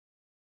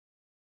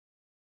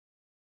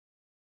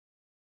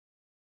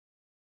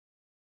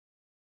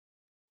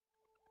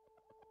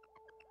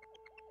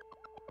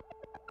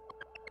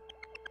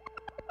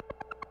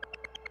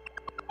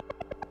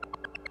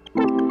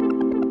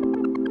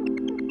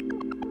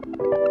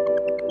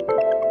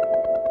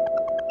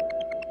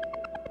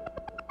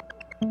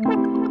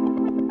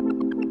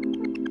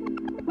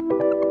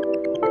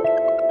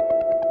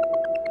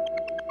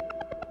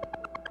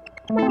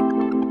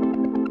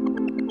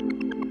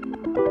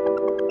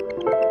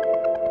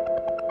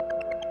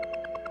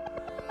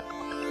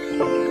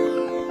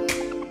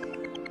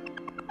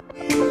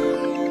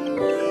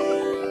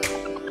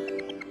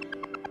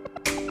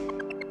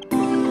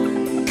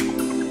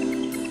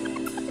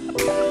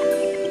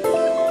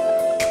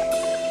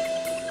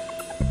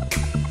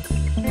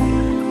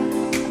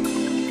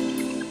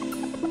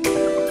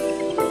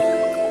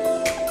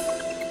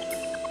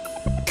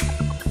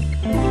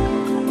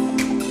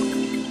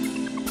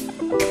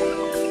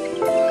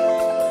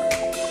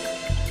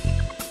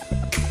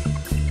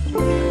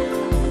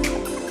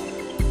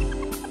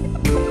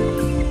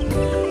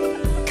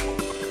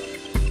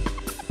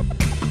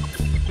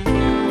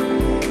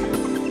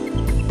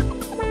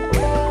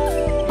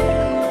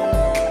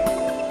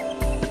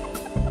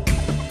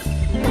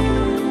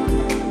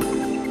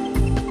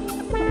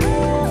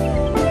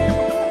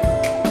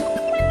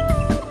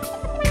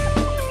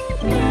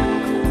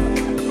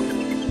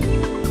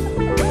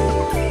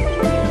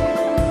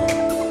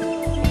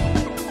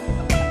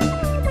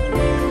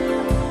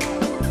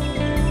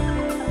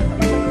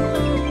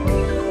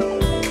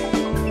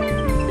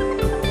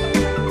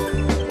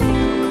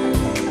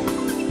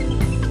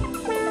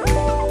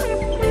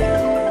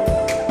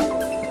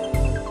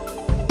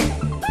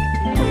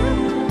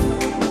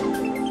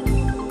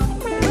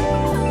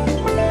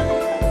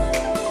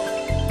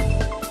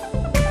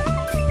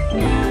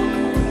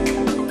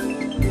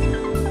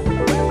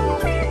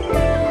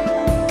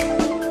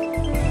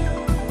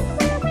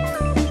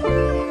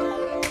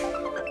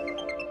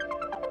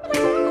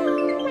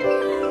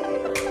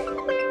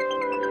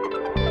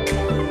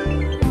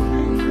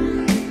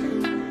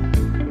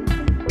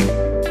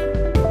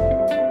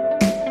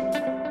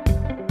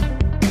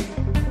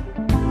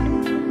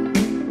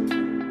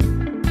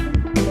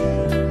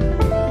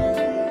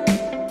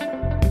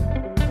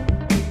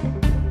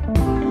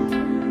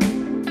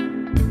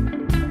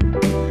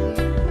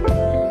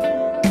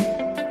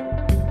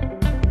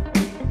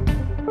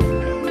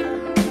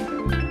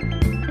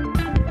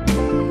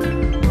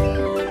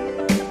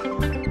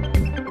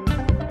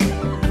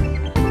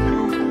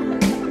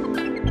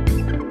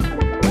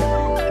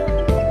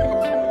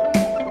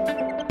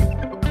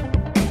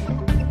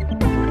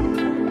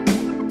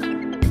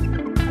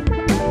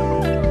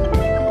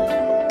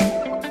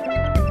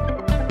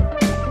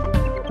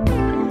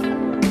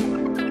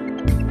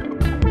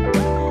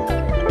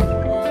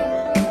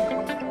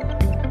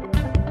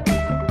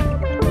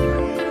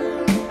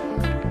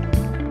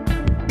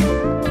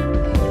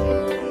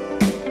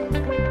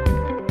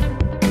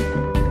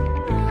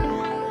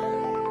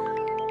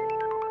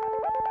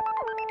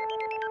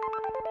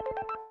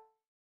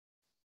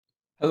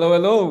Hello,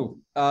 hello.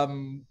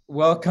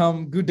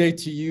 Welcome. Good day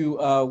to you,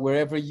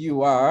 wherever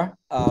you are.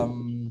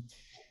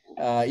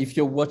 If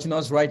you're watching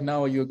us right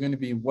now, or you're going to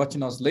be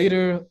watching us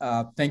later,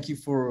 thank you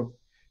for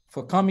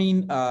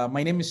coming.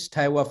 My name is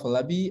Taiwo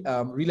Afolabi.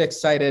 I'm really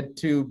excited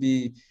to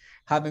be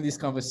having this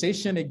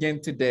conversation again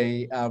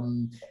today.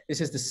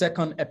 This is the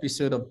second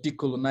episode of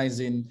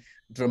Decolonizing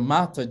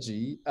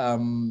Dramaturgy.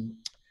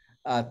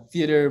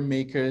 Theater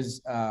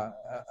makers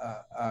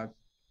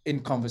in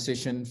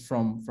conversation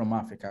from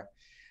Africa.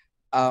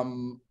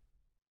 Um,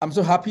 I'm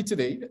so happy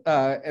today,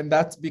 and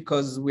that's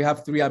because we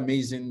have three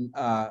amazing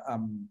uh,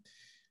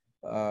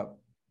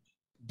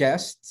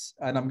 guests,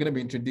 and I'm going to be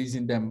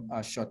introducing them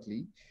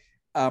shortly.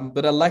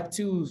 But I'd like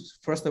to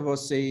first of all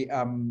say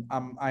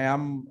I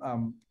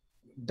am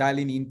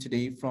dialing in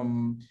today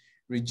from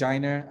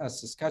Regina,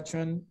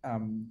 Saskatchewan,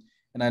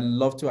 and I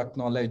love to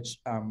acknowledge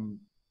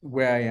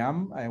where I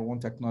am. I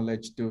want to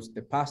acknowledge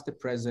the past, the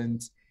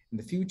present, and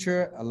the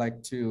future. I'd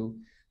like to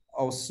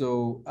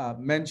also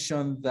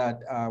mention that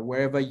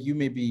wherever you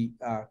may be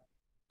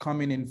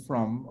coming in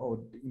from, or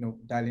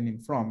dialing in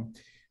from,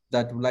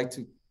 that would like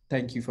to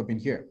thank you for being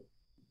here.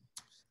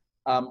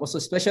 Also,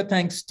 special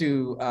thanks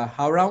to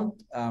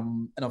HowlRound,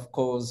 and of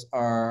course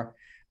our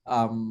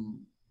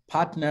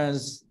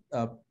partners,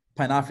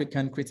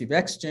 Pan-African Creative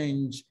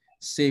Exchange,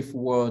 Safe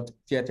World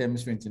Theatre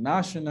Ministry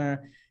International,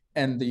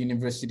 and the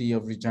University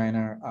of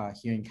Regina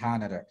here in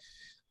Canada.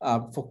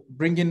 For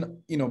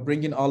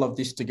bringing all of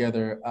this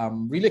together.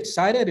 I'm really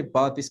excited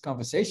about this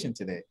conversation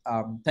today.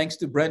 Thanks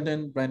to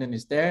Brendan. Brendan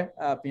is there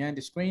behind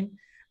the screen,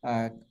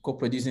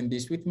 co-producing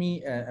this with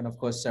me, and of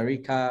course,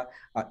 Sarika,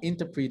 our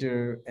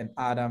interpreter, and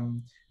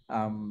Adam,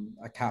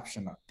 a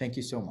captioner. Thank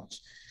you so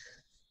much.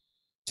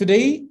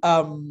 Today,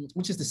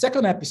 which is the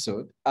second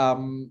episode,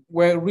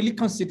 we're really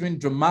considering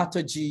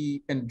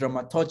dramaturgy and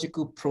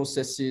dramaturgical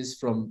processes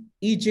from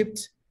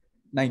Egypt,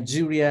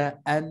 Nigeria,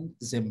 and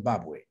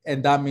Zimbabwe.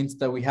 And that means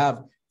that we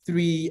have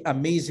three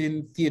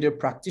amazing theater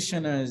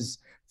practitioners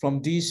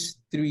from these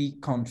three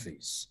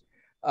countries,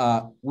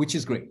 which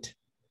is great.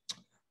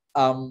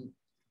 I'd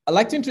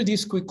like to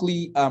introduce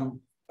quickly Wale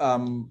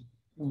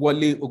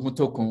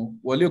Oguntokun.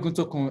 Wale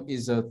Oguntokun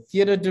is a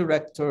theater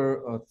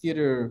director,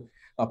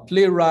 a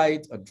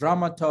playwright, a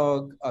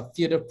dramaturge, a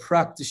theater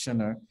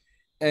practitioner.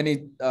 And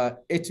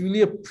it's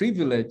really a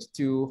privilege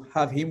to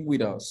have him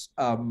with us.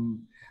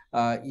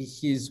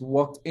 He's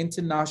worked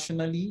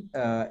internationally,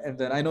 and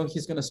then I know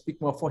he's going to speak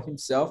more for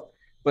himself,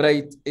 but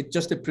it's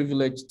just a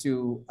privilege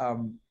to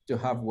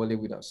have Wale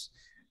with us.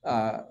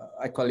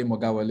 I call him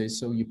Oga Wale,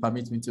 so you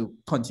permit me to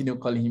continue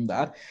calling him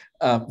that.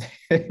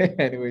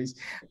 Anyways,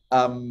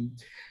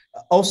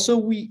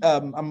 also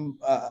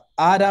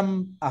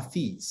Adam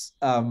Afiz.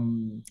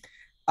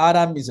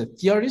 Adam is a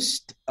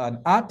theorist,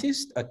 an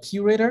artist, a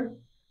curator,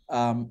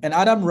 and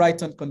Adam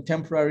writes on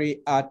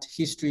contemporary art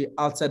history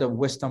outside of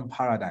Western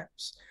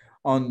paradigms,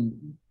 on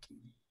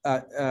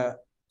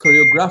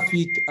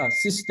choreographic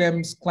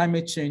systems,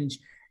 climate change,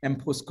 and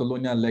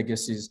post-colonial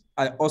legacies.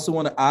 I also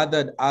want to add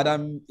that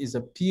Adam is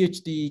a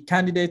PhD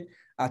candidate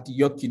at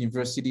York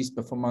University's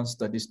Performance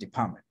Studies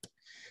Department.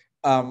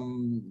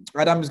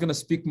 Adam is going to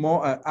speak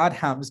more,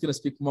 Adham is going to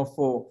speak more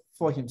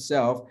for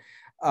himself.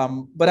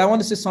 But I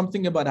want to say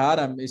something about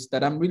Adam is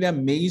that I'm really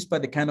amazed by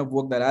the kind of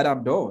work that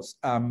Adam does.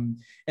 And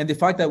the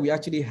fact that we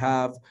actually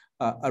have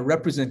a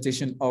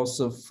representation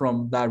also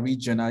from that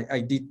region.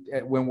 I did,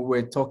 when we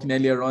were talking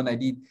earlier on, I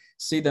did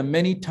say that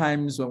many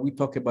times when we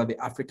talk about the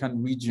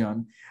African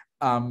region,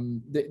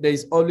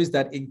 there's always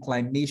that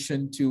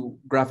inclination to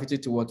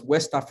gravitate towards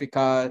West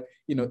Africa,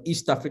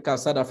 East Africa,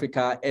 South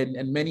Africa,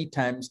 and many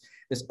times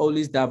there's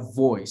always that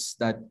voice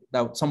that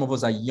some of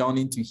us are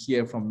yearning to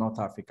hear from North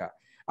Africa.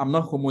 I'm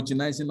not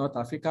homogenizing North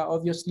Africa,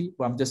 obviously,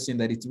 but I'm just saying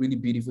that it's really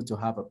beautiful to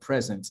have a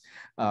presence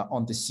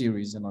on the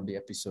series and on the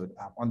episode,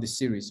 on the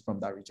series from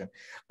that region.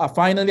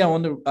 Finally, I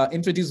want to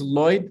introduce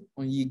Lloyd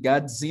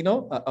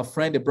Onyigadzino, a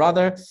friend, a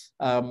brother.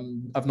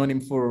 I've known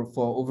him for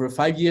over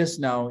 5 years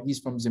now. He's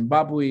from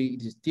Zimbabwe.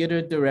 He's a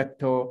theater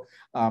director,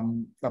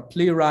 a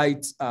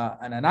playwright,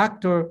 and an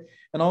actor.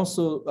 And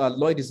also,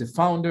 Lloyd is the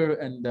founder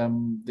and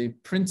the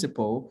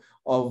principal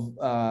of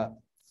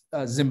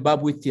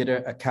Zimbabwe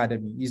Theater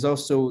Academy. He's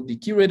also the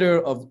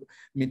curator of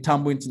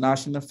Mitambo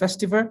International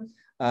Festival,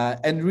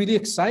 and really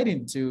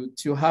exciting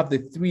to have the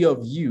three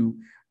of you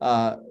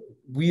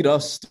with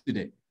us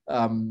today.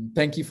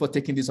 Thank you for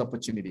taking this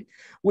opportunity.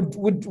 We're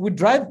going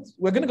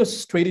to go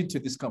straight into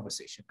this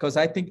conversation because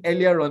I think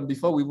earlier on,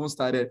 before we even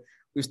started,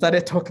 we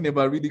started talking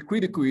about really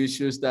critical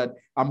issues that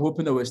I'm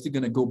hoping that we're still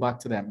going to go back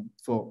to them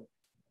for.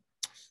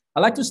 I'd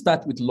like to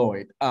start with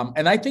Lloyd.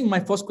 And I think my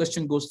first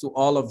question goes to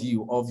all of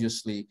you,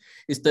 obviously,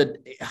 is that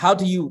how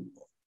do you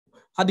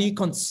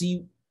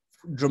conceive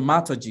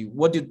dramaturgy?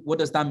 What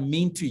does that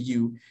mean to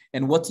you?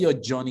 And what's your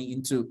journey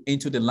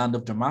into the land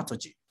of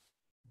dramaturgy?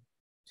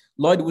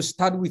 Lloyd, we'll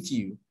start with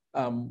you.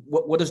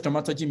 What does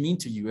dramaturgy mean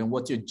to you and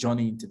what's your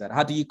journey into that?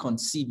 How do you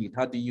conceive it?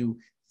 How do you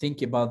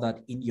think about that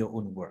in your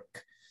own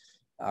work?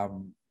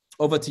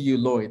 Over to you,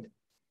 Lloyd.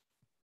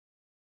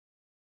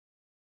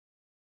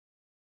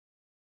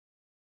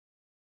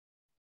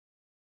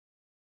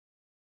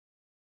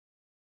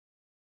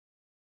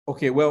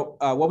 Okay, well,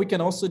 what we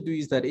can also do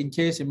is that in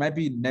case it might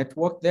be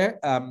network there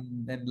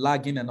and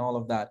lagging and all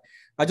of that,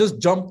 I just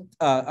jumped.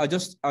 I'll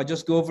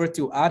just go over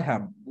to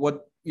Adham.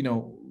 What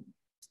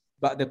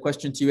but the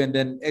question to you, and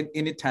then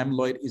anytime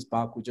Lloyd is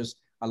back, we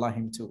just allow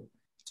him to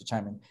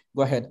chime in.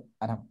 Go ahead,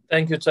 Adham.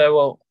 Thank you,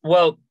 Taiwo.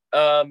 Well,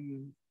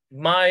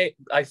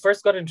 I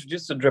first got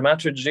introduced to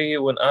dramaturgy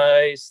when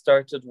I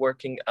started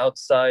working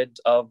outside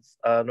of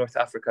North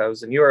Africa. I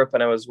was in Europe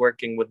and I was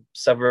working with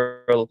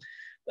several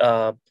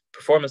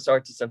performance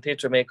artists and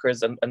theater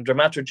makers, and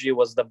dramaturgy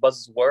was the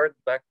buzzword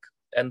back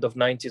end of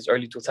 90s,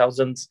 early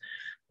 2000s.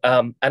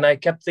 And I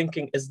kept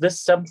thinking, is this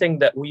something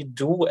that we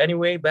do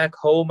anyway back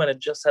home and it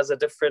just has a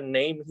different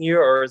name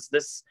here? Or is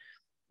this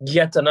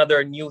yet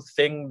another new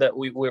thing that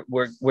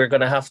we're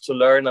going to have to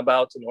learn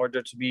about in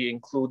order to be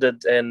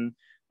included in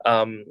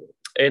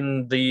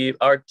the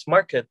art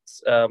market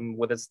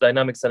with its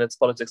dynamics and its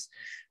politics?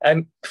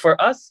 And for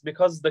us,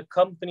 because the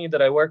company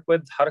that I work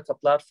with, Haraka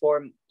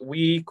Platform,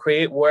 we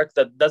create work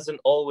that doesn't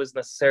always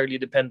necessarily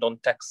depend on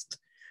text.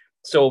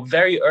 So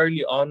very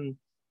early on,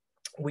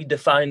 we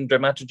defined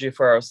dramaturgy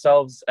for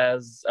ourselves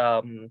as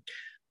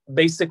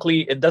basically,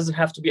 it doesn't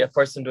have to be a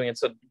person doing it.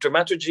 So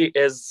dramaturgy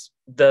is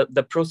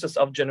the process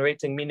of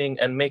generating meaning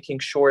and making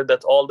sure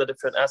that all the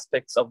different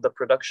aspects of the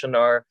production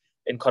are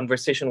in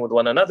conversation with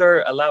one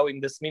another, allowing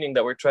this meaning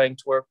that we're trying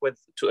to work with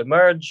to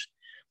emerge.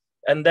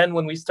 And then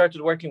when we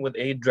started working with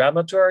a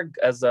dramaturge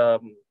as a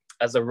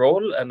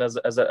role and as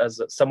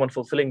someone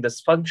fulfilling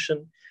this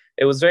function,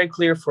 it was very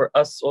clear for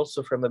us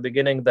also from the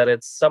beginning that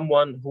it's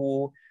someone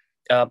who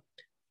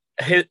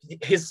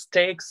his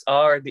stakes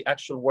are the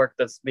actual work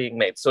that's being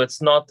made. So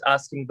it's not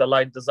asking the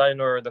light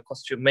designer or the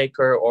costume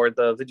maker or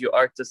the video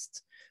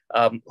artist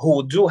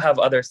who do have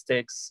other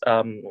stakes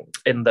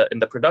in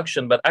the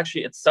production, but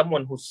actually it's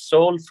someone whose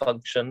sole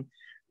function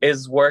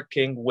is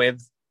working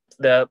with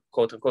the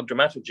quote unquote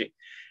dramaturgy.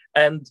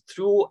 And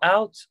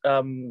throughout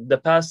the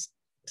past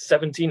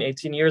 17,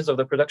 18 years of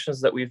the productions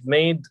that we've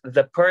made,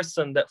 the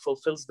person that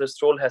fulfills this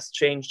role has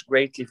changed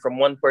greatly from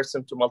one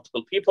person to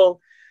multiple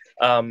people.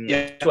 To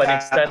an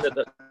extent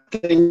that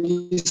thank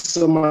you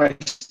so much,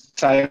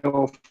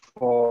 Taiwo,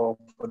 for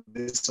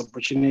this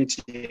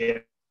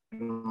opportunity.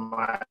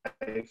 My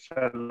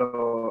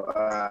fellow,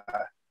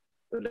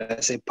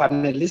 let's say,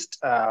 panelist,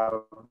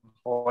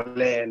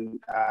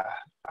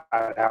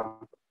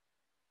 Adam.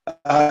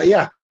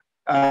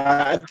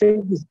 I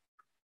think.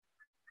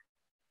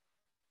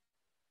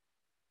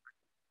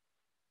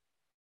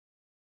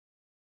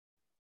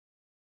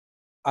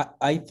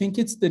 I think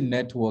it's the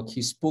network.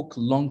 He spoke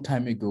a long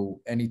time ago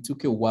and it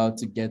took a while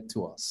to get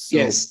to us. So,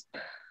 yes.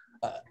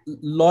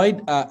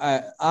 Lloyd,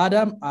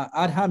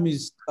 Adham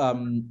is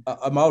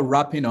about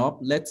wrapping up.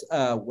 Let's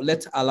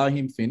allow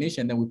him finish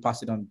and then we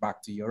pass it on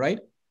back to you, all right?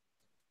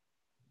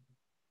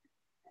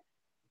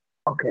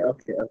 Okay.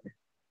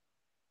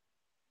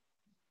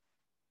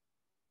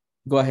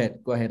 Go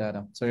ahead,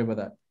 Adam. Sorry about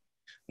that.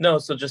 No,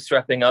 so just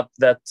wrapping up,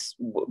 that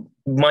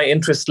my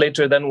interest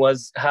later then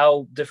was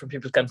how different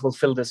people can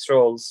fulfill this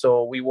role.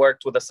 So we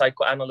worked with a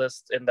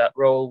psychoanalyst in that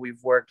role.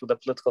 We've worked with a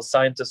political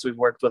scientist. We've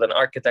worked with an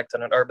architect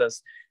and an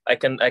urbanist. I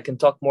can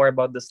talk more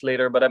about this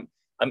later, but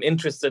I'm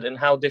interested in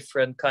how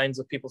different kinds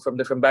of people from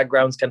different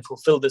backgrounds can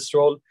fulfill this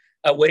role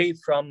away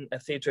from a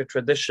theater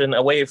tradition,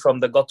 away from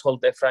the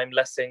Gotthold Ephraim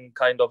Lessing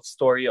kind of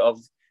story of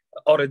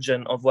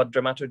origin of what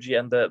dramaturgy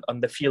and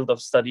the field of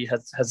study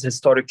has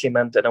historically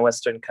meant in a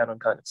Western canon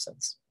kind of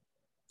sense.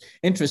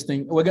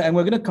 Interesting. We're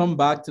going to come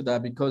back to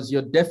that because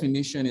your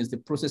definition is the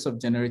process of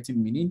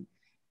generating meaning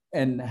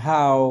and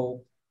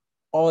how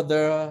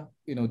other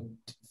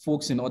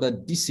folks in other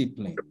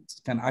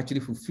disciplines can actually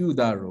fulfill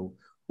that role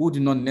who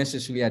do not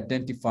necessarily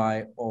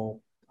identify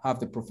or have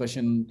the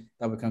profession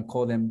that we can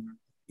call them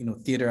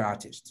theater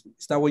artists.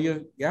 Is that what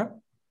you're, yeah?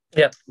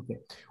 Yeah. Okay.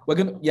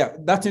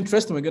 That's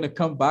interesting. We're gonna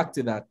come back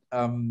to that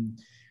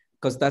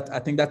because I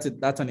think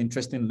that's an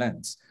interesting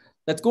lens.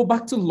 Let's go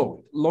back to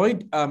Lloyd.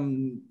 Lloyd,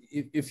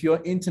 if your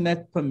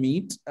internet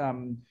permit,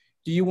 do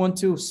you want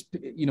to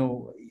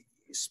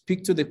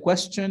speak to the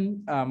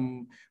question?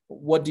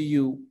 What do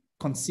you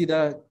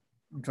consider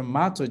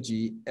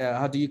dramaturgy?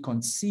 How do you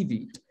conceive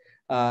it?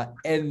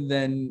 And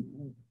then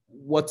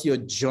what's your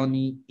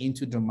journey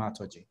into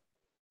dramaturgy?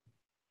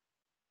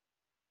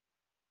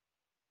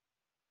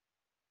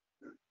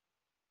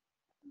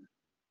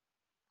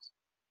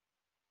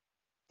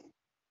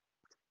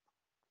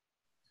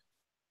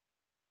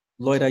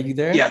 Lloyd, are you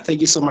there? Yeah, thank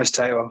you so much,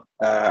 Taiwo.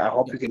 I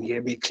hope you can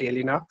hear me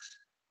clearly now.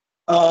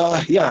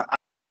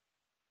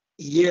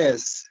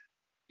 Yes,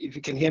 if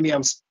you can hear me,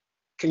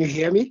 can you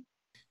hear me?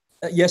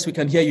 Yes, we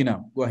can hear you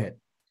now. Go ahead.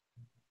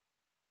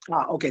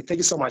 Okay, thank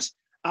you so much.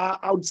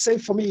 I would say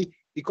for me,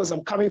 because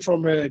I'm coming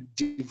from a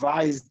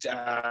devised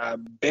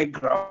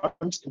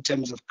background in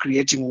terms of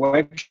creating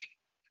work,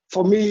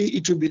 for me,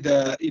 it would be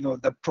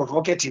the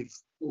provocative,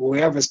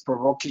 whoever's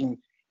provoking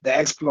the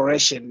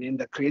exploration in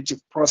the creative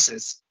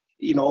process,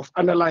 of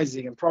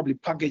analyzing and probably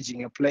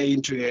packaging a play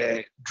into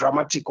a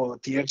dramatic or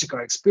theatrical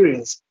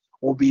experience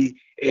will be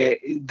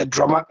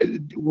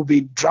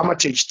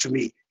dramaturgy to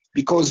me.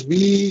 because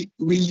we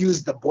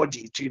use the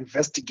body to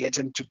investigate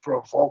and to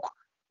provoke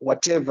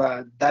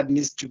whatever that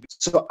needs to be.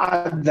 So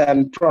other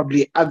than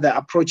probably other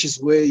approaches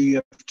where you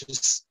have to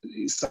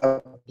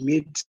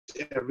submit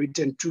a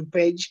written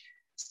 2-page,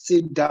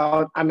 sit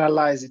down,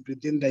 analyze it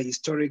within the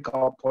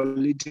historical,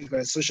 political,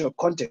 and social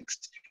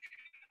context,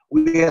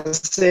 we are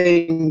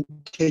saying,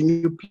 can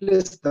you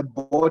place the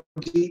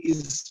body in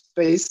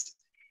space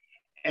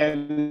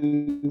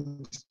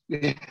and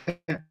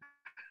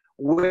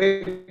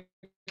work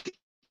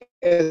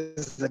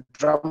as a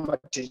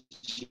dramaturgy?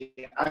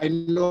 I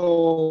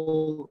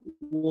know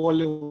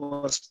Wally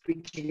was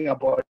speaking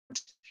about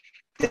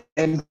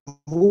and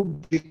who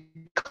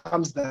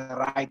becomes the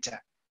writer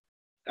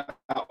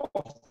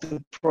of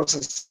the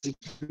process. If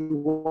you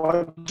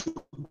want to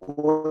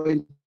go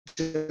in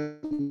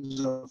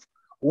terms of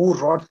who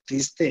wrote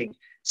this thing.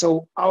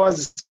 So ours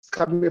is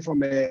coming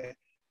from a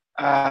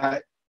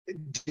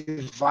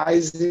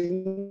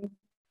devising,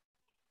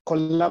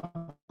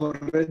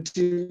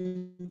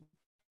 collaborative,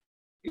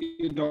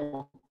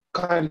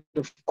 kind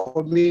of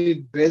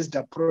community-based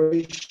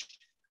approach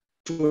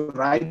to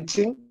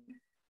writing,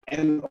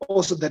 and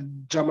also the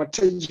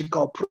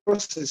dramaturgical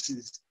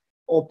processes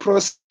or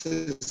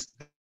process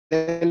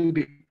then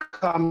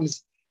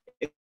becomes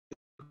a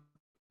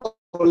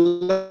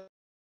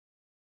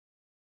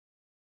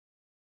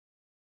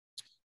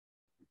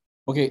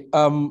Okay,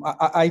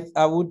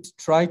 I would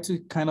try to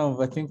kind of,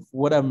 I think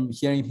what I'm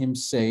hearing him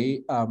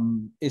say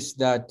is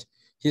that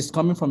he's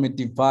coming from a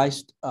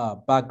devised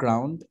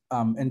background,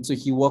 and so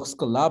he works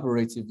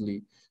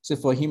collaboratively. So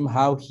for him,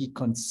 how he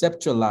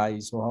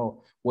conceptualized or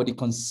how, what he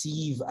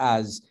conceive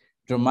as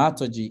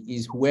dramaturgy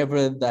is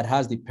whoever that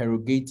has the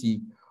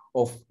prerogative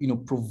of,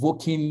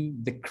 provoking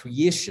the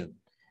creation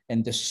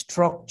and the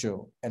structure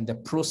and the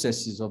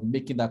processes of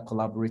making that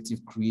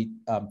collaborative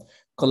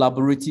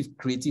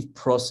creative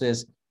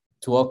process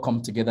to all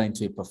come together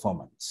into a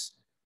performance.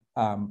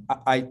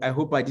 I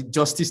hope I did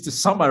justice to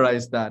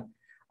summarize that.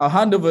 I'll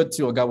hand over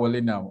to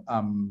Ogawole now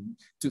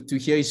to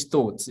hear his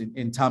thoughts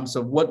in terms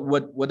of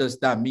what does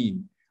that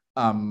mean,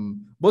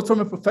 both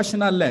from a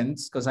professional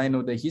lens, because I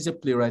know that he's a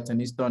playwright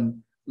and he's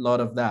done a lot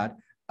of that.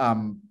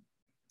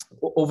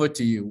 Over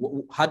to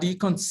you. How do you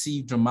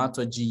conceive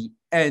dramaturgy,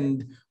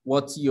 and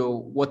what's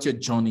your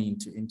journey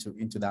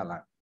into that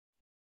line?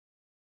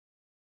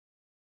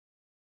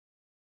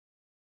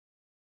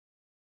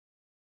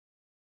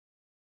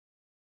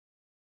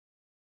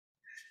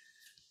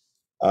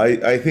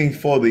 I think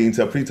for the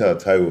interpreter,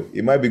 Taiwo,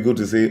 it might be good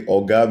to say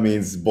Oga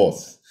means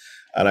boss.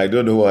 And I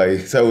don't know why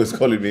Taiwo is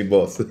calling me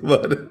boss.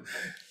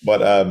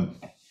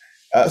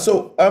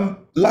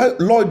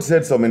 Lloyd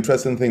said some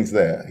interesting things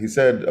there. He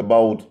said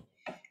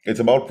it's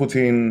about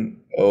putting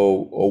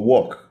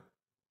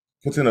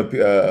putting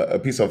a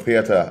piece of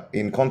theater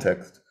in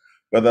context,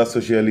 whether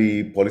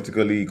socially,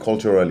 politically,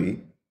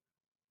 culturally.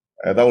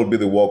 That would be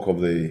the work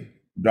of the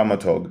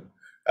dramaturge.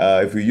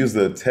 If we use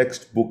the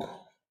textbook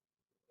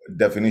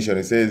definition,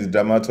 it says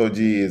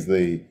dramaturgy is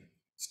the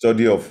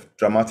study of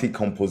dramatic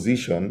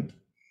composition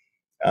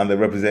and the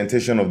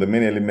representation of the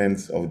main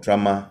elements of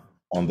drama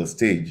on the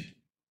stage.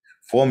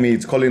 For me,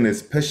 it's calling a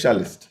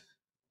specialist.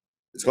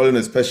 It's calling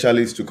a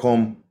specialist to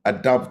come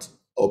adapt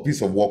a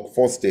piece of work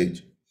for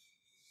stage.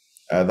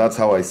 That's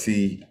how I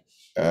see.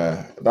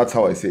 That's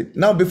how I see it.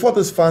 Now, before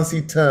this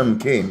fancy term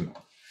came,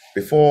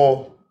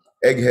 before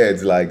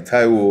eggheads like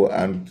Taiwo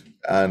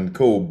and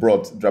co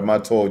brought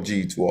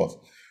dramaturgy to us,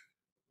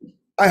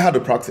 I had a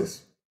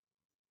practice.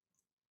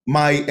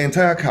 My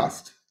entire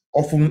cast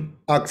often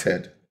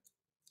acted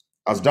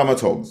as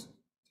dramaturgs.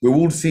 We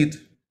would sit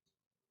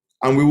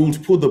and we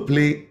would put the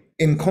play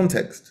in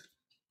context.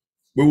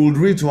 We would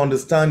read to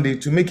understand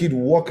it, to make it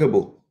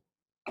workable.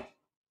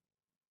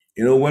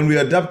 When we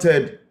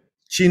adapted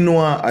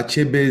Chinua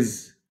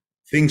Achebe's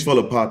Things Fall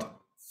Apart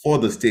for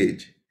the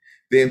stage,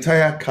 the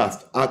entire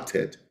cast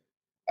acted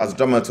as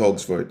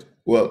dramaturgs for it.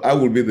 Well, I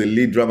will be the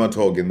lead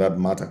dramaturg in that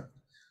matter.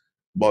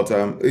 But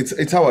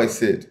it's how I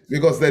see it,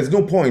 because there's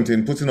no point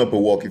in putting up a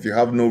work if you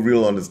have no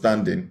real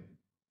understanding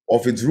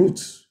of its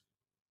roots,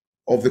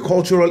 of the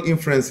cultural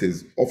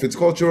influences, of its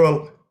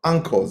cultural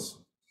anchors,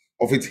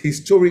 of its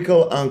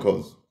historical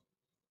anchors.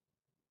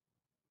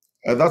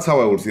 That's how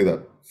I would see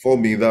that. For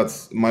me,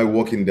 that's my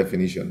working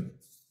definition.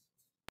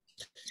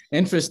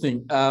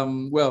 Interesting.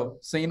 Well,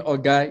 saying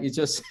Oga, it's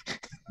just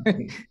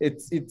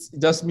it's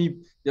just me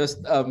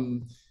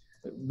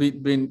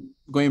been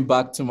going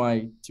back to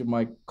my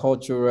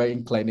cultural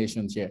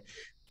inclinations here.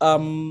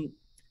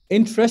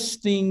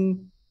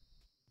 Interesting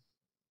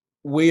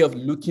way of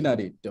looking at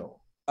it though.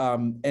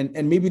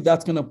 And maybe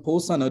that's gonna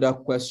pose another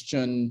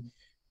question,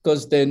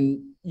 because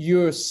then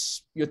you're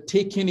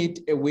taking it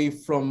away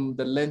from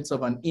the lens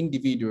of an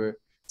individual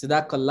to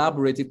that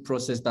collaborative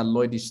process that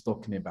Lloyd is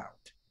talking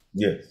about.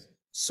 Yes.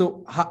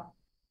 So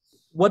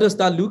what does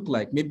that look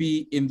like?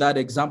 Maybe in that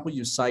example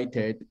you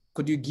cited,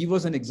 could you give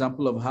us an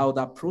example of how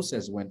that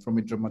process went from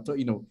a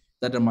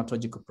that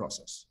dramaturgical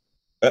process?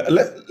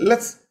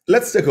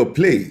 Let's take a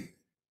play.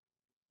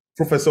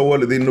 Professor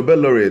Wole, the Nobel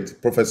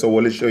laureate, Professor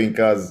Wole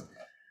Soyinka's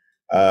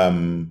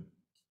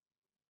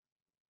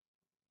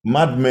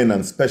madmen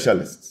and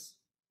specialists.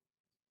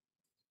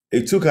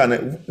 It took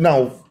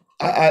now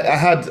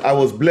I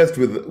was blessed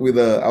with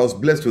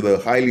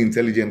a highly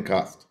intelligent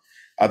cast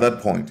at that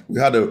point.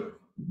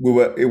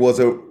 It was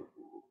a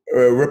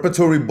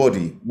repertory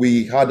body.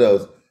 We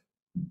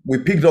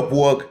picked up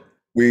work,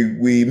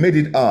 we made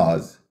it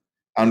ours,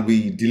 and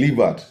we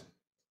delivered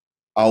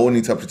our own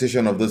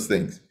interpretation of those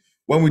things.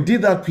 When we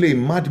did that play,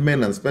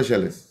 Madmen and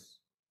Specialists,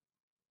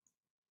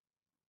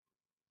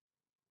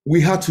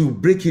 we had to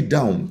break it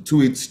down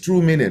to its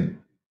true meaning.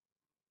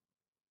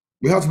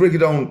 Because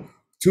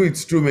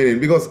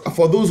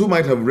for those who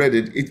might have read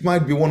it, it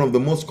might be one of the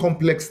most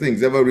complex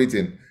things ever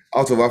written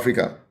out of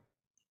Africa.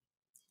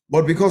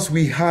 But because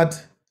we had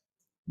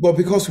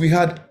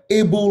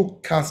able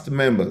cast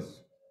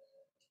members,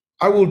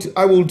 I will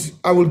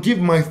give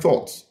my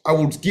thoughts. I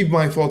will give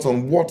my thoughts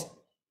on what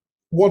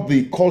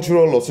the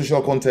cultural or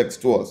social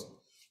context was.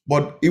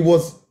 But it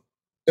was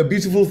a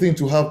beautiful thing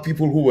to have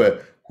people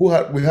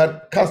we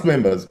had cast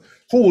members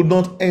who would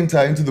not enter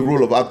into the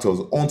role of actors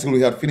until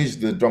we had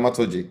finished the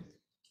dramaturgy.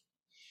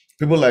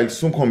 People like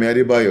Sunkomi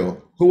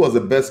Adebayo, who was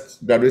the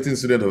best graduating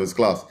student of his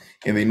class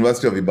in the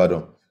University of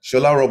Ibadan,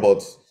 Shola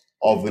Roberts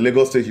of the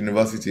Lagos State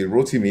University,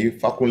 Rotimi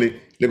Fakunle,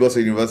 Lagos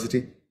State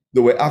University.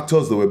 They were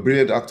actors, they were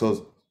brilliant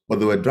actors, but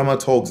they were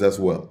dramaturgs as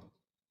well.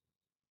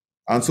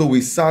 And so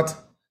we sat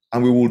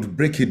and we would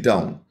break it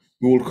down.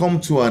 We would come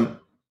to an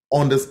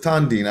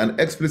understanding, an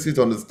explicit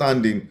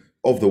understanding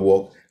of the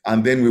work,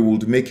 and then we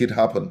would make it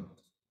happen.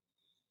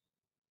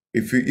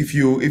 If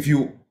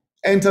you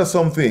enter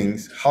some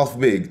things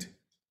half-baked,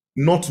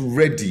 not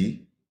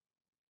ready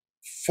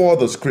for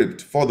the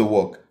script, for the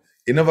work,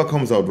 it never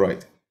comes out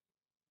right.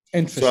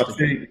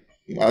 Interesting.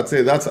 So I'd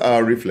say that's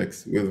our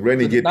reflex with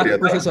renegade. That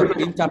process of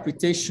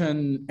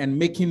interpretation and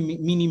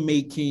meaning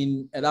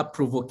making, and that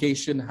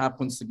provocation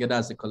happens together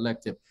as a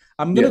collective.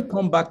 I'm going to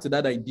come back to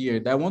that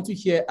idea. I want to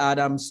hear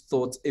Adam's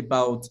thoughts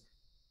about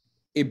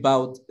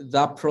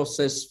that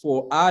process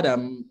for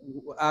Adam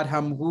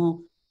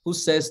who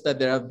says that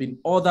there have been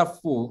other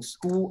folks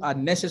who are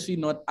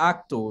necessarily not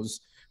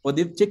actors, but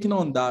they've taken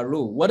on that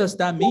role. What does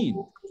that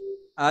mean?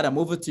 Adam,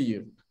 over to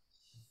you.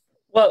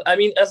 Well, I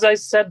mean, as I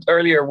said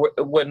earlier,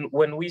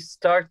 when we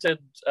started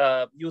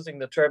using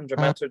the term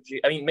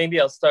dramaturgy, I mean,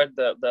 maybe I'll start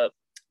the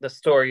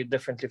story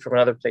differently from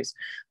another place.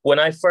 When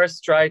I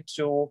first tried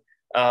to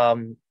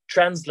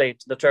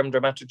translate the term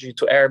dramaturgy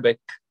to Arabic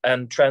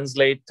and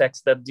translate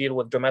texts that deal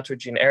with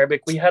dramaturgy in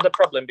Arabic, we had a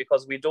problem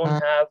because we don't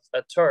have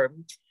a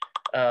term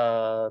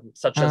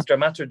such as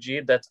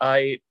dramaturgy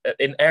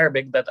in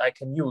Arabic that I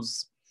can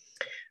use.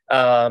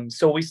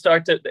 So we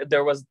started,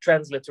 there was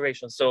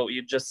transliteration. So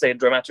you just say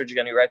dramaturgy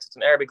and you write it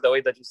in Arabic the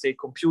way that you say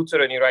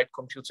computer and you write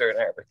computer in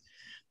Arabic.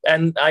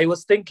 And I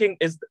was thinking,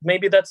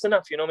 maybe that's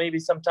enough, maybe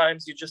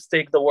sometimes you just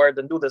take the word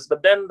and do this.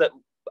 But then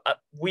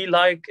we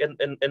like,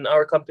 in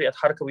our company at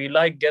Harka, we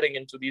like getting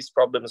into these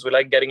problems. We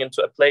like getting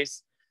into a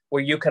place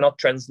where you cannot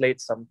translate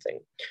something.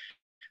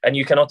 And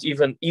you cannot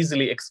even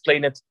easily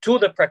explain it to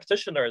the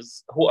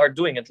practitioners who are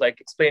doing it, like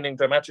explaining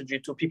dramaturgy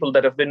to people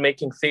that have been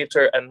making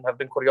theater and have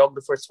been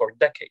choreographers for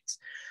decades.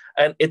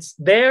 And it's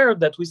there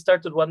that we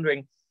started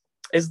wondering,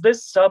 is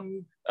this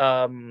some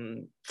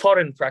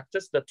foreign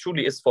practice that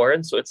truly is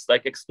foreign? So it's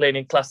like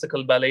explaining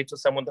classical ballet to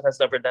someone that has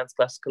never danced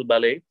classical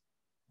ballet.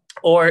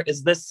 Or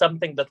is this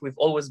something that we've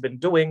always been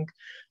doing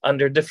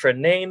under different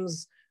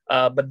names?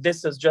 But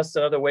this is just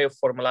another way of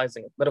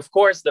formalizing it. But of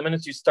course, the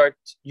minute you start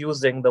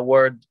using the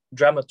word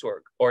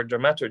dramaturg or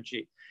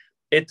dramaturgy,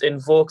 it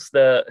invokes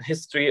the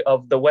history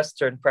of the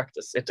Western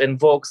practice. It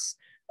invokes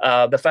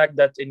the fact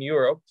that in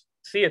Europe,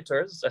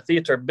 theaters, a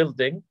theater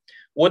building,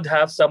 would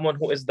have someone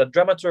who is the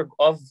dramaturg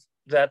of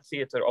that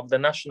theater, of the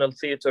national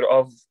theater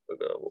of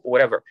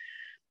whatever.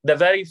 The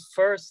very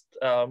first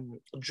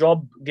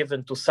job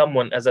given to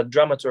someone as a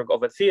dramaturg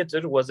of a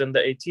theater was in the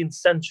 18th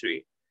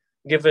century,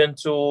 given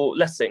to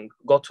Lessing,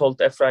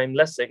 Gotthold Ephraim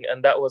Lessing,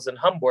 and that was in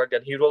Hamburg.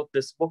 And he wrote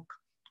this book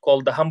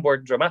called The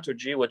Hamburg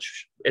Dramaturgy,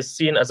 which is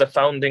seen as a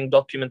founding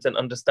document in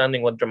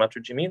understanding what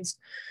dramaturgy means.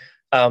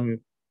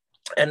 And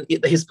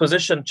his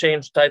position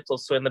changed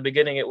titles. So in the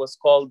beginning, it was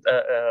called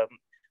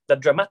the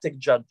dramatic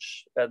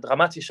judge,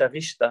 dramatischer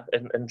Richter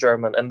in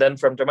German. And then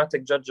from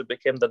dramatic judge, it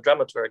became the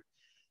dramaturg.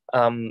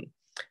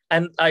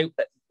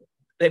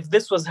 If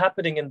this was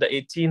happening in the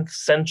 18th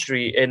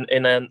century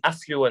in an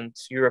affluent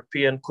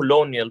European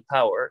colonial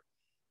power,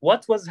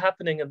 what was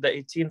happening in the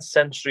 18th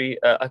century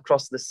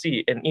across the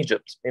sea in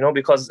Egypt?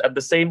 Because at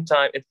the same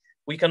time,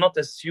 we cannot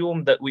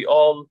assume that we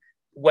all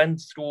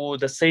went through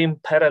the same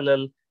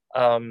parallel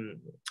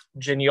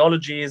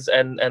genealogies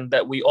and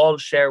that we all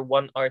share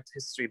one art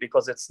history,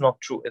 because it's not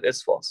true, it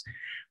is false.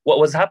 What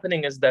was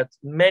happening is that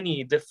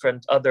many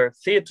different other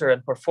theater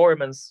and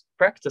performance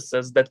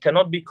practices that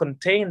cannot be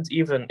contained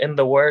even in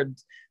the word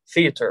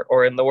theater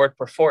or in the word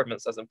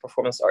performance, as in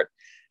performance art,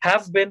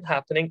 have been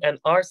happening and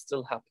are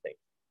still happening.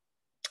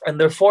 And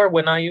therefore,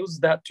 when I use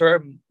that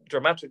term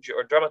dramaturgy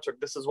or dramaturg,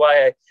 this is why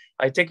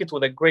I take it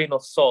with a grain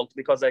of salt,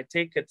 because I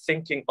take it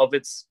thinking of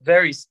its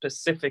very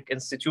specific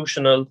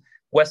institutional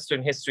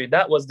Western history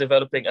that was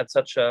developing at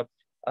such a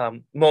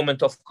moment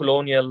of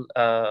colonial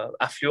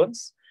affluence.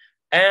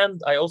 And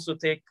I also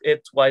take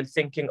it while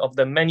thinking of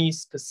the many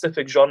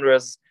specific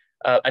genres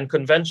and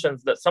conventions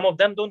that some of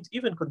them don't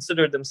even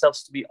consider themselves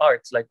to be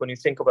art. Like when you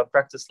think of a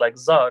practice like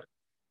Zar,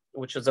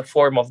 which is a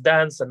form of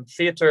dance and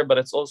theater, but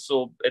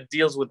it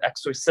deals with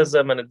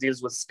exorcism and it deals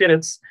with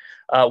spirits.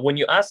 When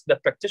you ask the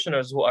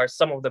practitioners, who are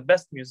some of the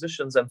best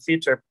musicians and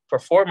theater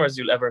performers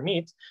you'll ever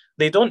meet,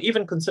 they don't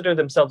even consider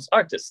themselves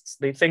artists.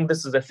 They think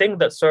this is a thing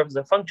that serves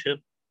a function,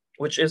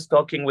 which is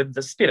talking with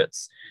the spirits.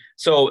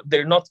 So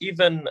they're not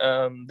even,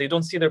 they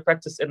don't see their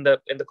practice in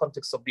the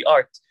context of the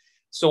art.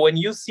 So when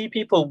you see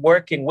people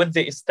working with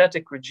the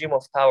aesthetic regime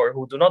of power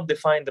who do not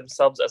define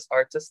themselves as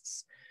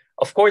artists,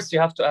 of course, you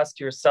have to ask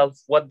yourself,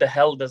 what the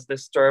hell does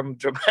this term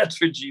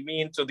dramaturgy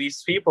mean to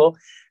these people?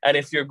 And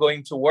if you're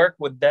going to work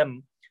with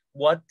them,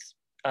 what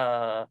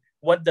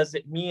does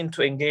it mean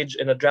to engage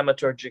in a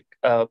dramaturgic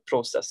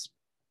process?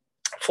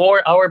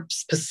 For our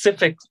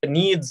specific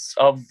needs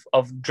of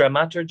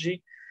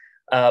dramaturgy,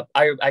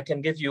 I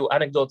can give you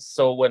anecdotes.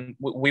 So when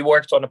we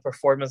worked on a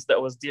performance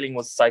that was dealing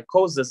with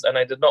psychosis, and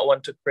I did not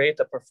want to create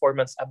a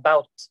performance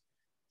about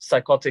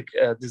psychotic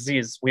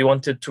disease. We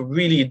wanted to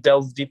really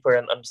delve deeper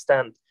and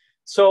understand.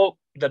 So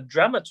the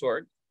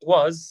dramaturg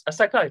was a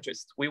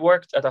psychiatrist. We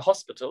worked at a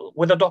hospital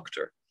with a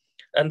doctor,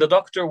 and the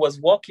doctor was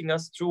walking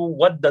us through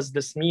what does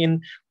this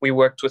mean. We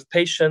worked with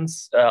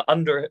patients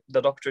under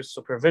the doctor's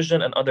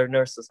supervision and other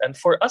nurses. And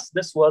for us,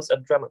 this was a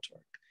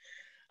dramaturg.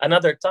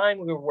 Another time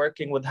we were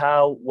working with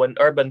how, when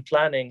urban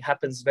planning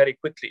happens very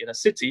quickly in a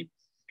city,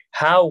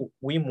 how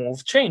we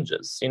move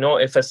changes. You know,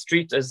 if a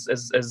street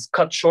is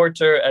cut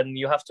shorter and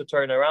you have to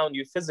turn around,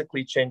 you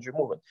physically change your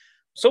movement.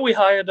 So we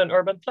hired an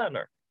urban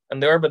planner,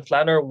 and the urban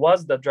planner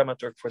was the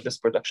dramaturg for this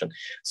production.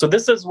 So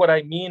this is what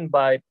I mean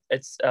by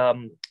it's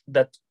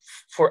that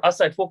for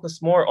us, I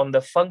focus more on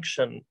the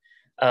function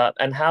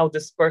and how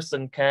this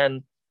person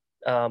can,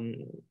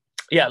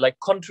 like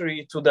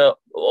contrary to the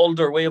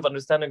older way of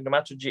understanding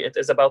dramaturgy, it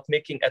is about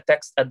making a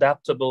text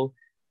adaptable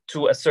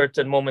to a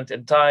certain moment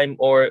in time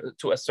or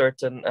to a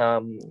certain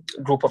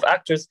group of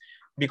actors.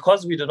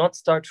 Because we do not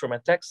start from a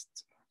text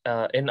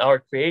in our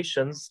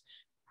creations,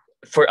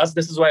 for us,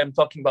 this is why I'm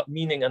talking about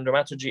meaning and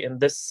dramaturgy in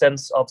this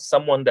sense of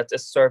someone that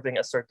is serving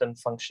a certain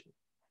function.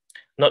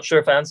 Not sure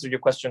if I answered your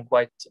question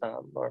quite.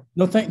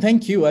 No,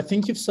 thank you. I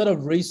think you've sort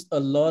of raised a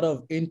lot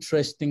of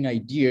interesting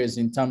ideas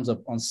in terms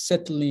of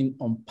unsettling,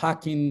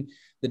 unpacking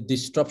the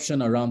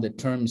disruption around the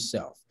term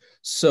itself.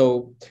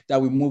 So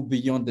that we move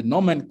beyond the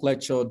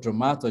nomenclature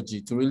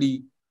dramaturgy to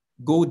really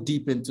go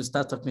deep into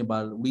start talking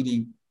about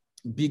really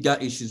bigger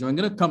issues. We're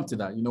going to come to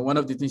that. You know, one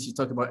of the things you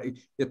talk about,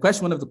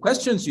 one of the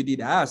questions you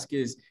did ask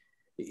is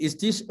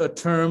this a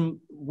term,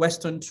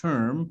 Western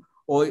term,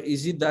 or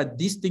is it that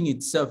this thing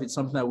itself is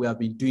something that we have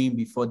been doing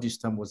before this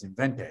term was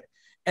invented?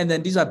 And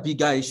then these are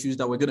bigger issues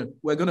that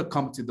we're gonna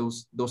come to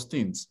those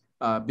things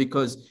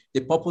because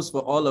the purpose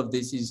for all of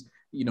this is,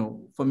 you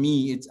know, for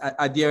me, it's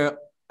are there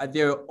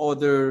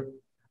other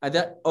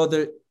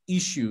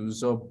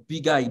issues or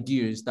bigger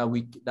ideas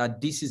that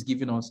this is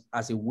giving us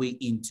as a way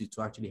into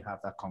to actually have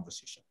that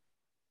conversation.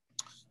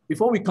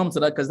 Before we come to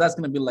that, because that's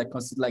going to be like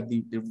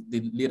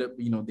the later,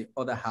 you know, the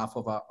other half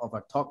of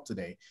our talk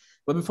today.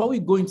 But before we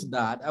go into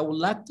that, I would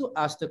like to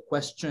ask the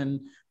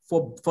question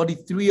for the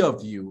three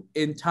of you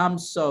in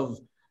terms of,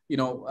 you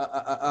know,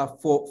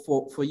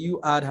 for you,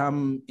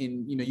 Adham,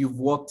 you've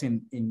worked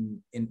in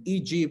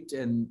Egypt,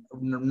 and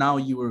now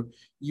you were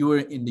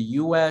in the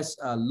US.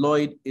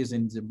 Lloyd is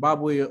in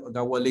Zimbabwe.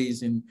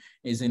 Gawale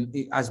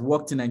has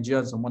worked in Nigeria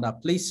and some other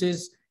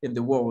places in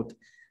the world.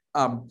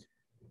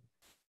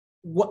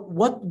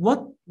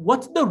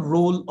 What's the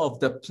role of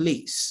the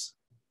place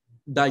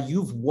that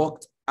you've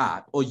worked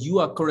at or you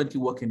are currently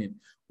working in?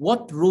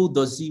 What role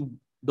does he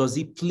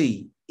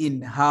play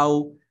in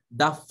how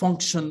that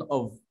function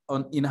of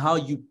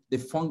the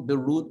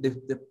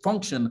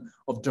function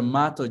of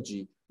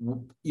dramaturgy,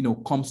 you know,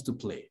 comes to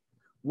play?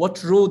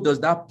 What role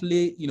does that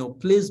play, you know,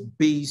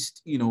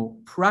 place-based, you know,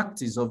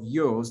 practice of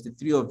yours, the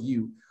three of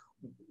you,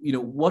 you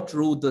know, what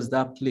role does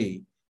that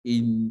play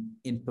in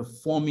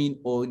performing,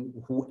 or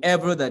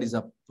whoever that is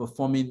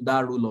performing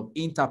that role of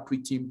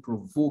interpreting,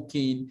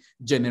 provoking,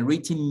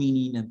 generating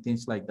meaning and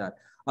things like that?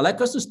 I'd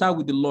like us to start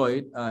with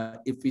Lloyd,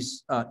 if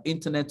his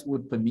internet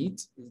would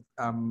permit.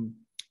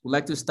 We'd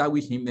like to start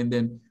with him, and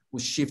then we'll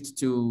shift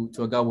to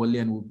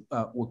Agawale, and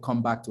we'll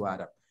come back to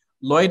Adam.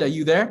 Lloyd, are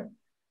you there?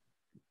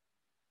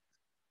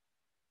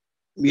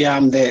 Yeah,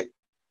 I'm there.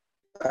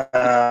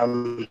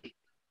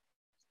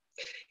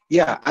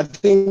 Yeah, I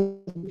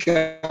think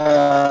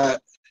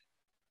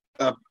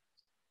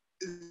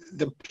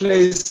the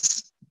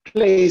place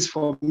plays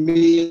for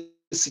me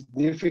a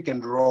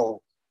significant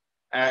role,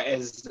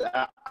 as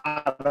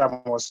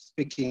Adam was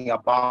speaking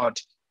about,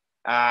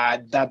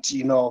 that,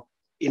 you know,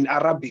 in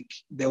Arabic,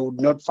 they would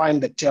not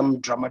find the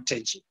term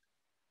dramaturgy,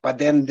 but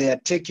then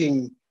they're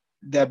taking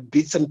the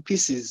bits and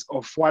pieces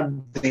of what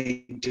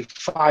they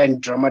define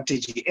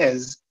dramaturgy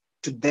as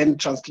to then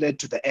translate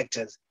to the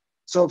actors.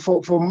 So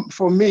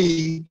for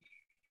me,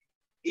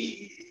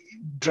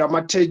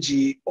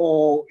 dramaturgy,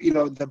 or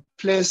the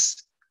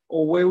place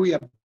or where we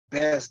are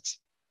best,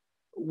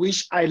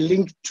 which I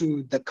link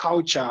to the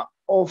culture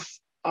of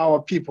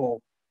our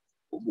people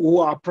who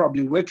are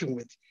probably working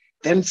with,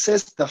 then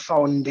sets the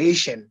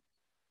foundation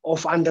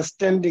of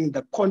understanding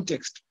the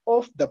context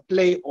of the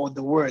play or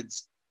the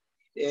words.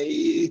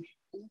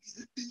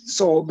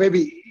 So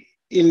maybe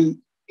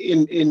in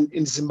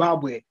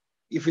Zimbabwe,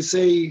 if we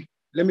say,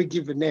 let me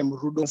give a name,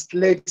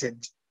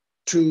 translated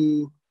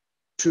to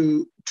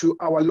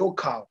our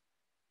local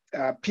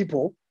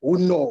people who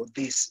know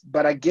this.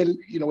 But again,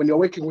 when you're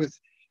working with,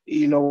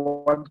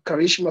 what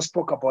Karishma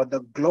spoke about,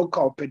 the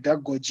local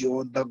pedagogy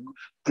or the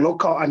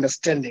local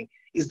understanding,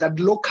 is that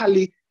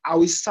locally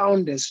we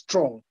sound as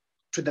strong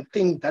to the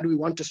thing that we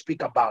want to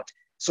speak about.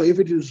 So if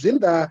it is in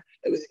the,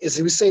 as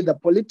we say, the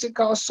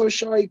political,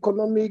 social,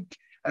 economic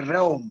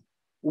realm,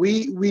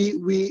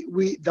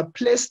 the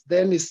place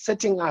then is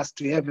setting us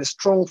to have a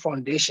strong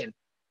foundation,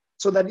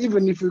 so that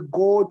even if we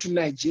go to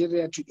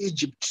Nigeria, to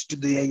Egypt, to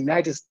the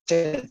United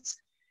States,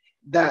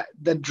 the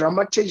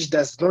dramaturgy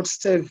does not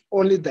serve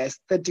only the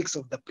aesthetics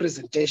of the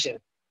presentation,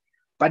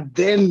 but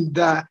then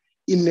the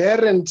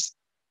inherent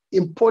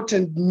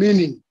important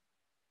meaning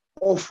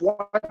of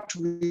what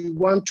we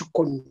want to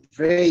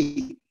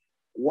convey,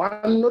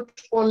 one not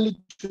only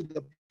to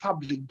the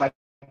public, but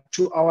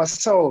to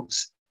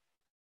ourselves,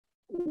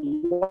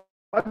 what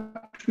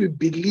we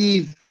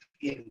believe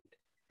in.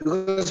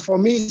 Because for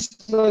me,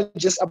 it's not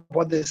just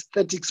about the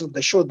aesthetics of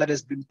the show that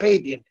has been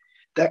paid in.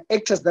 The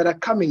actors that are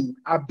coming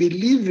are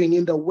believing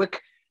in the work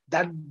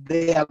that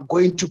they are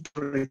going to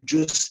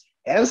produce.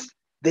 Hence,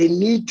 they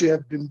need to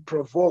have been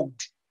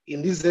provoked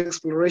in this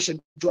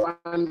exploration to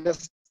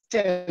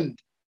understand.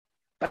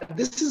 But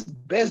this is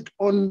based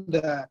on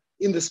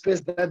in the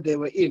space that they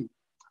were in.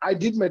 I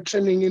did my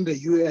training in the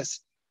US,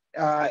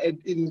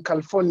 in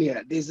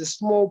California. There's a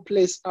small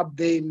place up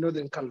there in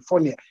Northern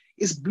California.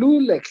 It's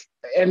Blue Lake.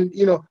 And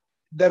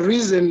the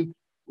reason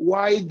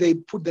why they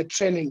put the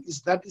training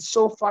is that it's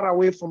so far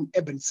away from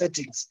urban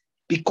settings,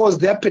 because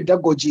their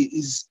pedagogy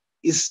is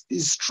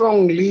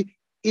strongly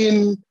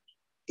in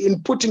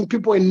putting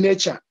people in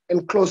nature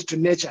and close to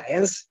nature.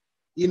 Hence,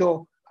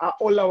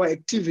 all our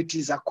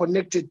activities are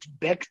connected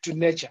back to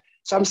nature.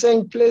 So I'm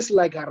saying place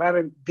like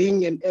Harare,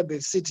 being an urban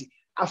city,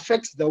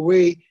 affects the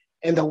way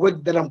and the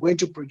work that I'm going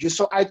to produce.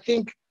 So I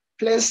think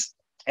place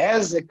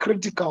has a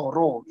critical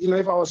role.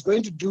 If I was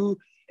going to do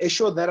a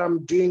show that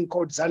I'm doing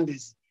called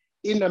Zambezi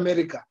in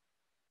America,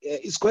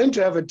 it's going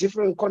to have a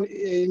different,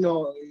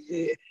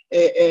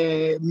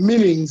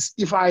 meanings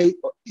if I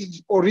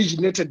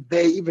originated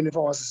there, even if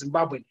I was a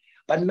Zimbabwean.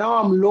 But now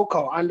I'm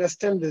local, I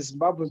understand the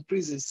Zimbabwean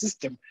prison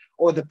system,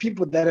 or the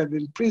people that have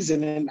been in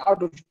prison and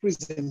out of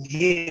prison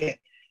here.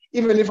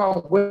 Even if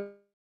I'm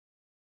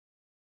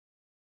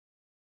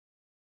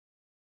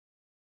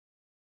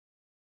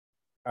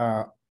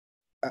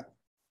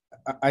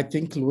I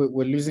think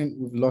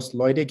we've lost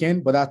Lloyd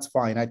again, but that's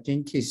fine. I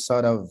think he's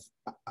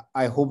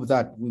I hope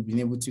that we've been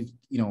able to,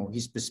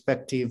 his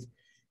perspective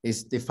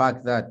is the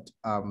fact that,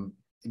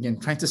 again,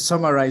 trying to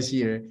summarize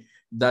here,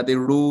 that the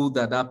role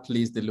that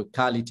plays, the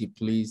locality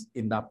plays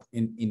in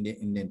the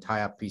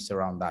entire piece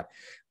around that.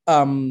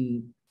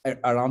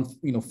 Around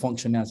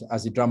functioning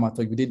as a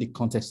dramaturg within the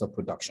context of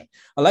production.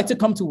 I'd like to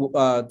come to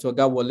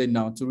Oga Wole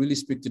now to really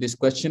speak to this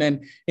question,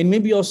 and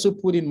maybe also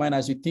put in mind,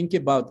 as you think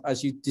about,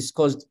 as you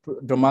discussed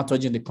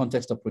dramaturgy in the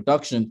context of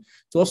production,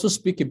 to also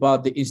speak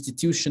about the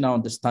institutional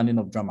understanding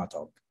of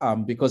dramaturg,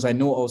 because I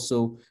know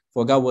also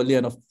for Oga Wole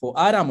and for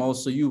Adam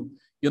also, you're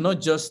not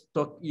just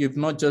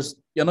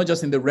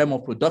in the realm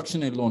of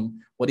production alone,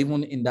 but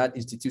even in that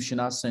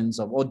institutional sense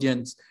of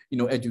audience,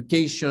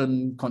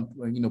 education,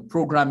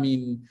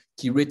 programming,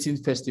 curating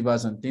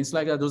festivals and things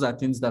like that. Those are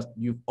things that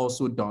you've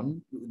also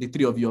done, the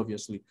three of you,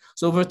 obviously.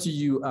 So over to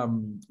you,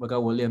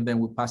 Oga Wole, and then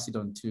we'll pass it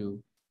on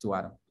to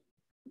Adam.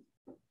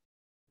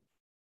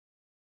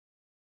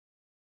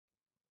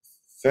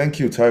 Thank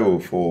you,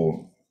 Taiwo,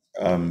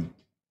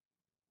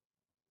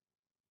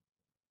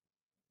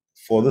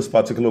 for this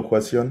particular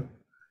question.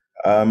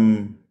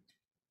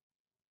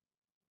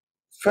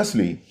 First,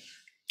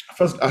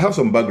 I have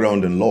some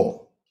background in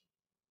law.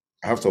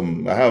 I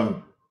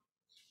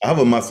have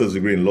a master's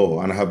degree in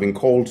law, and I have been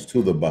called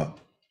to the bar.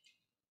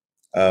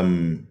 But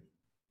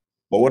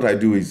what I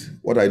do is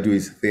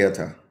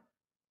theater.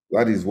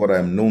 That is what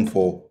I'm known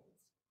for.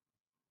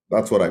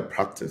 That's what I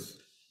practice.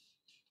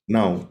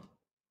 Now,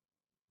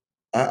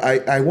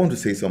 I want to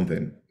say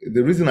something.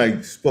 The reason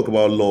I spoke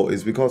about law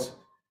is because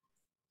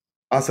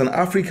as an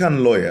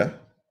African lawyer,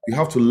 you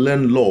have to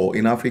learn law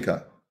in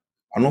Africa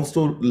and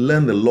also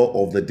learn the law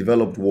of the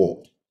developed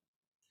world.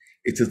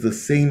 It is the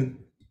same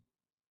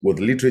with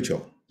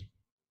literature.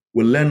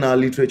 We learn our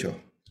literature,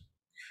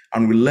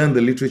 and we learn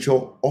the literature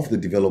of the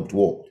developed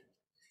world.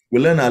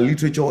 We learn our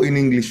literature in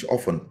English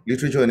often,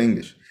 literature in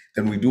English.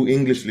 Then we do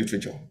English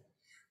literature.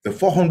 The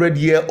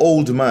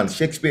 400-year-old man,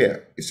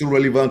 Shakespeare, is still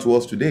relevant to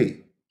us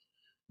today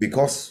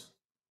because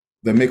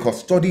they make us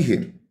study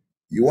him.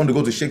 You want to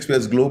go to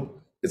Shakespeare's Globe?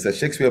 It's a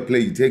Shakespeare play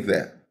you take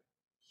there.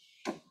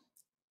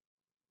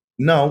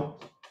 Now,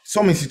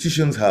 some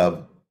institutions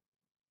have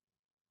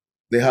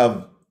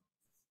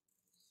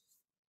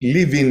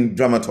living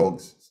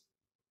dramaturgs.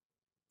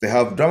 They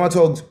have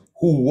dramaturgs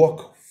who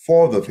work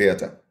for the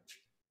theater.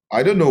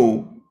 I don't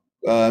know,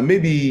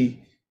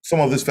 maybe some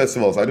of these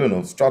festivals, I don't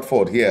know,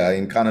 Stratford here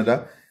in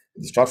Canada,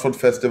 the Stratford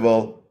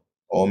Festival,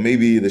 or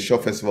maybe the Shaw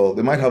Festival,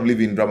 they might have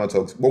living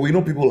dramaturgs, but we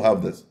know people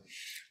have this.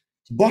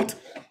 But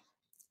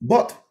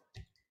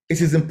it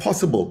is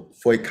impossible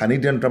for a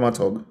Canadian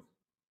dramaturg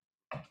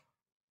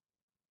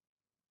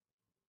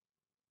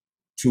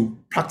to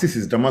practice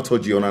his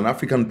dramaturgy on an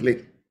African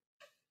play.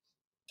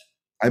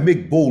 I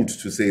make bold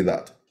to say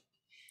that.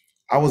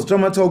 I was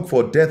dramaturg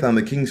for Death and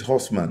the King's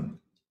Horseman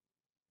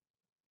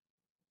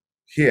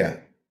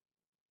here,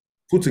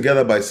 put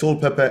together by Soul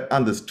Pepper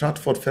and the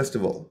Stratford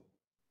Festival.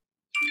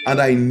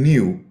 And I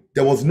knew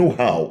there was no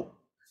how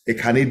a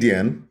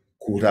Canadian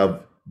could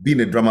have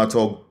been a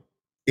dramaturg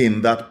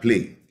in that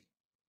play.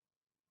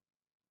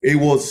 It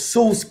was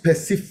so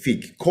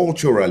specific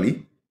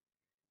culturally.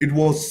 It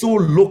was so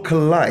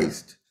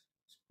localized.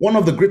 One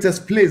of the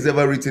greatest plays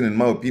ever written, in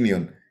my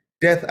opinion,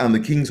 Death and the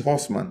King's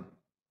Horseman.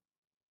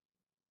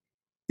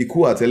 It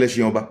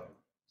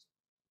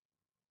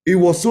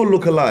was so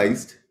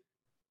localized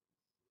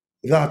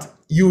that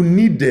you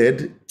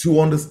needed to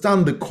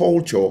understand the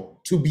culture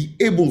to be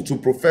able to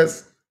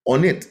profess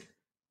on it.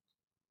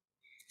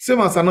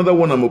 Same as another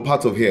one I'm a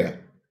part of here,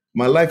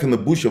 My Life in the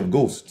Bush of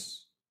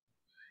Ghosts.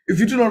 If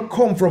you do not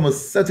come from a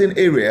certain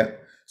area,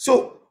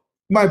 so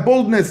my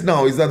boldness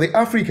now is that the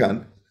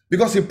African,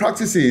 because he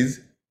practices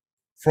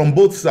from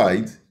both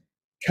sides,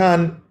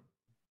 can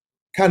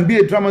be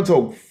a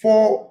dramaturg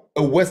for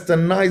a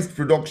westernized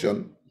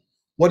production,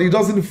 but he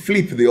doesn't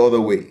flip the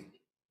other way.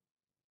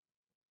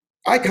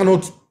 I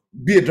cannot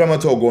be a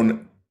dramaturg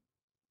on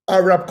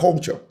Arab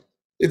culture.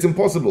 It's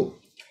impossible.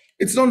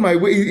 It's not my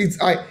way.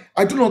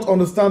 I do not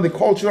understand the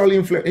cultural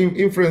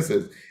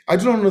influences. I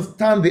do not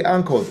understand the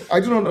anchors.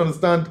 I do not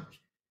understand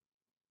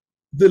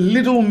the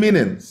little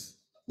meanings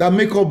that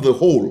make up the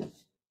whole.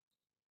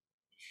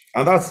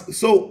 And that's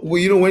so,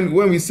 you know,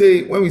 when we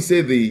say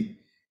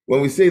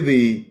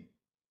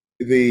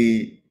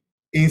the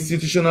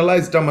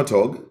institutionalized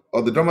dramaturg,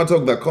 or the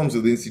dramaturg that comes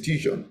with the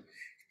institution,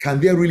 can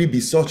there really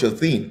be such a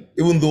thing,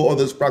 even though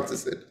others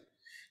practice it?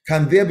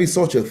 Can there be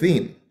such a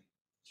thing?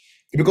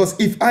 Because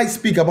if I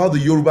speak about the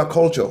Yoruba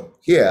culture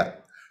here,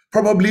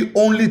 probably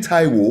only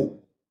Taiwo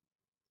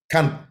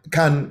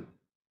can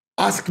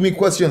ask me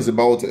questions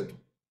about it,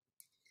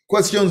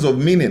 questions of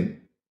meaning,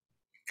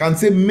 can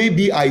say,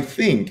 maybe I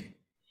think,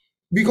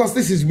 because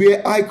this is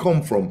where I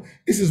come from.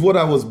 This is what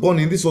I was born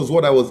in. This was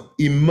what I was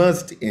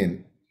immersed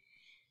in.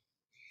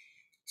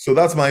 So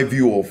that's my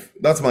view of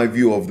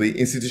the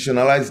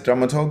institutionalized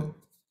dramaturg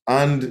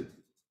and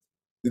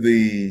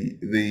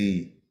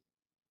the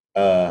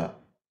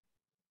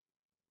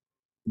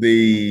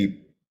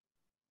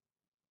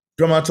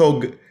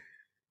dramaturg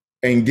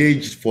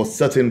engaged for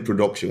certain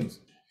productions.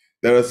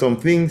 There are some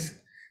things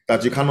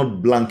that you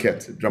cannot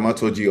blanket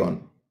dramaturgy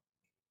on.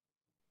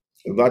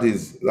 So that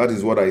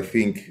is what I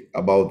think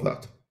about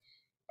that.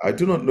 I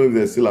do not know if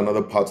there's still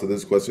another part of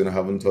this question I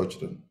haven't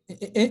touched on.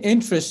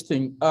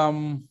 Interesting.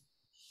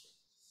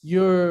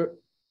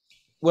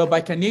 Well,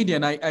 by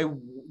Canadian, I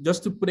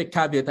just to put a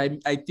caveat,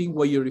 I think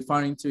what you're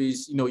referring to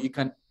is, you know,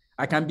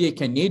 I can be a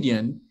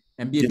Canadian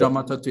and be a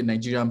dramaturg to a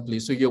Nigerian play.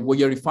 So what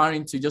you're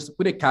referring to, just to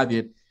put a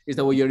caveat, is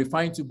that what you're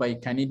referring to by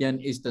Canadian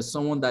is that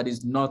someone that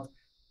is not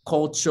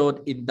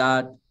cultured in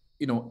that,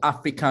 you know,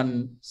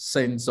 African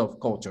sense of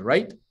culture,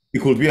 right?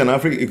 It could be an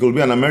African, it could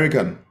be an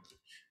American,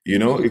 you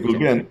know, it could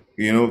be an,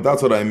 you know,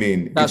 that's what I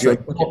mean. That's right.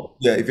 Okay.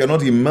 Yeah, if you're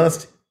not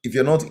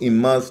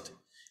immersed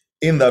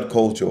in that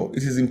culture,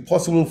 it is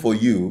impossible for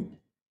you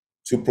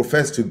to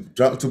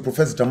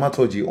profess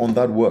dramaturgy on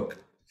that work,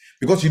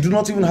 because you do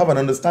not even have an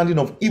understanding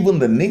of even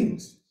the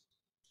names.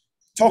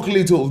 Talk a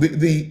little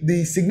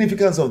the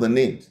significance of the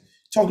names.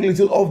 Talk a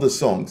little of the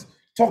songs.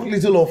 Talk a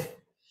little of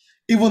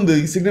even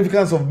the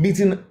significance of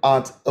meeting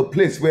at a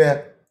place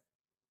where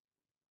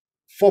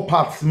four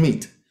paths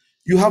meet.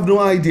 You have no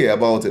idea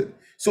about it.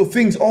 So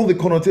all the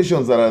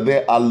connotations that are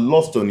there are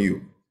lost on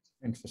you.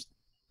 Interesting.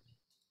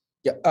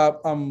 Yeah.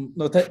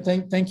 No.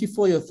 Thank you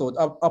for your thought.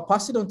 I'll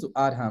pass it on to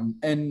Adham,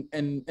 and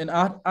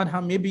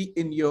Adham, maybe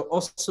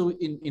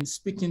in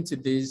speaking to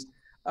this,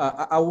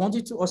 I want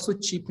you to also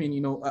chip in.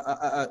 You know,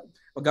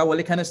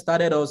 Ogawale kind of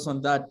started us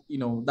on that. You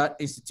know, that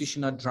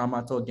institutional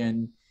dramaturg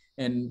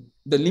and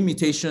the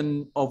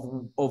limitation of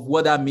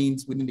what that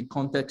means within the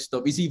context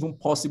of is it even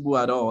possible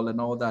at all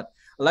and all that.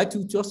 I'd like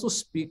to also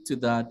speak to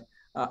that.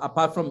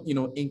 Apart from, you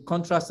know, in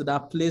contrast to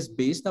that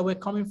place-based that we're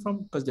coming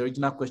from, because the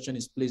original question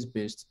is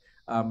place-based.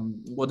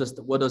 What does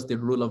the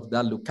role of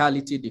that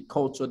locality, the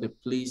culture, the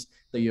place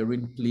that you're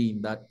in play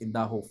in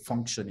that whole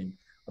functioning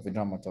of a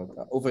dramaturg?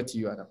 Over to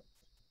you, Adam.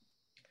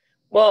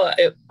 Well,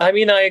 I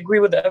mean, I agree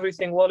with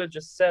everything Wally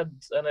just said.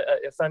 And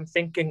if I'm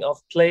thinking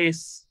of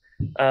place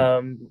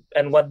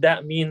and what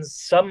that means,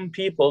 some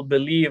people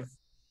believe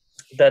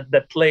that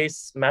the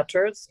place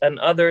matters and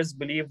others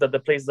believe that the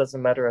place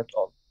doesn't matter at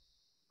all.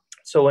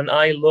 So when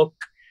I look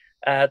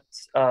at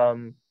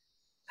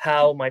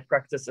how my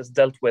practice is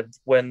dealt with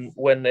when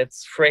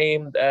it's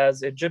framed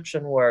as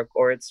Egyptian work,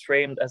 or it's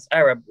framed as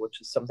Arab,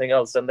 which is something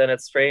else, and then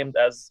it's framed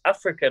as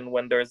African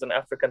when there's an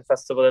African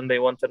festival and they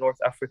want a North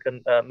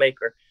African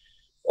maker,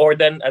 or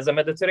then as a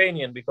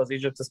Mediterranean because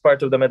Egypt is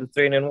part of the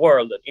Mediterranean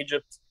world and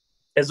Egypt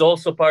is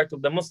also part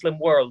of the Muslim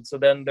world. So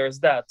then there's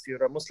that,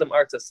 you're a Muslim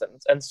artisan,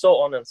 and so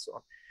on and so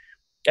on.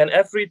 And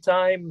every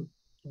time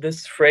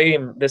this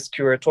frame, this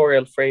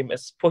curatorial frame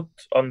is put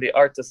on the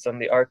artist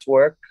and the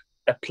artwork,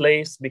 a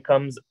place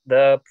becomes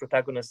the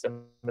protagonist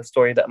in the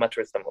story that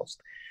matters the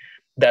most.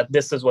 That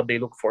this is what they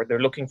look for.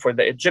 They're looking for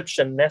the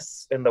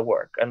Egyptian-ness in the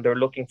work, and they're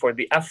looking for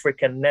the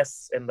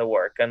African-ness in the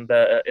work, and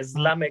the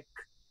Islamic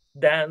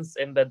dance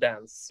in the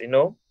dance, you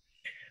know?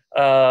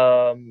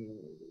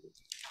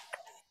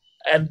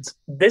 And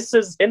this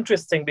is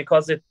interesting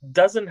because it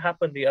doesn't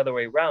happen the other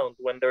way around.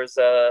 When there's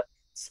a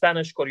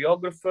Spanish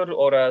choreographer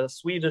or a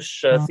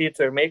Swedish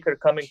theater maker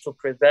coming to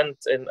present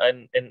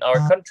in our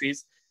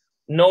countries,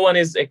 no one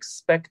is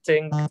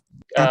expecting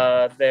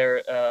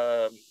their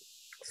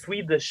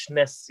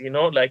Swedishness, you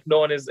know, like no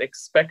one is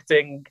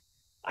expecting,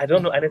 I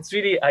don't know. And it's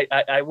really,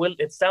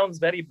 it sounds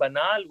very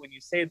banal when you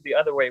say it the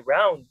other way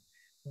around,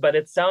 but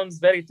it sounds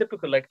very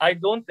typical. Like, I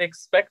don't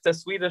expect a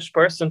Swedish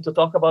person to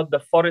talk about the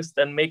forest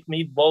and make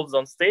meatballs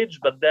on stage,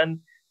 but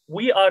then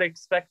we are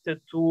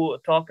expected to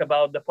talk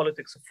about the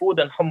politics of food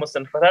and hummus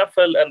and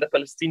falafel and the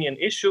Palestinian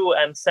issue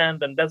and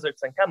sand and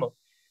deserts and camel.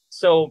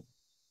 So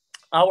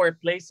our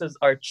places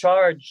are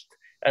charged,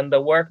 and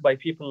the work by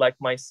people like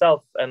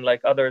myself and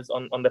like others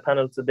on the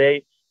panel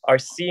today are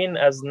seen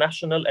as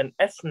national and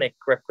ethnic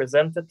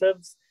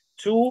representatives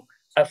to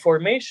a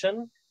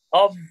formation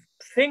of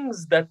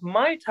things that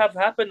might have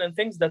happened and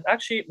things that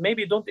actually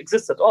maybe don't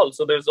exist at all.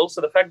 So there's also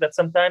the fact that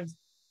sometimes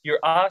you're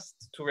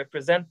asked to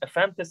represent a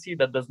fantasy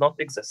that does not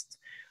exist,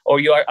 or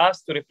you are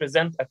asked to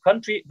represent a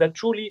country that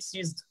truly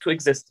ceased to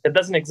exist. It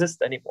doesn't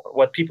exist anymore.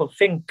 What people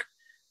think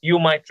you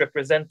might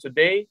represent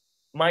today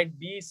might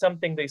be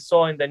something they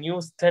saw in the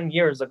news 10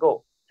 years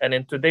ago. And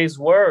in today's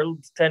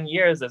world, 10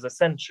 years is a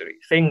century.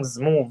 Things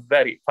move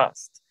very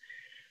fast.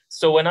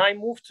 So when I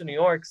moved to New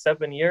York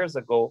 7 years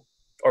ago,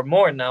 or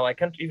more now, I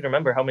can't even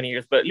remember how many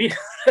years, but at least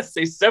let's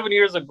say 7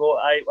 years ago,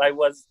 I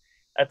was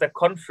at a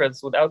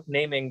conference without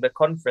naming the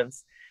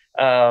conference.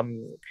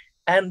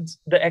 And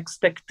the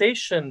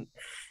expectation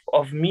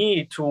of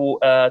me to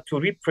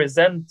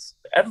represent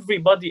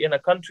everybody in a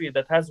country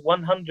that has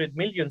 100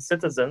 million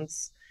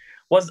citizens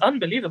was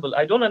unbelievable.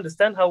 I don't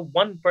understand how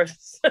one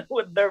person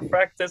with their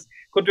practice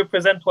could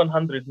represent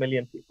 100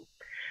 million people.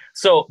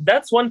 So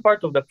that's one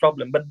part of the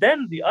problem. But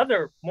then the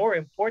other more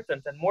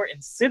important and more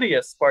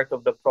insidious part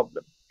of the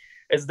problem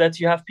is that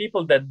you have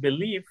people that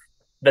believe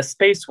the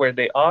space where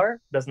they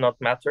are does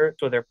not matter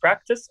to their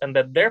practice, and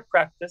that their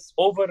practice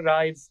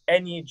overrides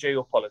any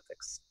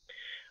geopolitics.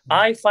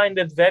 I find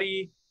it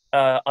very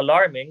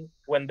alarming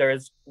when there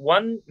is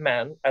one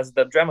man as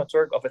the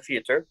dramaturg of a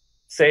theater,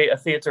 say a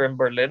theater in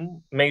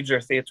Berlin,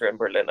 major theater in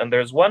Berlin, and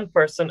there's one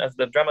person as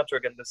the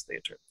dramaturg in this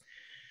theater.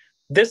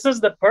 This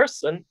is the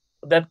person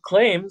that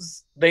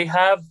claims they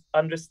have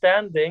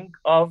understanding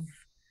of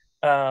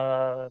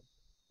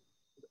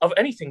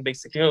anything,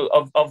 basically, you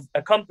know, of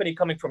a company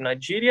coming from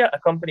Nigeria, a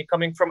company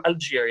coming from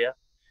Algeria.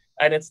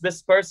 And it's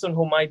this person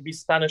who might be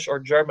Spanish or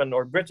German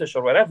or British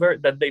or whatever,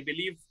 that they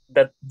believe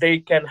that they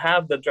can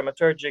have the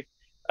dramaturgic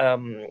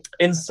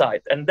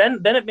insight. And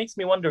then it makes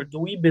me wonder, do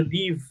we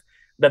believe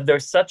that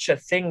there's such a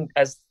thing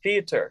as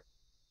theater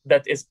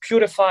that is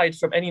purified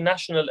from any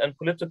national and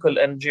political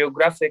and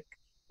geographic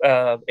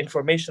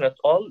information at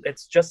all?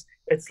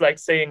 It's like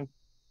saying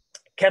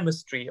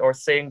chemistry or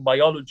saying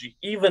biology.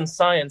 Even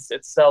science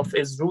itself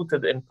is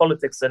rooted in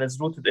politics and is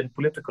rooted in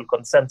political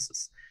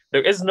consensus.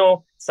 There is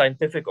no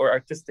scientific or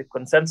artistic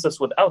consensus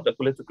without a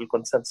political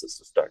consensus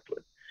to start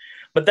with.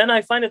 But then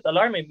I find it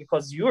alarming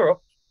because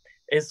Europe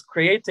is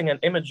creating an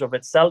image of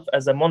itself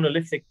as a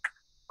monolithic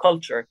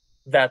culture,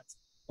 that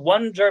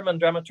one German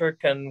dramaturg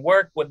can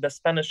work with the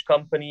Spanish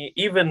company,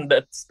 even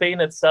that Spain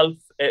itself,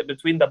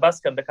 between the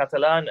Basque and the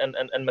Catalan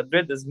and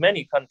Madrid is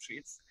many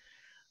countries.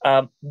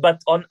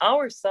 But on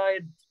our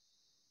side,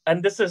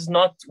 and this is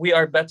not we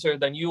are better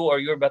than you or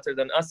you're better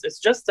than us, it's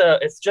just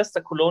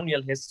a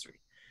colonial history.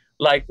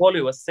 Like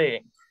Wally was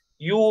saying,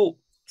 you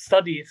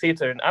study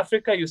theater in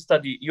Africa, you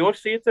study your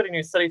theater and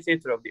you study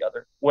theater of the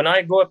other. When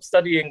I grew up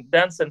studying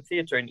dance and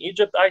theater in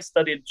Egypt, I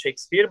studied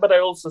Shakespeare, but I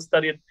also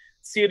studied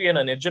Syrian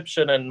and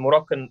Egyptian and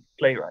Moroccan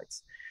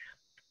playwrights.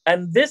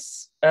 And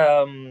this,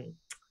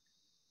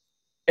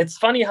 it's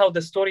funny how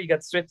the story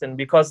gets written,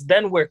 because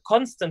then we're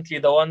constantly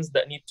the ones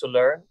that need to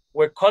learn.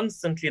 We're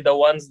constantly the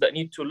ones that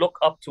need to look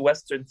up to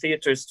Western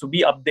theaters to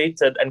be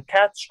updated and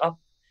catch up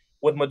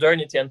with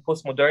modernity and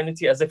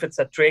post-modernity, as if it's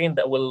a train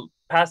that will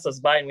pass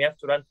us by and we have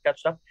to run to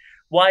catch up.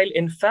 while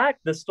in fact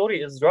the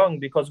story is wrong,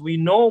 because we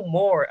know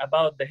more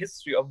about the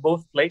history of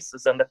both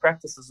places and the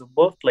practices of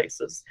both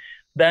places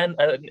than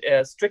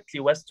a strictly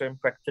Western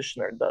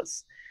practitioner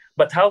does.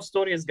 But how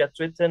stories get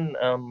written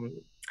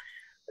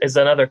is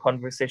another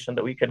conversation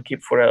that we can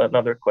keep for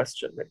another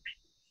question, maybe.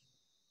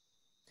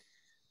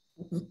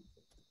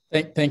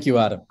 Thank you,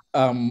 Adam.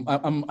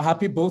 I'm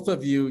happy both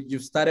of you,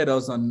 you've started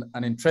us on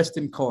an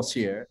interesting course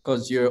here,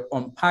 because you're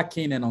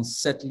unpacking and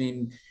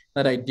unsettling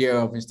that idea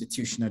of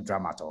institutional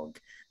dramaturg,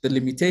 the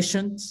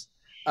limitations,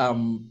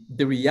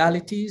 the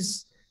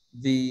realities,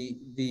 the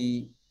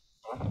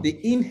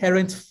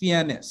inherent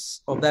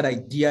fairness of that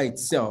idea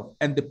itself,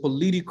 and the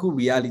political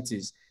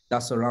realities that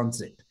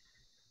surrounds it.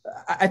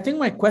 I think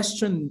my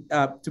question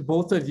to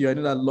both of you, I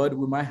know that Lloyd,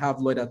 we might have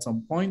Lloyd at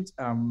some point,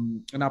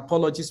 and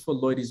apologies for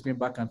Lloyd, he's been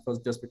back and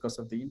forth just because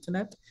of the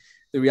internet,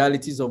 the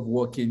realities of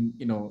working,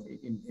 you know,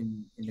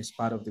 in this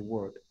part of the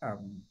world.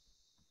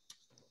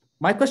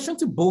 My question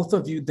to both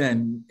of you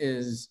then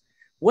is,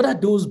 what are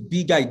those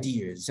big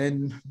ideas?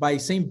 And by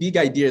saying big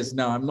ideas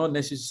now, I'm not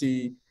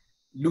necessarily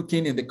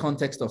looking in the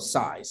context of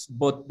size,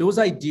 but those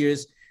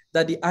ideas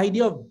that the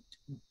idea of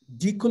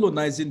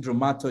decolonizing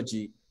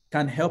dramaturgy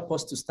can help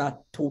us to start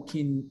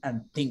talking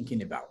and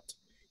thinking about.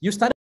 You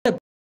started,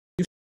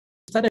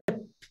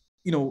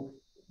 you know,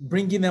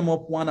 bringing them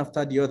up one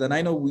after the other. And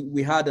I know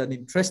we had an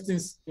interesting,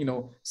 you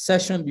know,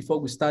 session before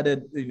we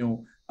started,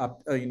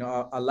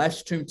 our live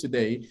stream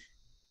today.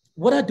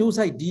 What are those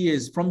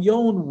ideas from your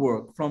own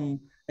work,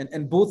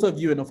 and both of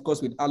you, and of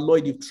course with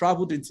Lloyd, you've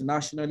traveled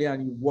internationally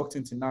and you've worked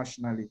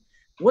internationally.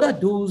 What are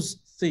those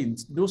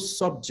things, those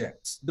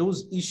subjects,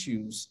 those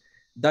issues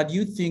that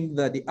you think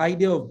that the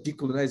idea of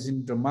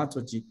decolonizing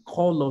dramaturgy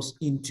call us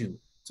into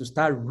to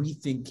start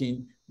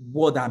rethinking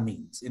what that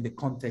means in the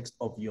context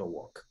of your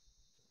work?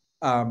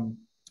 And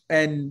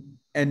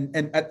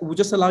we'll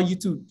just allow you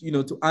to, you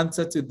know, to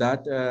answer to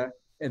that,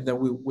 and then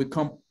we'll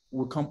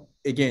come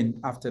again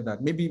after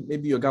that. Maybe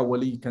Yoga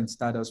Wally, you can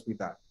start us with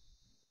that.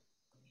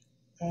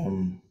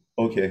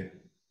 Okay.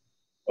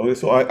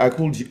 So I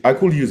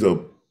could use a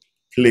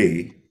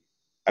play.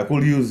 I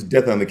could use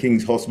Death and the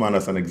King's Horseman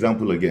as an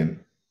example again.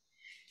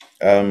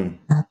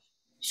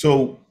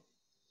 So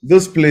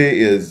this play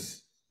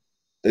is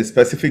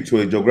specific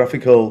to a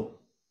geographical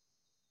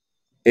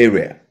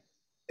area.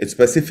 It's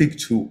specific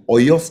to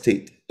Oyo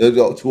State, to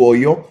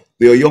Oyo,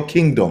 the Oyo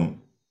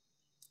Kingdom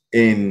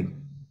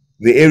in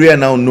the area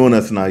now known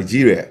as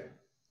Nigeria.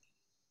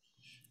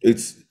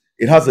 It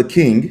has a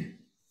king.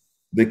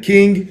 The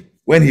king,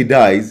 when he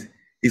dies,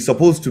 is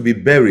supposed to be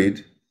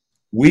buried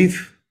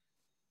with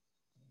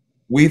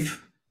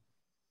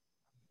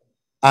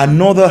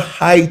another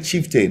high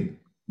chieftain,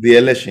 the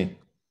election.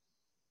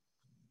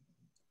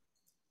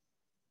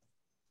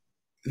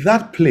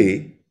 That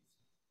play,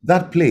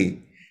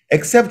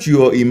 except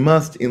you are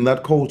immersed in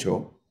that culture,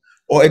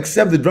 or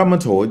except the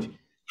dramaturge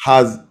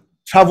has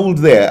traveled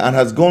there and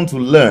has gone to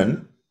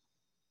learn,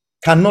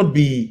 cannot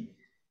be,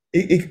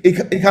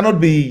 it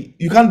cannot be,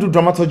 you can't do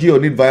dramaturgy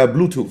on it via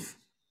Bluetooth.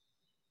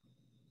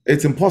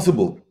 It's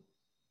impossible.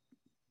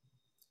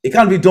 It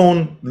can't be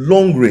done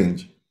long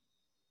range.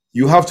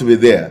 You have to be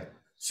there.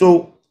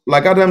 So,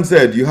 like Adam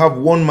said, you have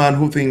one man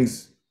who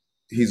thinks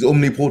he's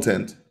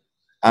omnipotent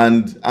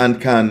and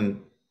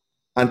can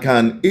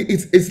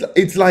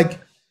it's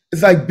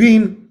like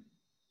being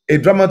a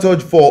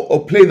dramaturge for a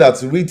play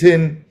that's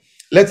written.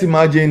 Let's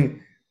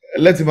imagine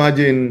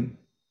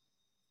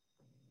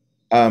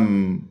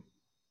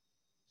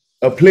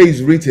a play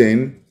is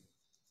written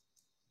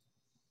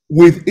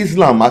with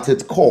Islam at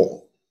its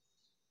core.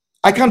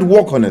 I can't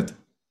work on it.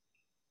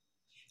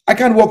 I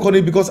can't work on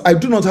it because I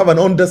do not have an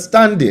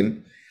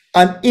understanding,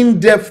 an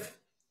in-depth,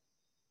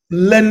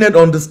 learned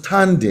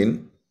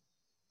understanding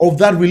of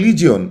that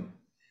religion.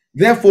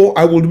 Therefore,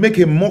 I would make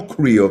a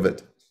mockery of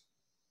it.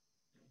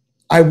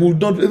 I would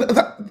not.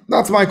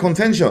 That's my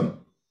contention.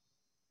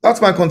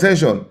 That's my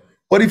contention.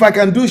 But if I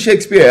can do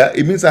Shakespeare,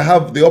 it means I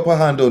have the upper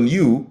hand on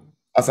you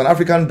as an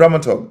African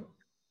dramaturg.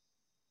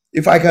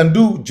 If I can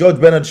do George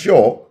Bernard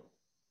Shaw,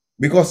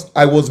 because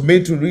I was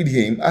made to read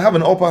him, I have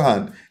an upper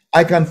hand.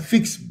 I can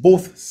fix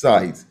both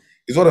sides,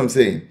 is what I'm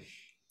saying.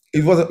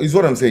 Is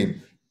what I'm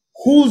saying.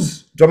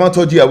 Whose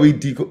dramaturgy are we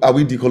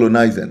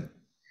decolonizing?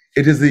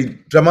 It is the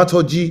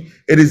dramaturgy,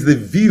 it is the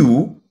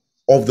view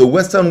of the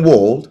Western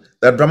world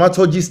that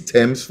dramaturgy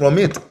stems from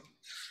it.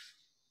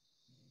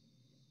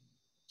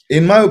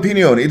 In my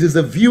opinion, it is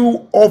the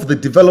view of the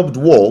developed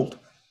world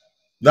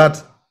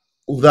that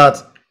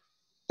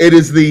it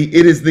is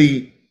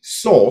the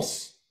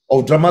source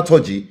of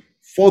dramaturgy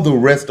for the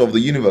rest of the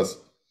universe.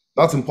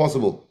 That's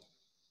impossible.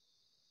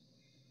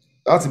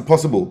 That's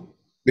impossible.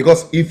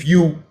 Because if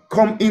you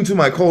come into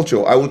my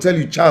culture, I will tell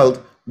you,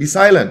 child, be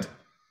silent.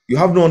 You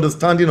have no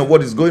understanding of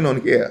what is going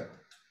on here.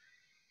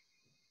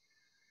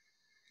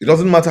 It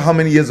doesn't matter how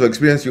many years of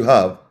experience you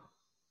have.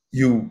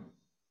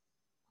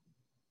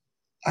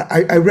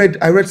 I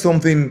read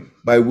something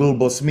by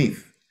Wilbur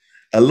Smith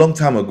a long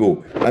time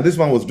ago, and this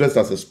one was dressed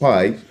as a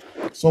spy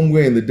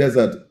somewhere in the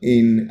desert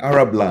in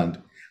Arab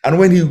land. And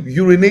when he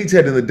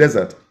urinated in the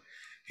desert,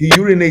 he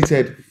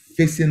urinated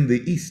facing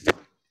the east.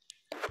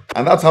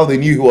 And that's how they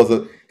knew he was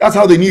that's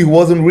how they knew he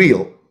wasn't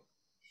real.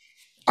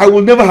 I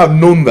will never have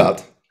known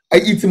that.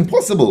 It's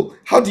impossible.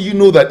 How do you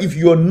know that if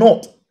you're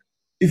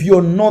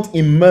not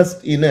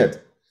immersed in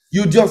it?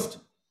 You just,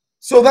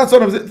 so that's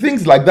sort of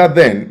things like that.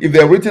 Then, if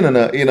they're written in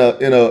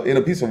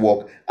a piece of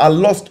work, are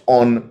lost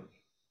on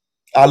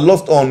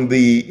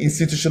the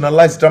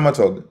institutionalized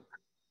dramaturg.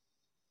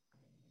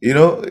 You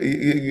know,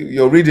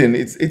 you're reading.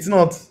 It's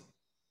not.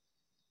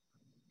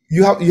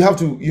 You have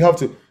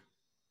to.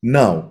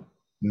 Now,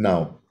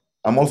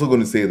 I'm also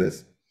going to say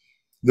this.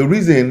 The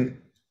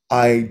reason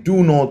I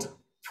do not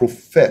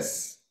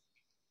profess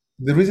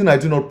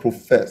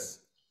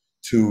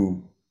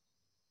to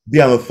be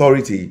an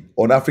authority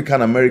on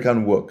African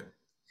American work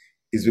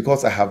is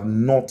because I have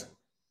not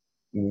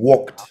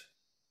walked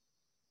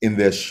in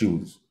their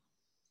shoes.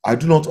 I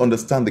do not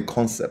understand the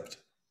concept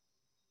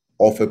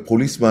of a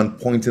policeman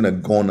pointing a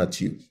gun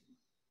at you.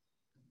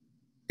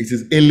 It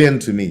is alien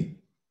to me.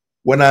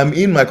 When I'm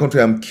in my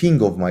country, I'm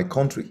king of my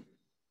country.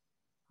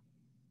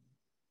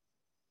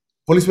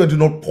 Policemen do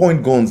not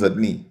point guns at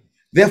me.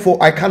 Therefore,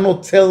 I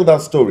cannot tell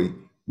that story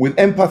with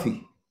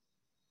empathy.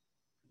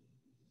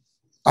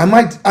 I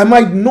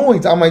might know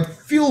it. I might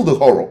feel the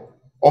horror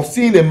of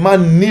seeing a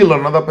man kneel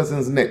on another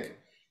person's neck,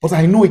 but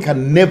I know it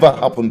can never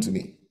happen to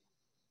me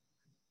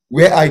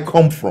where I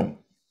come from.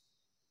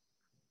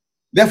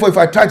 Therefore, if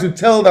I tried to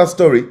tell that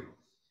story,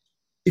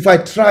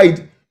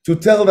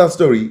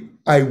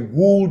 I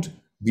would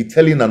be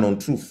telling an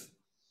untruth.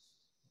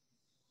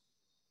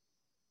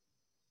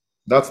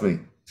 That's me.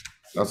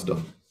 That's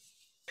done.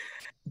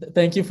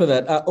 Thank you for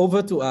that.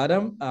 Over to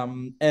Adam,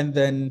 and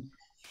then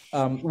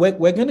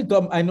we're going to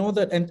go. I know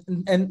that, and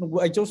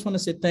I just want to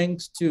say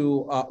thanks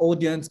to our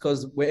audience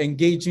because we're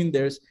engaging.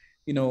 There's,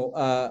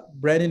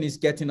 Brandon is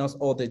getting us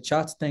all the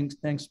chats.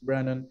 Thanks,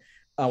 Brandon.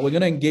 We're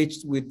going to engage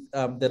with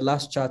the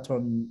last chat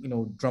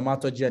on,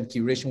 dramaturgy and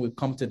curation. We'll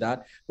come to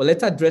that, but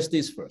let's address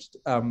this first.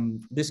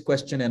 This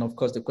question, and of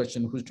course the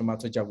question, whose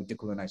dramaturgy are we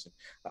decolonizing?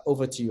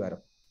 Over to you, Adam.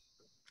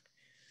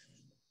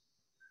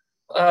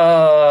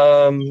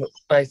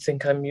 I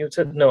think I'm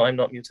muted. No, I'm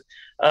not muted.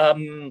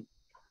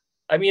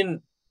 I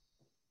mean,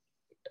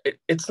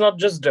 it's not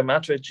just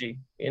dramaturgy.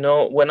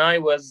 When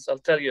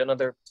I'll tell you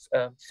another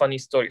funny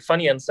story,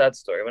 funny and sad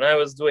story. When I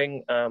was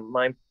doing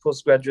my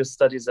postgraduate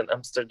studies in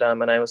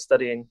Amsterdam, and I was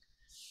studying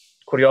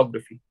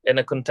choreography in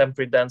a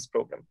contemporary dance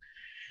program.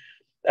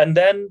 And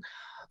then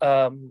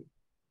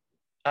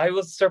I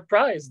was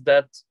surprised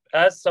that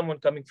as someone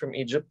coming from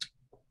Egypt,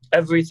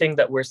 everything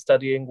that we're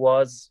studying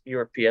was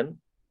European.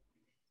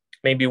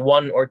 Maybe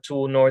one or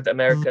two North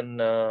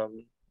American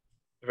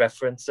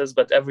references,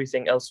 but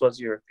everything else was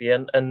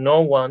European. And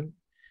no one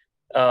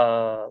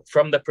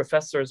from the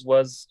professors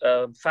was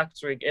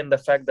factoring in the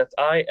fact that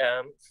I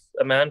am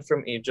a man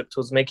from Egypt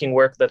who's making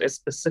work that is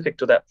specific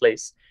to that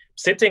place.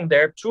 Sitting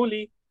there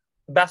truly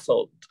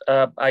baffled.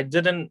 I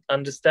didn't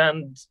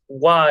understand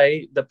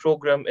why the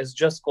program is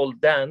just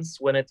called dance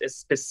when it is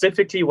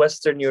specifically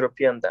Western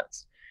European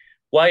dance.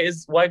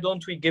 Why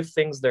don't we give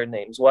things their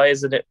names? Why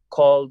isn't it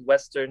called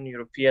Western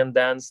European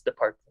Dance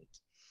Department?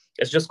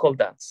 It's just called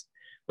dance.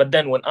 But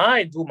then when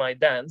I do my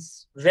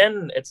dance,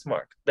 then it's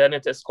marked. Then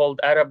it is called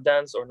Arab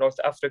dance or North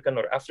African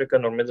or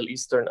African or Middle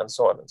Eastern and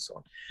so on and so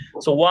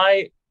on. So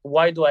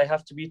why do I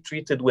have to be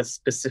treated with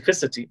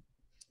specificity?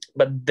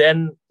 But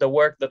then the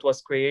work that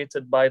was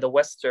created by the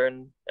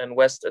Western, and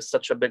West is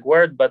such a big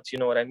word, but you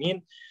know what I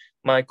mean?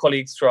 My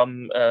colleagues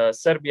from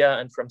Serbia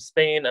and from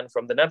Spain and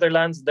from the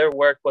Netherlands, their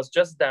work was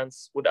just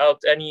dance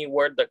without any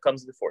word that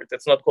comes before it.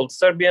 It's not called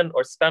Serbian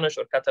or Spanish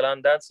or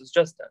Catalan dance, it's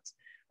just dance.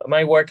 But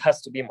my work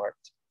has to be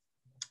marked.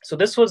 So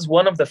this was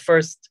one of the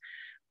first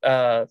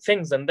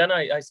things. And then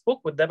I spoke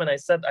with them and I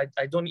said,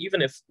 I don't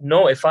even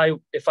know if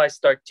I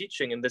start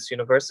teaching in this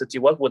university,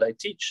 what would I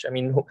teach? I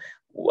mean,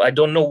 I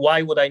don't know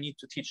why would I need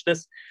to teach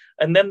this?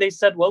 And then they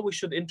said, well, we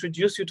should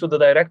introduce you to the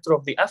director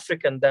of the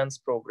African dance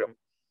program.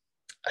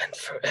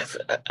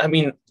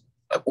 And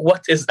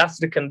what is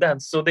African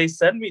dance? So they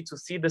sent me to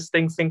see this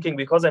thing thinking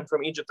because I'm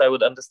from Egypt, I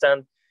would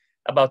understand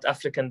about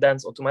African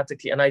dance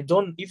automatically. And I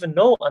don't even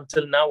know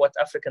until now what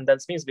African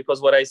dance means,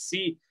 because what I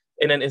see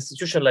in an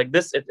institution like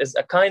this, it is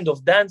a kind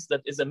of dance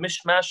that is a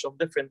mishmash of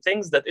different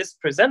things that is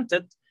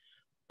presented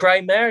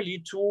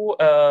primarily to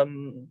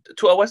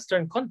a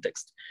Western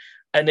context.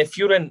 And if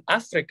you're in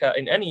Africa,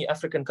 in any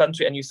African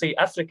country, and you say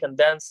African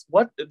dance,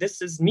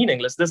 this is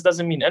meaningless. This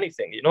doesn't mean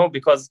anything,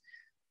 because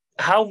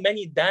how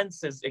many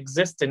dances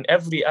exist in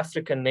every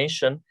African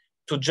nation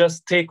to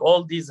just take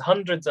all these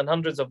hundreds and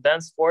hundreds of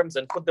dance forms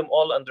and put them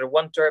all under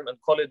one term and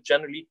call it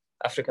generally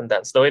African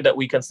dance, the way that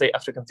we can say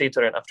African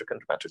theater and African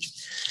dramaturgy.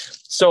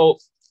 So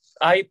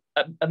I'm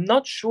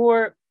not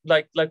sure,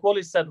 like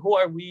Wally said, who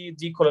are we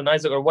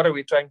decolonizing or what are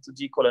we trying to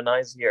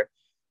decolonize here?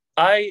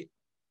 I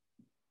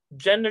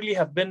generally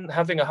have been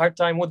having a hard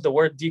time with the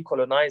word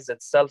decolonize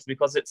itself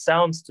because it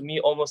sounds to me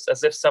almost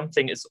as if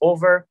something is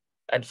over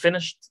and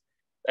finished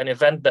an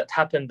event that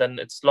happened and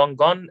it's long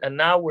gone, and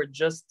now we're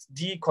just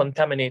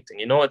decontaminating.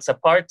 You know, it's a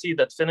party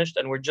that finished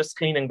and we're just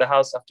cleaning the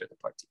house after the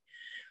party.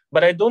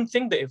 But I don't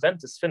think the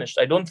event is finished.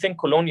 I don't think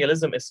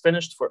colonialism is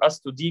finished for us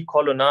to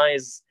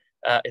decolonize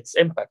its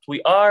impact.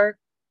 We are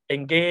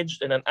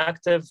engaged in an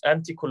active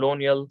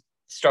anti-colonial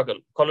struggle.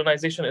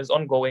 Colonization is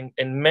ongoing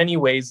in many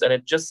ways, and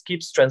it just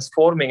keeps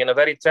transforming in a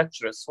very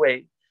treacherous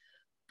way.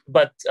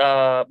 But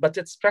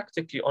it's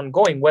practically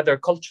ongoing, whether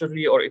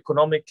culturally or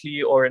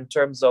economically, or in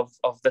terms of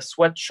the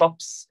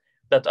sweatshops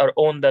that are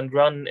owned and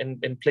run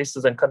in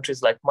places and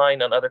countries like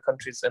mine and other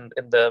countries in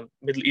the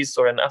Middle East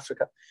or in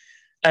Africa.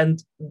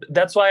 And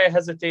that's why I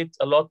hesitate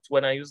a lot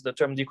when I use the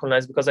term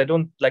decolonize, because I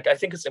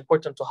think it's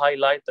important to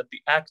highlight that the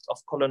act of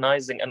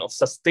colonizing and of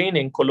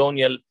sustaining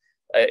colonial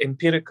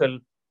empirical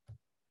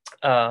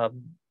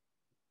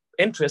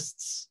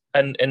interests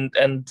and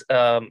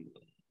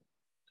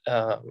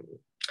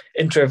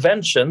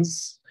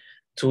interventions,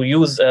 to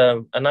use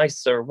a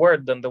nicer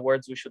word than the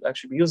words we should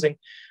actually be using,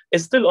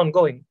 is still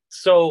ongoing.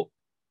 So,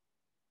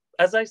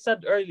 as I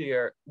said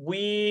earlier,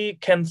 we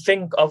can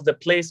think of the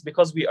place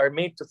because we are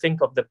made to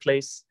think of the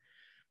place.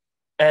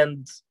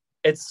 And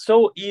it's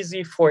so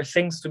easy for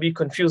things to be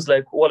confused.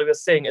 Like what I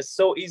was saying, it's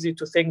so easy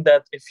to think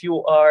that if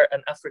you are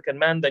an African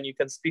man, then you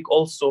can speak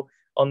also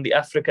on the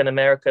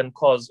African-American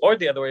cause, or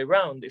the other way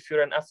around. If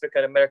you're an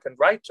African-American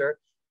writer,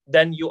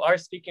 then you are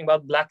speaking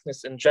about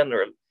Blackness in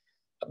general.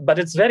 But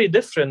it's very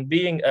different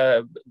being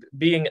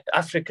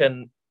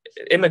African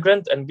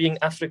immigrant and being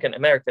African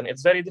American.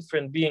 It's very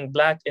different being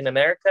Black in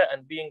America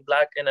and being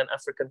Black in an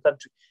African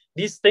country.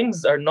 These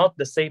things are not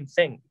the same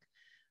thing.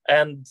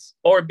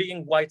 Or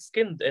being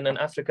white-skinned in an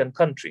African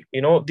country.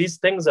 You know, these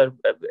things are,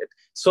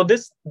 so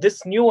this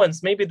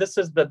nuance, maybe this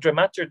is the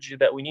dramaturgy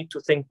that we need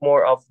to think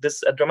more of,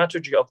 a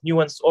dramaturgy of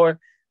nuance, or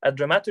a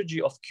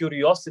dramaturgy of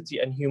curiosity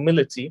and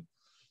humility,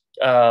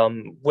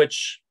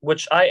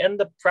 which I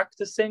end up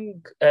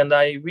practicing, and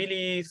I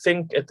really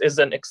think it is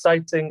an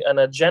exciting and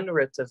a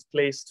generative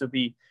place to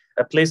be,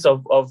 a place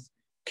of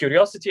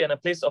curiosity and a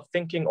place of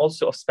thinking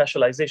also of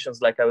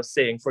specializations, like I was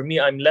saying. For me,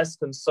 I'm less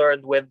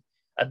concerned with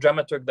a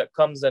dramaturg that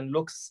comes and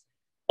looks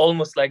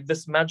almost like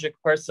this magic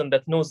person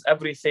that knows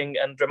everything,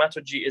 and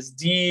dramaturgy is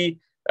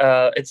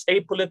it's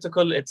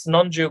apolitical, it's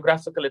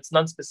non-geographical, it's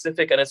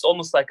non-specific, and it's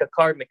almost like a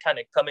car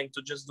mechanic coming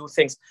to just do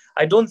things.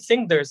 I don't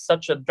think there's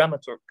such a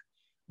dramaturg.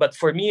 But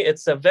for me,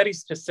 it's a very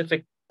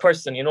specific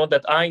person, you know,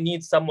 that I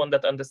need someone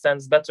that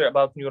understands better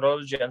about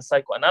neurology and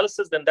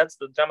psychoanalysis, then that's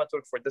the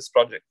dramaturg for this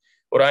project.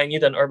 Or I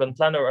need an urban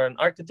planner or an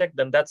architect,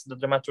 then that's the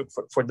dramaturg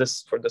for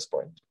this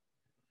point.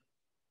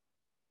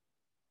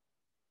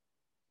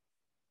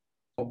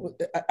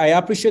 I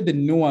appreciate the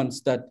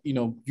nuance that, you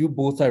know, you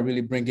both are really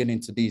bringing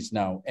into these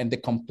now, and the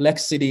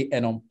complexity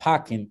and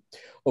unpacking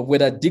of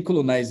whether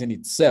decolonizing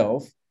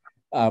itself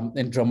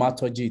and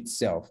dramaturgy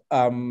itself.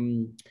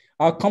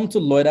 I'll come to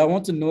Lloyd. I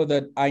want to know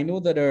that I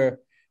know that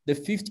the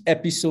 5th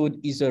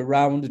episode is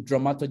around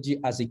dramaturgy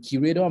as a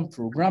curator and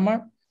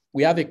programmer.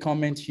 We have a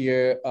comment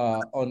here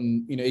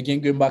on, you know,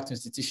 again, going back to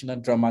institutional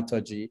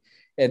dramaturgy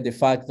and the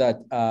fact that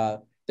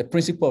the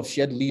principle of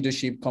shared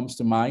leadership comes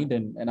to mind,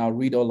 and I'll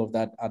read all of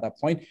that at that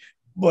point.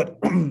 But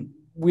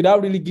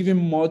without really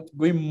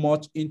going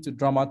much into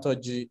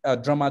dramaturgy,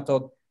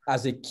 dramaturg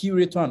as a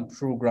curator and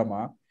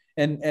programmer,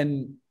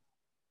 and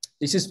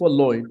this is for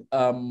Lloyd.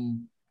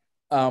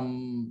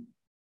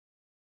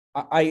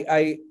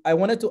 I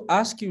wanted to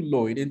ask you,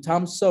 Lloyd, in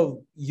terms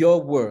of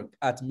your work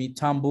at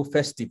Mitambo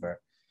Festival,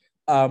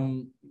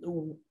 how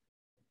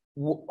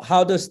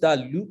does that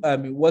look? I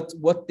mean,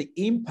 what the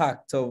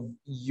impact of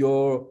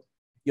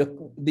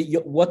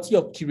what's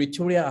your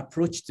curatorial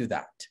approach to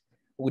that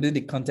within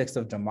the context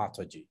of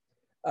dramaturgy?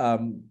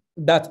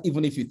 That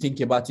even if you think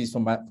about it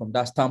from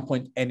that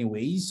standpoint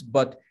anyways,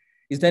 but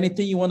is there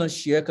anything you want to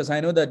share? Because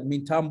I know that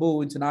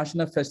Mitambo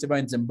International Festival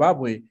in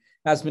Zimbabwe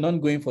has been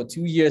ongoing for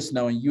 2 years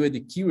now, and you are the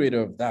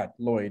curator of that,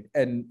 Lloyd.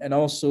 And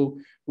also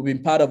we've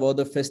been part of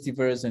other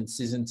festivals and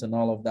seasons and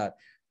all of that.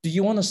 Do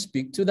you want to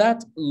speak to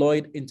that,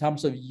 Lloyd, in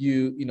terms of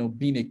you know,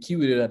 being a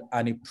curator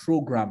and a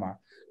programmer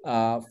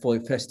for a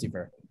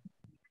festival?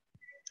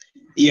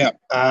 Yeah,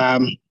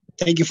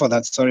 thank you for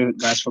that. Sorry,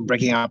 guys, for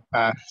breaking up.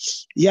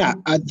 Yeah,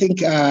 I think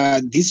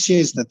this year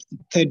is the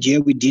 3rd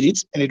year we did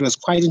it, and it was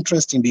quite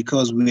interesting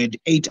because we had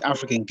 8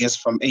 African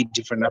guests from 8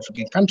 different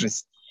African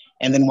countries.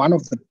 And then one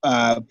of the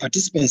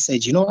participants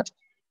said, you know what,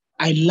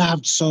 I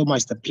loved so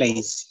much the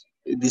plays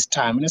this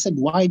time. And I said,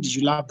 why did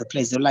you love the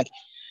plays? They were like,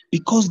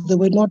 because they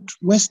were not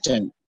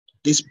Western.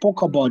 They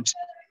spoke about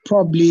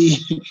probably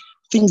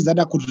things that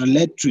I could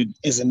relate to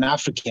as an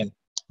African.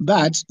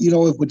 But, you know,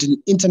 we've got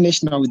an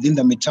international within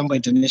the Mitambo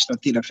International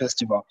Theatre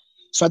Festival.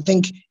 So I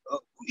think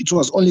it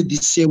was only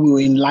this year we were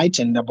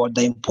enlightened about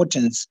the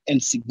importance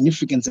and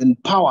significance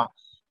and power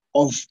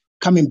of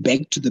coming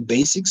back to the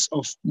basics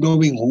of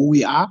knowing who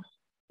we are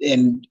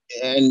and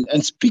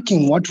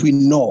speaking what we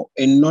know,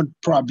 and not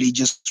probably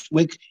just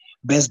work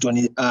based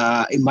on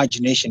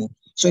imagination.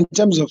 So in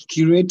terms of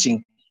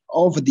curating,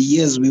 over the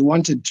years, we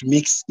wanted to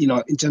mix, you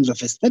know, in terms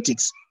of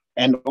aesthetics,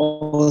 and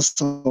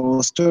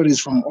also stories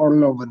from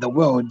all over the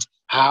world,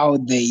 how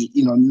they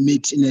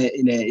meet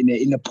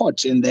in a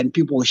pot, and then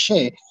people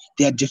share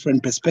their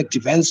different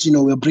perspectives. Hence,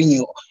 we're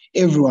bringing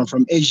everyone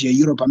from Asia,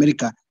 Europe,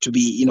 America to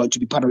be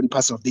part and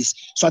parcel of this.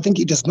 So I think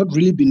it has not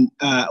really been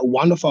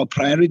one of our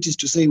priorities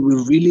to say we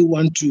really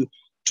want to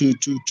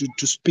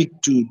speak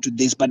to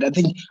this. But I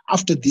think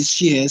after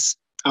this year's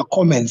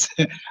comments,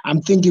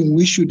 I'm thinking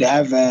we should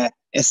have a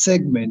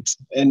segment,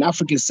 an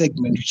African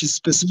segment, which is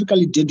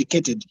specifically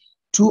dedicated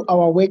to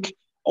our work.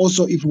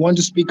 Also, if you want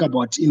to speak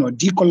about,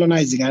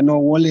 decolonizing, I know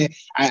Wole,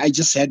 I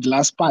just heard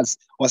last part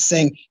was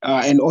saying,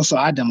 and also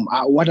Adam,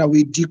 what are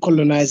we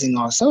decolonizing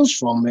ourselves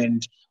from,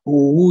 and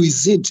who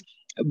is it?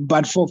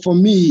 But for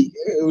me,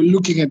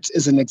 looking at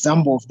as an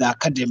example of the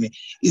academy,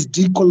 is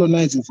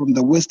decolonizing from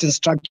the Western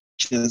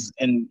structures,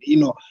 and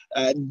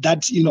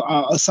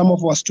some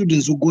of our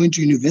students who go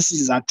into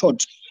universities are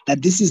taught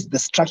that this is the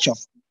structure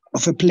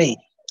of a play.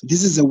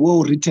 This is a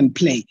well-written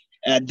play.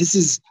 This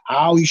is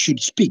how you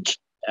should speak.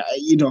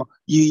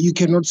 You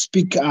cannot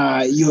speak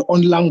your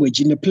own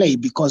language in a play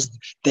because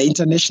the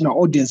international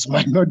audience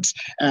might not,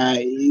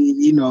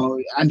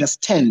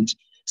 understand.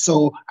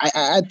 So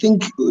I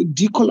think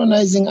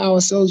decolonizing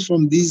ourselves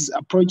from these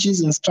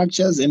approaches and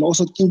structures, and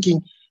also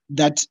thinking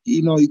that,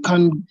 you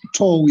can't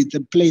tour with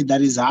a play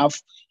that is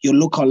half your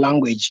local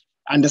language.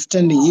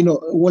 Understanding,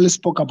 Wally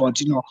spoke about,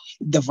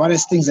 the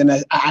various things. And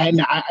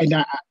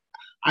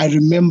I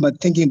remember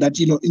thinking that,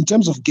 in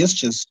terms of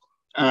gestures,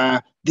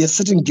 there are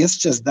certain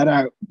gestures that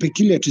are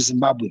peculiar to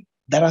Zimbabwe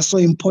that are so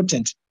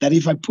important that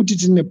if I put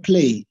it in a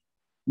play,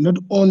 not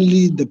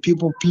only the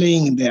people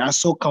playing there are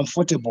so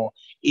comfortable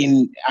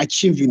in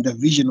achieving the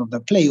vision of the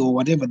play or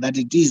whatever that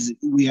it is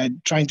we are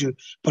trying to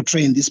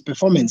portray in this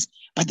performance,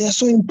 but they're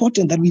so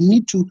important that we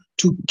need to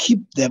keep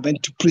them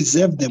and to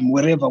preserve them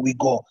wherever we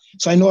go.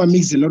 So I know I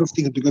mixed a lot of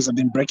things because I've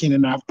been breaking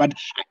enough, but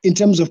in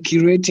terms of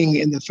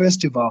curating in the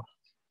festival,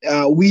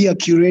 we are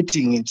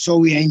curating it, so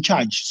we are in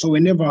charge. So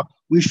whenever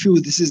we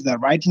feel this is the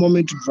right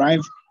moment to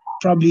drive,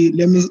 probably,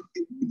 let me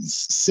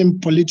seem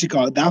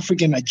political, the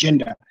African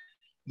agenda,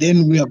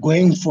 then we are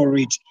going for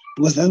it,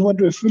 because that's what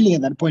we're feeling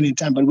at that point in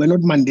time. But we're not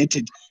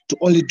mandated to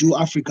only do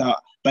Africa,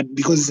 but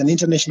because it's an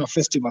international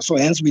festival. So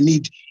hence we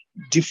need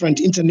different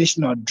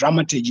international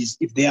dramaturgists,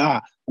 if they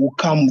are, who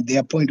come with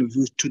their point of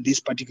view to this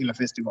particular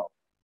festival.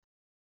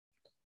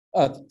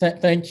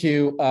 Thank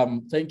you,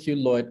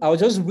 Lloyd. I'll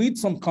just read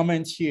some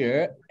comments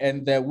here,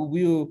 and we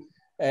will,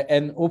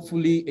 and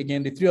hopefully,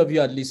 again, the three of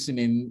you are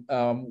listening.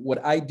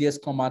 What ideas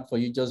come out for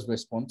you, just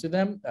respond to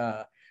them.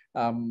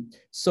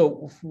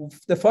 So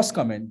the first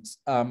comment,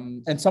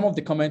 and some of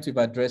the comments we've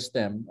addressed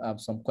them,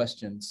 some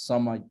questions,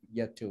 some are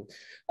yet to.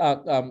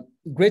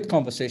 Great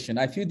conversation.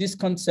 I feel this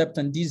concept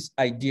and these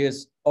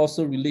ideas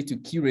also relate to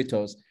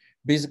curators,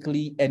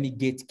 basically any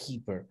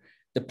gatekeeper.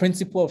 The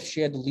principle of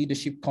shared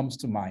leadership comes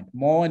to mind.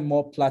 More and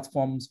more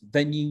platforms,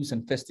 venues,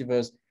 and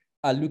festivals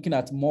are looking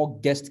at more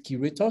guest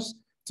curators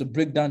to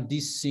break down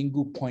this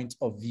single point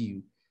of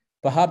view.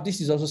 Perhaps this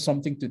is also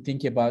something to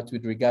think about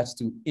with regards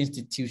to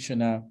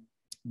institutional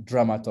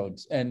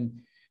dramaturgs.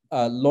 And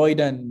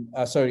Adam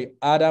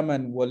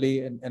and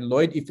Wale and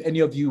Lloyd, if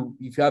any of you,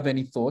 if you have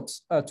any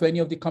thoughts to any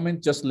of the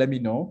comments, just let me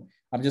know.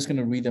 I'm just going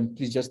to read them.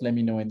 Please just let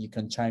me know and you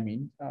can chime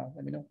in.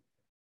 Let me know.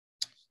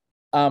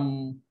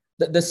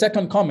 The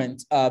second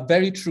comment,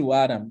 very true,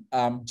 Adam.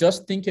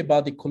 Just think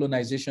about the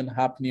colonization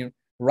happening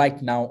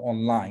right now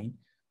online.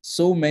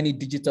 So many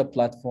digital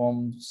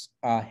platforms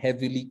are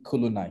heavily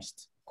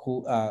colonized.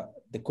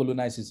 The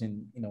colonized is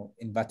in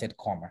inverted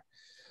comma.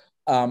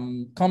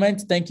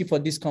 Comment, thank you for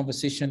this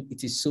conversation.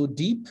 It is so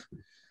deep.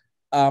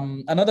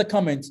 Another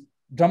comment,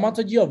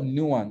 dramaturgy of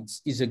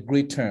nuance is a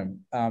great term.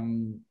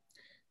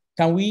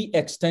 Can we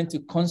extend to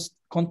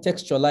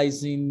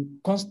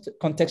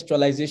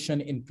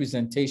contextualization in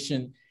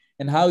presentation?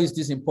 And how is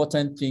this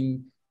important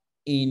thing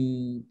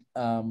in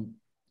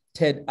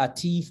TED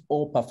Atif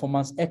or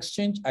performance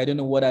exchange? I don't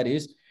know what that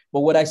is,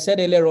 but what I said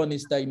earlier on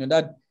is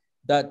that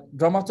that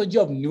dramaturgy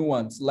of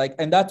nuance,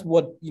 and that's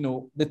what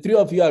the three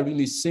of you are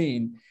really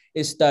saying,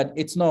 is that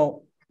it's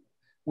not,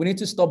 we need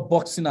to stop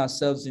boxing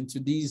ourselves into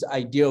this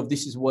idea of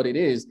this is what it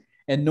is,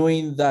 and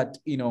knowing that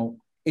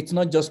it's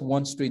not just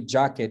one straight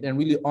jacket, and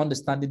really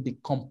understanding the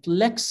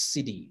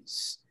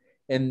complexities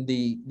and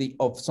the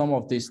of some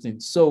of these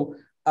things. So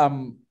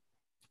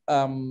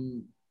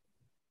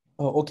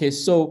okay,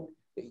 so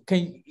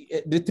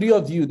the three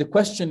of you, the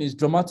question is,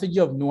 dramaturgy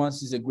of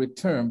nuance is a great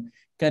term.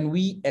 Can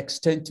we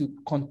extend to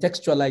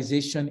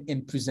contextualization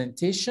in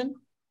presentation?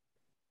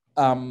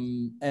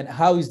 And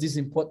how is this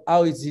important?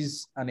 How is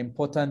this an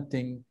important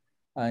thing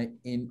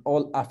in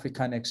all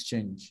African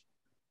exchange?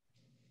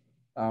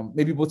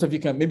 Maybe both of you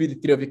can, maybe the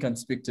three of you can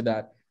speak to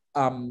that.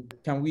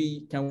 Can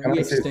we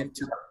extend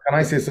to? Can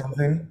I say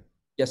something?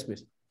 Yes,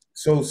 please.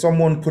 So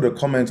someone put a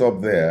comment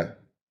up there,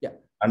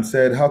 and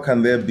said, "How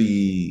can there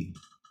be?"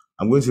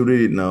 I'm going to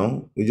read it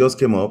now. It just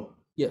came up.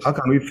 Yes. How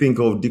can we think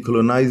of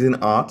decolonizing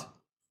art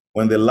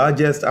when the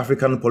largest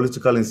African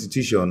political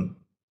institution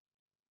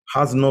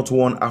has not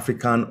one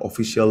African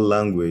official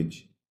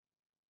language?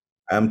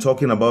 I'm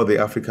talking about the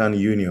African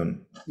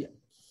Union. Yeah.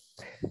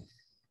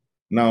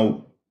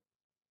 Now,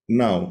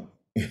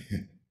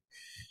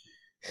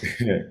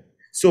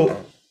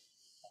 so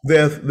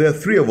there are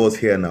three of us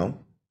here now.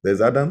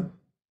 There's Adam,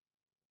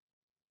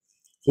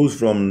 who's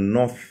from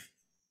North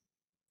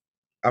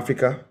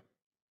Africa.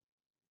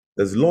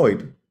 There's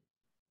Lloyd,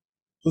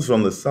 who's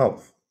from the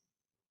South.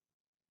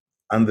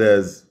 And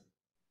there's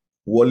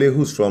Wale,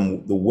 who's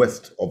from the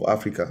West of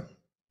Africa.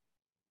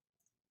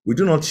 We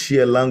do not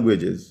share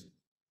languages.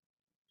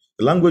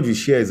 The language we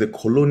share is a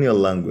colonial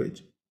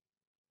language.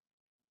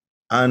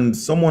 And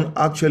someone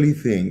actually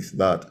thinks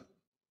that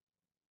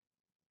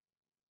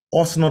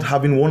us not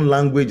having one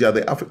language at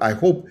the I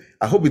hope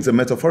it's a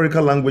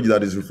metaphorical language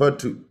that is referred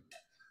to.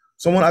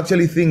 Someone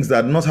actually thinks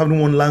that not having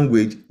one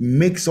language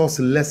makes us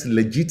less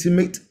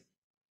legitimate.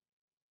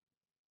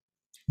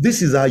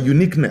 This is our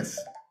uniqueness.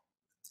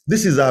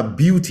 This is our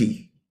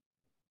beauty.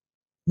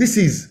 This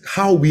is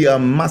how we are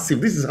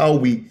massive. This is how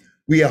we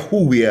are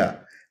who we are.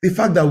 The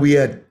fact that we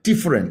are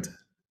different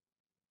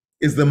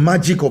is the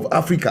magic of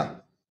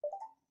Africa.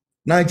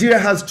 Nigeria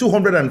has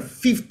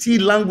 250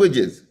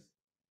 languages.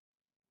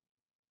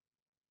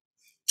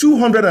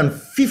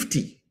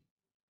 250.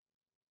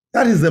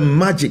 That is the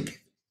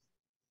magic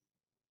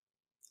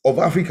of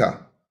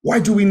Africa. Why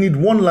do we need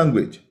one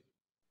language?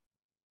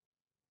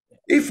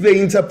 If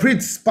they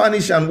interpret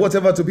Spanish and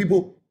whatever to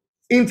people,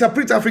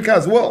 interpret Africa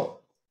as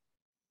well.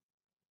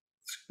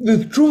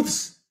 The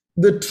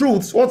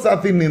truths, what's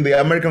that thing in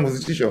the American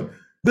Constitution?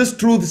 These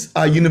truths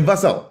are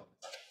universal.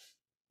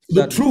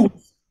 The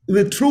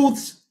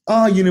truths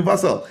are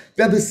universal.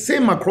 They're the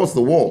same across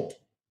the world.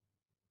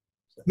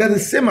 They're the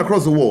same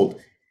across the world.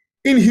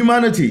 In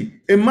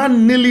humanity, a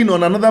man kneeling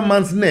on another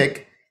man's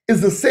neck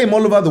is the same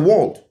all over the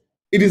world.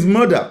 It is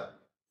murder.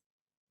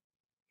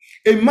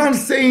 A man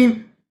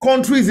saying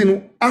countries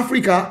in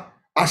Africa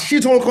are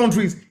shithole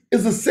countries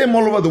is the same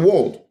all over the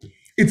world.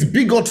 It's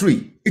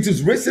bigotry. It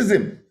is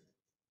racism.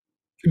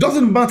 It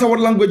doesn't matter what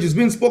language is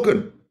being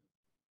spoken.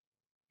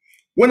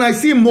 When I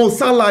see Mo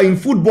Salah in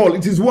football,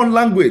 it is one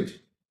language.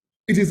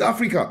 It is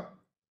Africa.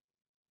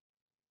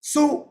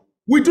 So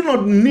we do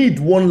not need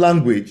one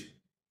language.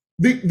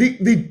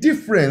 The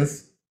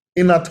difference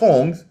in our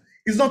tongues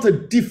is not a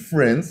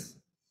difference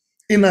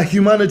in our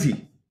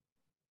humanity.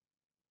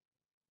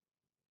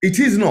 It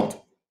is not.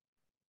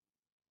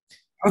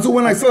 And so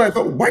when I saw it, I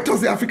thought, why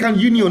does the African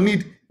Union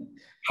need?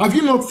 Have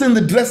you not seen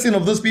the dressing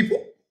of those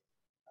people?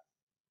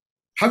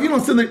 Have you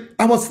not seen it?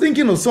 I was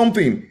thinking of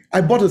something.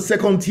 I bought a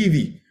second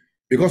TV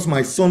because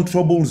my son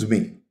troubles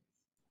me.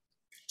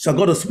 So I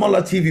got a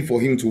smaller TV for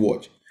him to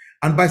watch.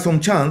 And by some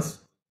chance,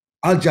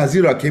 Al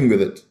Jazeera came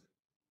with it.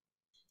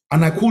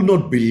 And I could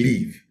not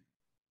believe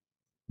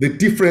the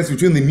difference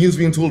between the news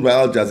being told by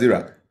Al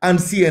Jazeera and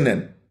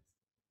CNN.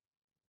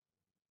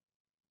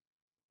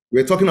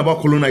 We're talking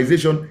about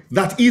colonization.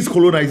 That is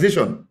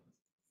colonization.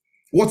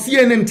 What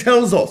CNN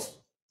tells us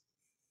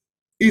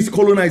is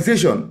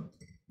colonization.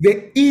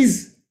 The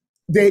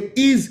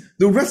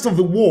rest of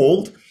the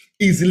world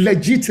is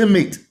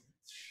legitimate.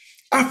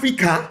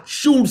 Africa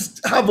should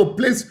have a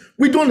place.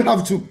 We shouldn't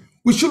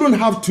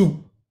have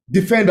to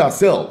defend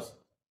ourselves.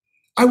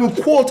 I will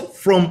quote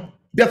from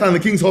Death and the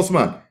King's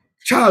Horseman.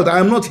 Child, I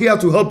am not here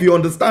to help you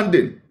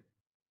understanding.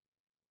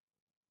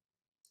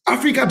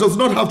 Africa does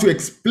not have to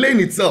explain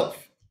itself.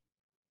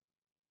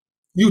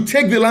 You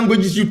take the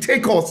languages, you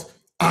take us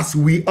as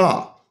we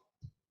are.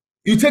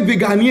 You take the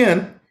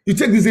Ghanaian, you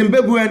take the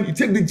Zimbabwean, you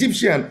take the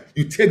Egyptian,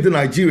 you take the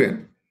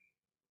Nigerian.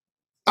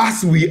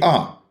 As we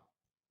are.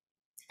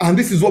 And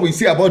this is what we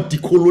say about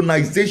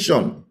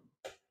decolonization.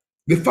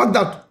 The fact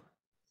that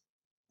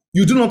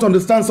you do not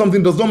understand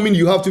something does not mean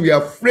you have to be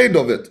afraid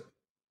of it.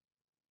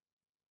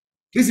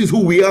 This is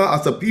who we are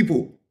as a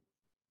people.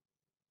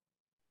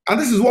 And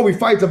this is what we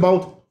fight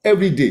about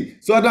every day.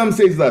 So Adam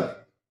says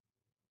that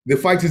the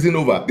fight isn't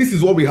over. This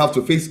is what we have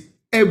to face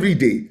every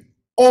day,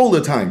 all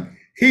the time,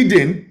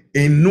 hidden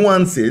in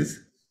nuances,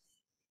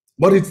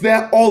 but it's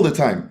there all the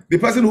time. The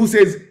person who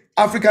says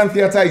African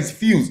theater is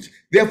fused,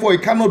 therefore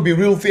it cannot be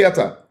real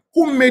theater.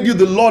 Who made you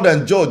the Lord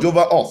and judge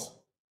over us?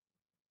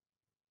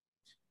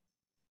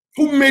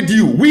 Who made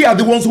you? We are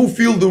the ones who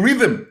feel the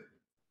rhythm.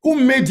 Who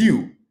made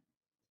you?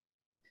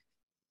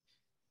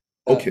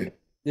 Okay.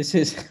 This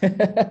is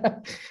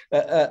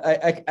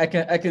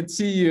I can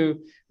see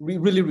you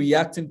really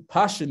reacting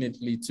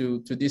passionately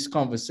to this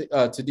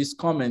conversation, to this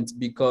comment,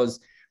 because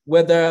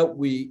whether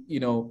we,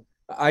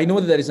 I know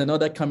that there is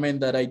another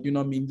comment that I do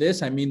not mean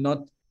this. I mean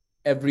not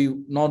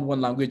one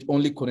language,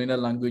 only colonial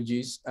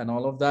languages and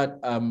all of that.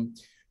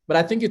 But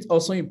I think it's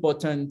also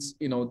important,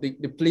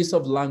 the place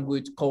of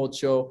language,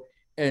 culture,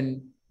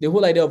 and the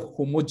whole idea of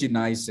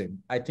homogenizing.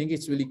 I think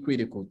it's really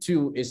critical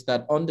too, is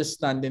that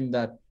understanding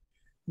that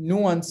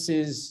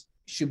nuances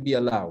should be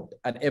allowed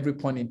at every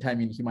point in time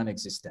in human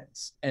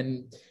existence.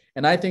 And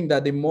I think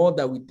that the more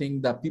that we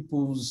think that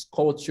people's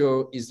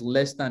culture is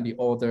less than the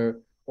other,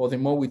 or the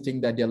more we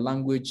think that their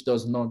language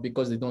does not,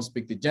 because they don't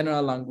speak the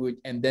general language,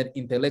 and then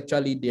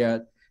intellectually they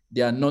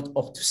are not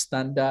up to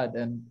standard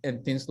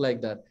and things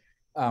like that.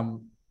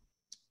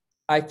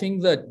 I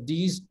think that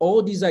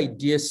all these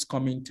ideas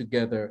coming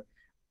together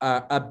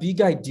are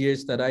big ideas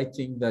that I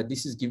think that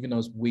this is giving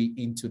us way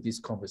into this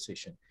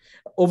conversation.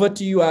 Over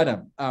to you, Adam.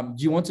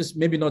 Do you want to,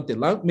 maybe not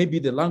maybe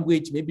the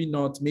language, maybe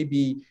not,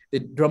 maybe the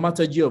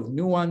dramaturgy of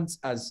nuance,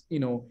 as you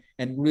know,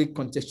 and really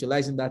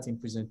contextualizing that in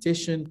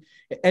presentation.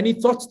 Any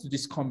thoughts to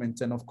this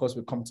comment? And of course,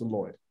 we'll come to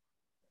Lloyd.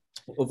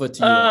 Over to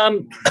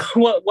you.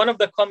 Well, one of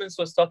the comments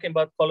was talking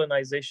about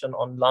colonization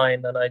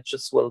online, and I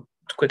just will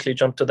quickly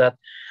jump to that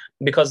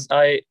because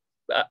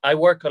I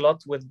work a lot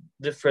with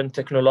different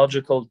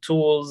technological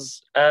tools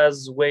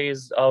as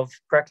ways of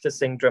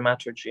practicing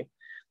dramaturgy.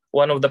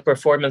 One of the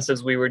performances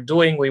we were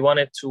doing, we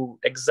wanted to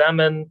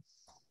examine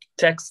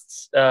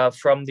texts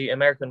from the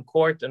American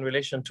court in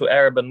relation to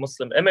Arab and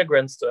Muslim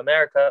immigrants to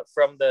America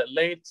from the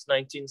late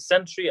 19th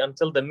century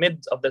until the mid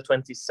of the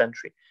 20th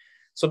century.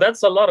 So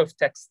that's a lot of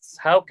texts.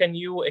 How can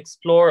you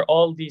explore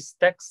all these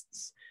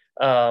texts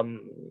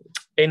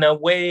in a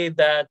way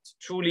that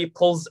truly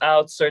pulls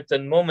out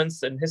certain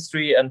moments in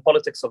history and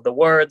politics of the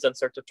words and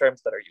certain terms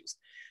that are used?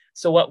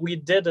 So what we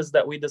did is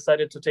that we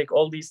decided to take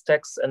all these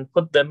texts and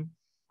put them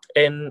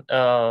in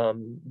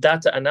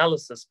data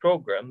analysis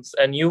programs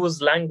and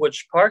use language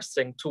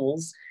parsing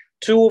tools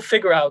to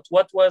figure out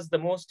what was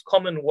the most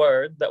common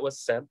word that was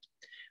said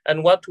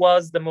and what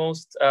was the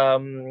most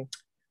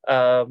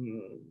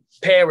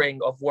pairing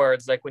of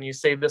words, like when you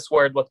say this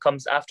word, what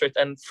comes after it.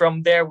 And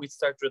from there, we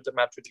start with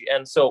dramaturgy.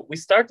 And so we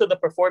started the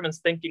performance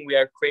thinking we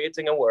are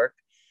creating a work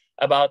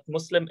about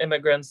Muslim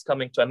immigrants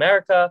coming to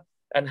America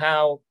and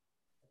how,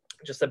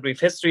 just a brief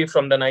history,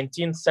 from the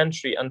 19th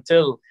century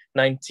until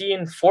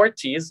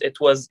 1940s, it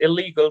was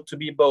illegal to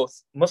be both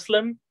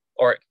Muslim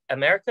or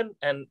American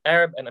and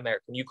Arab and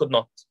American. You could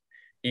not.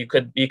 You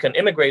can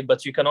immigrate,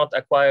 but you cannot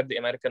acquire the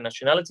American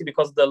nationality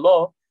because the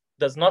law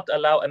does not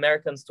allow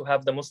Americans to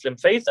have the Muslim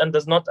faith and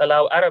does not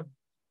allow Arab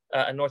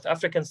and North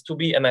Africans to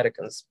be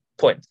Americans,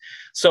 point.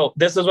 So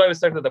this is why we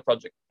started the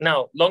project.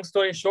 Now, long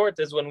story short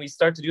is when we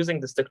started using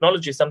this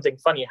technology, something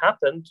funny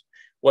happened,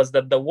 was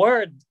that the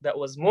word that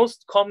was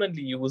most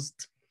commonly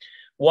used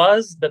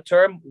was the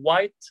term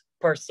white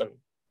person.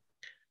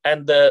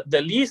 And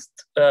the least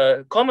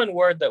common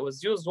word that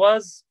was used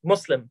was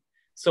Muslim.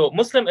 So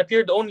Muslim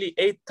appeared only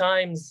 8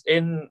 times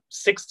in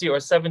 60 or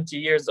 70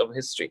 years of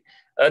history.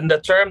 And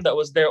the term that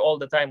was there all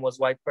the time was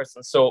white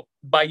person. So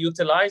by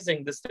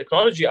utilizing this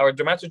technology, our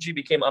dramaturgy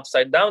became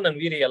upside down, and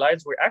we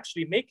realized we're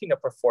actually making a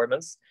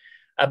performance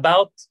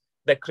about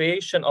the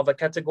creation of a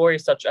category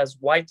such as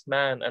white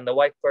man and the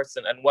white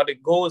person and what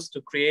it goes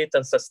to create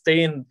and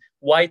sustain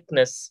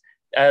whiteness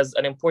as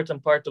an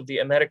important part of the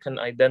American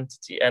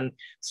identity. And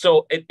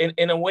so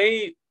in a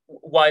way,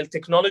 while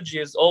technology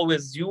is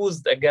always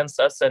used against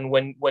us, and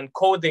when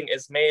coding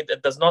is made,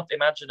 it does not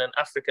imagine an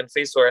African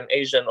face or an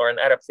Asian or an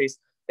Arab face.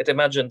 It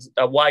imagines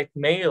a white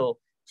male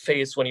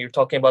face when you're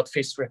talking about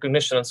face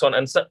recognition and so on.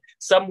 And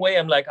some way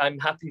I'm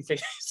happy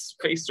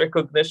face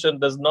recognition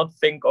does not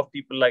think of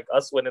people like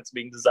us when it's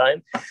being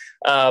designed.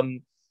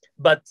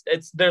 But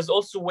there's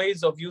also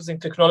ways of using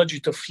technology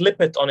to flip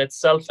it on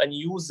itself and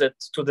use it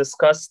to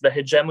discuss the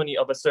hegemony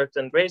of a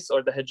certain race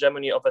or the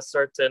hegemony of a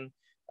certain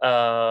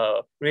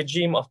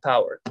regime of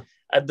power.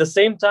 At the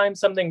same time,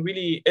 something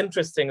really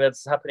interesting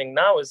that's happening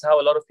now is how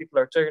a lot of people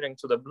are turning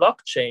to the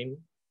blockchain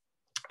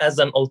as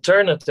an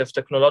alternative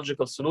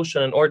technological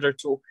solution in order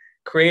to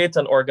create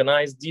and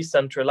organize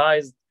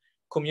decentralized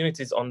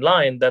communities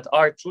online that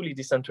are truly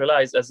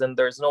decentralized, as in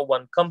there's no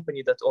one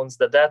company that owns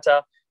the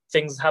data.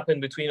 Things happen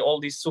between all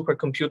these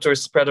supercomputers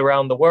spread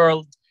around the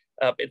world.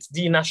 It's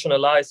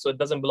denationalized, so it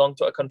doesn't belong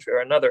to a country or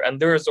another. And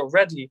there is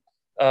already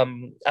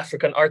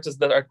African artists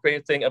that are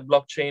creating a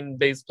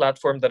blockchain-based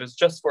platform that is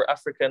just for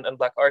African and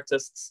Black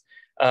artists.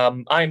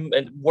 I'm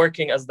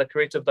working as the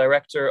creative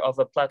director of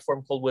a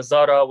platform called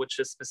Wizara, which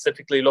is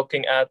specifically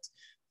looking at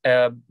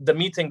the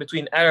meeting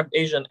between Arab,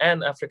 Asian,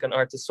 and African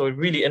artists. So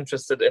we're really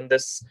interested in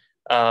this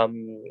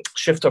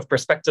shift of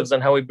perspectives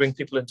and how we bring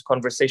people into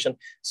conversation.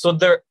 So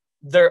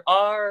there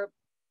are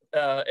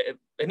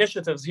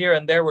initiatives here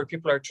and there where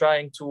people are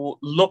trying to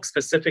look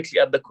specifically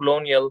at the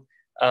colonial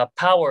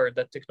power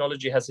that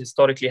technology has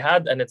historically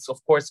had. And it's,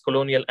 of course,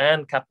 colonial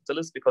and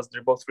capitalist because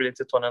they're both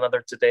related to one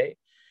another today.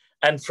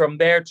 And from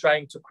there,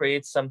 trying to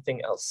create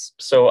something else.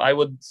 So I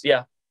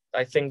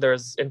think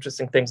there's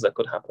interesting things that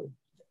could happen.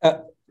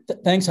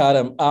 Thanks,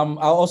 Adam.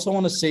 I also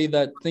want to say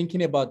that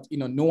thinking about,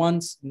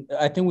 nuance,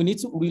 I think we need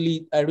to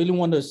I really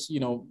want to,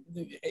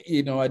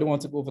 I don't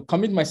want to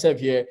overcommit myself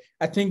here.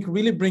 I think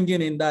really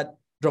bringing in that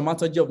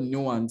dramaturgy of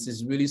nuance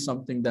is really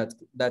something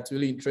that's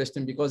really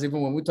interesting, because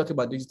even when we talk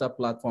about digital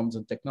platforms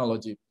and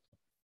technology,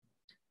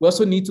 we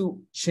also need to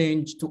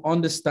change to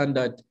understand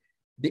that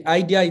the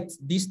idea,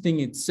 this thing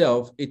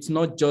itself, it's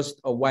not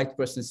just a white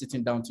person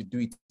sitting down to do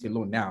it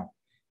alone now.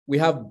 We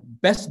have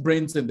best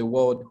brains in the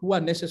world who are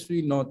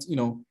necessarily not,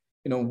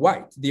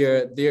 white.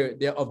 They're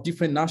of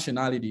different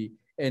nationality.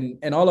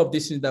 And all of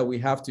these things that we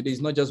have today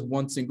is not just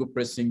one single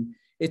person,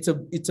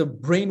 it's a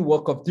brain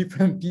work of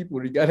different people,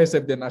 regardless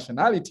of their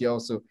nationality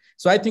also.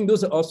 So I think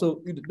those are also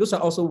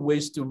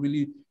ways to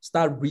really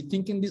start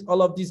rethinking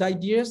all of these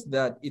ideas,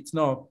 that it's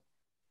not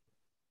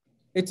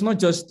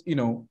just,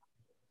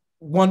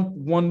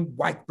 one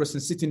white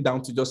person sitting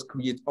down to just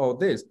create all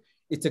this.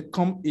 It's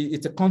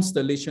a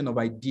constellation of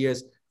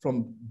ideas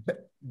from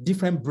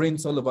different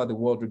brains all over the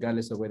world,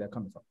 regardless of where they're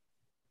coming from.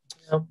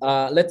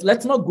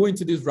 Let's not go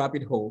into this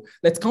rabbit hole.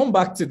 Let's come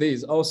back to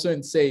this also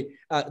and say,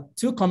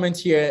 two comments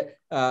here.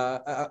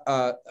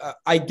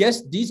 I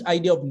guess this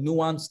idea of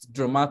nuanced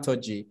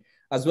dramaturgy,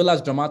 as well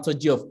as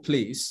dramaturgy of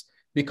place,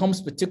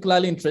 becomes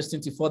particularly interesting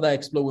to further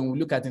explore when we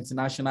look at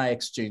international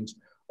exchange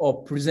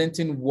or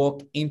presenting work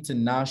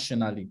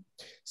internationally.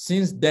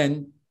 Since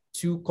then,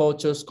 two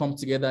cultures come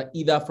together,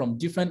 either from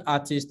different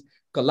artists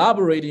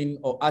collaborating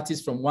or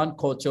artists from one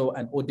culture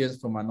and audience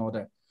from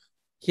another.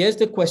 Here's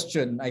the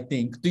question, I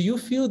think. Do you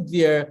feel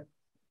there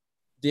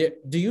are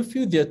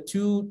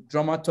two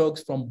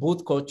dramaturgs from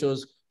both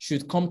cultures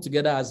should come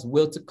together as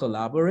well to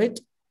collaborate?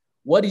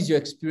 What is your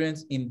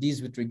experience in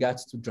this with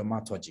regards to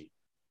dramaturgy?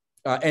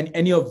 And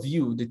any of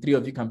you, the three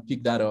of you, can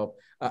pick that up.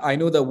 I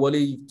know that, Wally,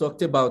 you've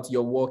talked about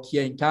your work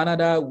here in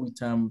Canada with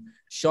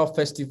Shaw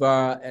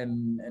Festival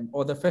and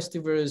other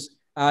festivals,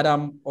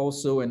 Adam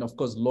also, and of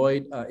course,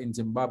 Lloyd in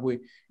Zimbabwe.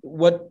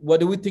 What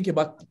do we think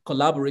about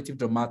collaborative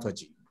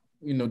dramaturgy?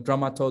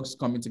 Dramaturgs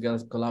coming together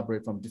to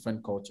collaborate from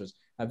different cultures.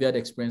 Have you had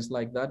experience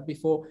like that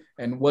before?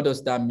 And what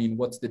does that mean?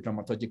 What's the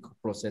dramaturgical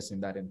process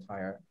in that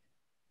entire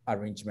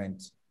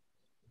arrangement?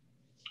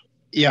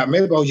 Yeah,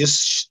 maybe I'll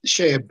just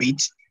share a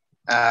bit.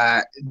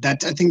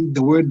 That I think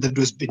the word that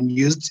was being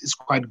used is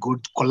quite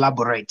good,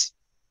 collaborate.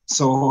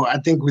 So I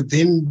think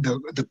within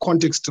the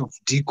context of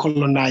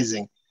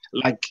decolonizing,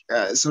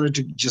 sorry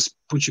to just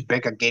put you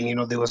back again,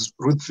 there was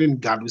Ruth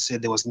Fingard who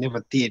said there was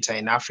never theater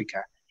in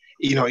Africa.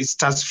 It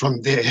starts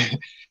from there.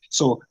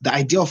 So the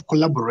idea of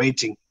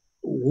collaborating,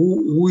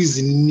 who is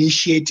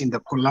initiating the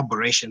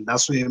collaboration?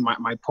 That's where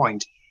my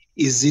point.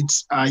 Is it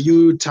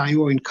you,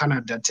 Taiwo, in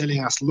Canada,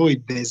 telling us,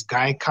 Lloyd, there's a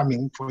guy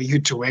coming for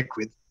you to work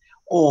with?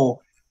 Or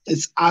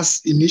it's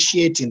us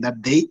initiating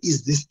that there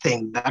is this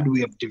thing that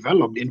we have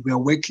developed and we are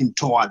working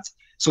towards.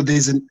 So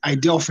there's an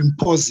idea of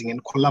imposing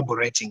and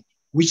collaborating,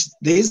 which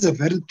there is a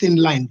very thin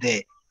line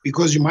there,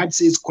 because you might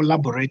say it's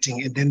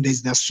collaborating and then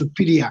there's the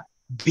superior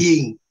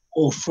being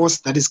or force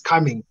that is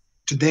coming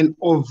to then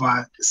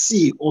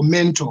oversee or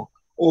mentor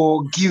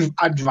or give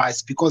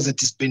advice because it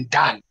has been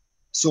done.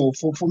 So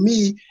for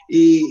me,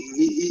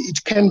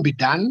 it can be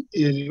done,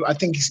 I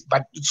think,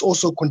 but it's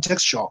also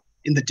contextual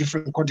in the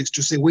different contexts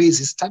to say, where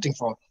is it starting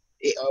from?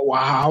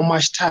 How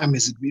much time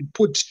is it being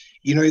put?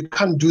 You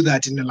can't do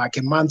that in like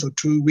a month or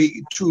 2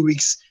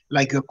 weeks,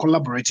 like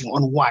collaborating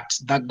on what?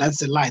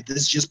 That's a lie.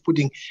 That's just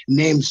putting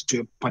names to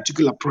a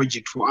particular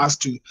project for us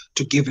to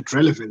give it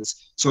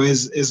relevance. So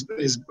as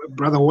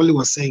Brother Wally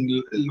was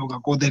saying long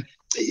ago, that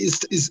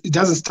it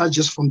doesn't start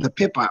just from the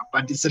paper,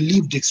 but it's a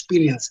lived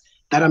experience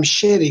that I'm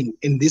sharing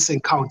in this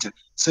encounter.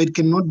 So it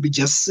cannot be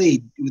just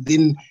said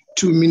within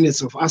 2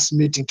 minutes of us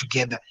meeting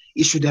together.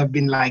 It should have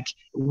been like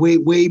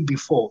way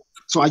before.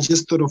 So I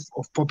just thought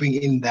of popping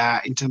in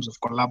there in terms of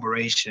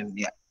collaboration.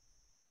 Yeah.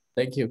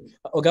 Thank you.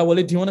 Oga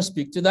Wale, do you want to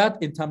speak to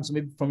that in terms of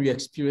maybe from your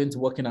experience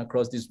working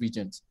across these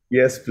regions?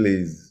 Yes,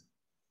 please.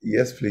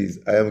 Yes, please.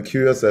 I am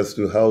curious as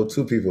to how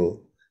two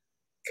people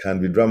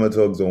can be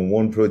dramaturgs on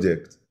one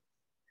project.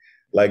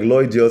 Like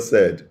Lloyd just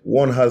said,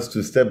 one has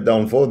to step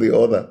down for the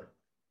other.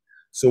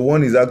 So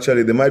one is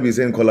actually, they might be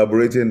saying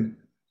collaborating,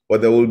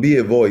 but there will be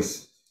a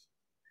voice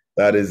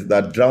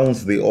that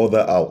drowns the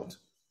other out.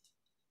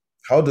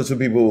 How do two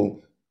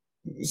people,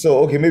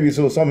 maybe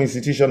some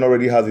institution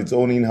already has its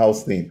own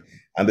in-house thing,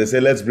 and they say,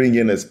 let's bring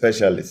in a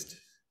specialist.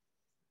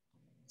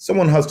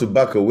 Someone has to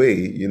back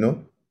away,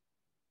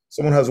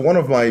 one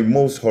of my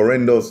most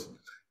horrendous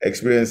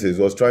experiences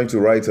was trying to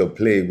write a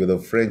play with a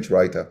French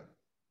writer,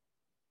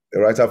 a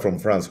writer from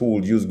France who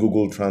would use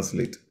Google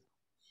Translate.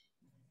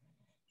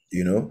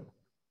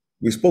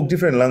 We spoke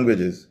different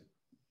languages,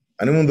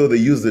 and even though they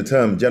used the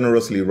term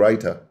generously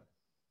writer,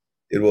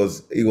 it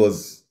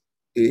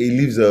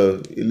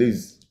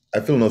leaves, I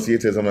feel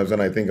nauseated sometimes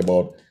when I think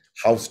about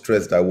how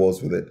stressed I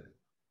was with it,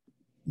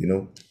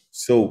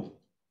 So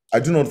I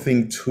do not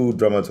think two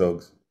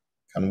dramaturgs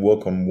can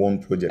work on one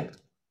project.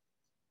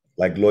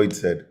 Like Lloyd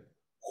said,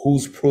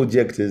 whose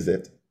project is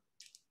it?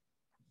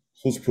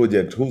 Whose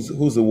project?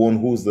 Who's the one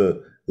who's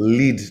the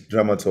lead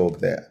dramaturg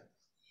there?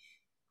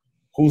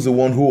 Who's the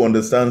one who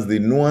understands the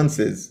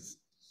nuances?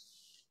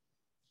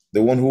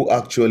 The one who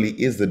actually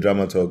is the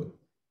dramaturg.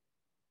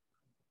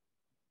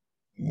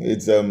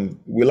 It's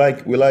we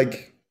like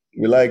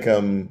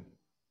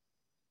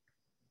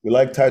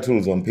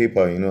titles on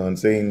paper, and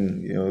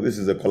saying, this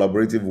is a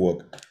collaborative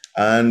work.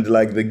 And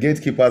like the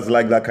gatekeepers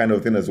like that kind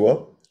of thing as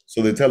well.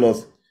 So they tell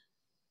us,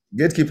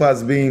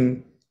 gatekeepers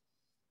being,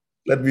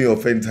 let me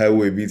offend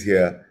Taiwo a bit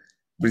here,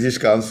 British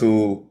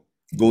Council,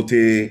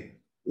 GOTE,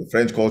 the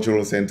French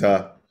Cultural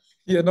Center.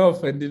 You're not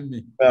offending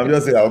me. I'm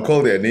just saying, I'll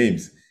call their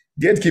names.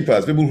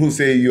 Gatekeepers, people who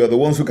say you are the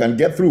ones who can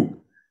get through.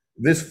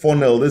 this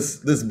funnel,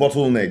 this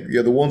bottleneck,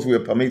 you're the ones we are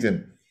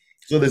permitting.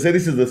 So they say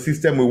this is the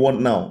system we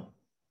want now.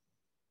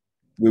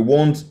 We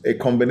want a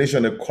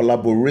combination, a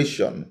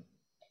collaboration.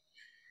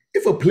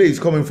 If a play is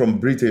coming from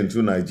Britain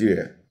to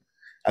Nigeria,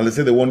 and they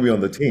say they want me on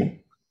the team,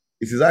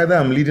 it is either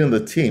I'm leading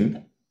the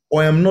team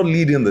or I'm not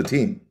leading the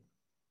team.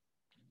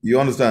 You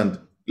understand?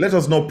 Let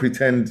us not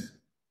pretend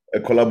a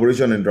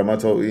collaboration in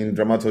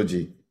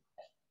dramaturgy.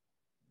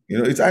 You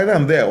know, it's either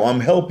I'm there or I'm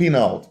helping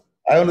out.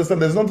 I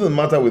understand there's nothing the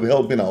matter with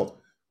helping out,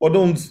 but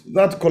don't,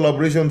 that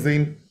collaboration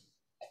thing,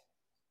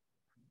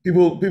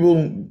 people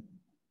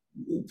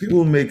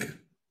make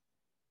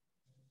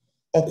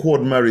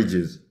awkward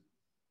marriages.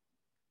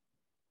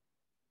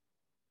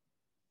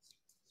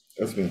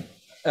 That's me.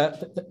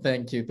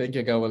 Thank you,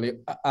 Gawali.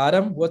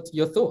 Adam, what's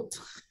your thought?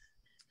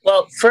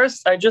 Well,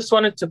 first, I just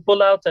wanted to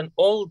pull out an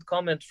old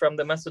comment from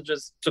the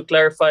messages to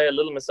clarify a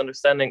little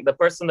misunderstanding. The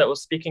person that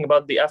was speaking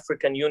about the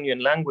African Union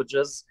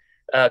languages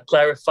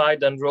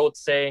clarified and wrote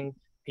saying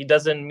he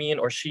doesn't mean,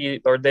 or she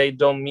or they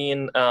don't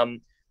mean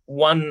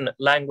one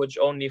language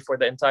only for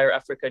the entire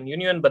African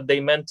Union, but they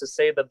meant to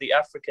say that the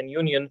African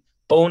Union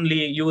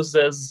only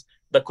uses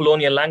the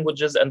colonial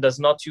languages and does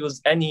not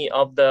use any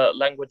of the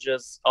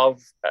languages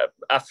of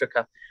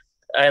Africa.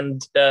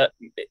 And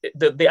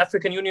the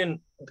African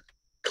Union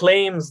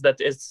claims that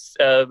it's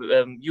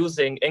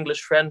using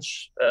English,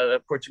 French,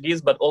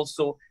 Portuguese, but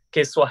also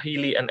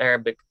Kiswahili and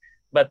Arabic.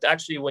 But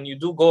actually, when you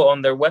do go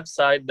on their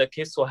website, the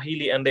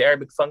Kiswahili and the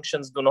Arabic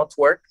functions do not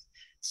work.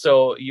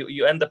 So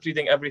you end up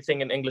reading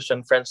everything in English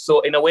and French.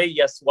 So in a way,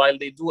 yes, while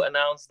they do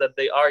announce that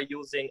they are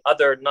using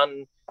other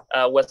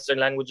non-Western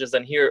languages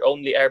and here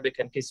only Arabic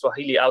and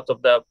Kiswahili out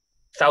of the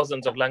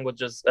thousands of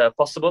languages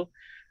possible,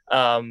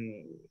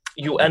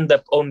 you end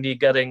up only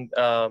getting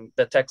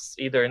the text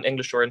either in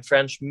English or in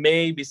French.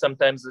 Maybe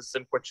sometimes it's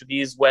in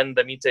Portuguese when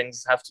the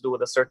meetings have to do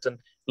with a certain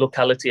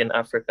locality in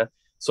Africa.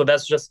 So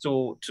that's just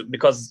to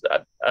because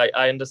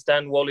I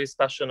understand Wally's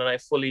passion and I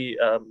fully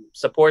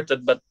support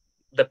it, but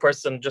the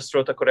person just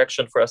wrote a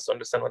correction for us to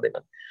understand what they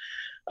meant.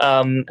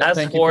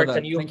 Thank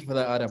you for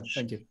that, Adam.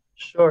 Thank you.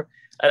 Sure.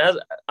 And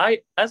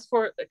as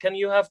for, can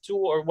you have two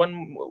or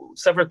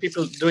several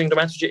people doing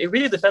dramaturgy? It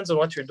really depends on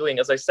what you're doing.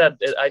 As I said,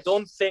 I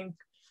don't think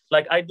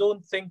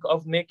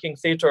of making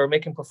theater or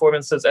making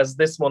performances as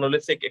this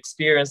monolithic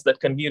experience that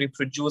can be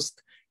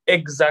reproduced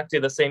exactly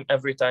the same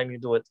every time you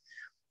do it.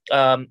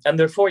 And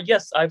therefore,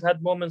 yes, I've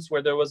had moments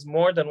where there was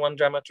more than one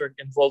dramaturg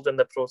involved in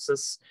the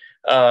process,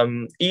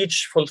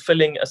 each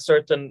fulfilling a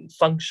certain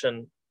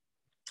function.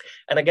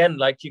 And again,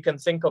 like you can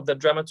think of the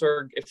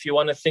dramaturg, if you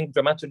want to think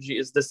dramaturgy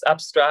is this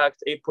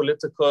abstract,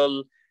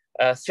 apolitical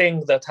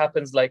thing that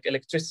happens like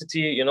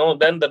electricity, you know,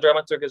 then the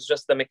dramaturg is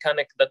just the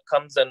mechanic that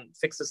comes and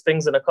fixes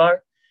things in a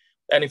car.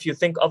 And if you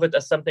think of it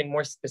as something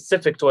more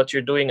specific to what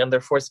you're doing and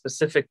therefore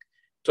specific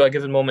to a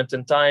given moment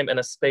in time and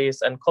a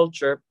space and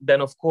culture,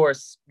 then of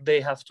course they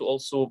have to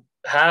also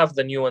have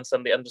the nuance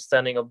and the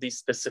understanding of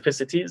these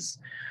specificities.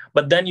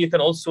 But then you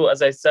can also,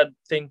 as I said,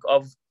 think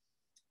of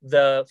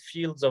the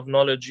fields of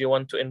knowledge you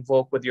want to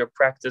invoke with your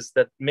practice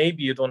that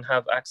maybe you don't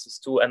have access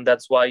to, and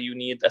that's why you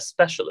need a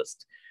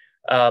specialist.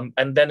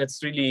 And then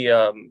it's really,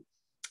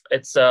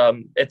 it's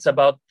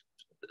about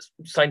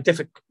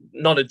scientific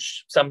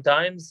knowledge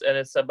sometimes, and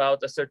it's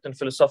about a certain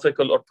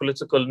philosophical or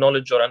political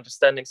knowledge or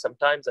understanding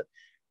sometimes.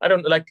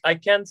 I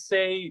can't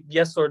say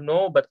yes or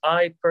no, but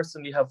I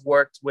personally have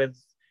worked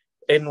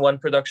in one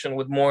production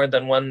with more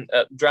than one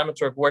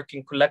dramaturg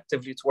working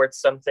collectively towards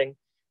something.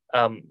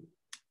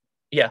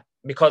 Yeah,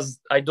 because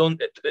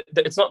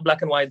it's not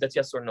black and white that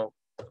yes or no.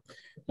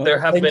 There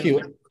have been.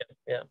 You.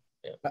 Yeah.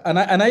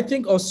 And I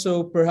think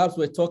also perhaps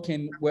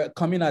we're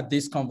coming at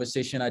this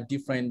conversation at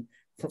different.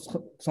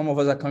 Some of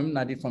us are coming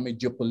at it from a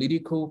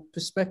geopolitical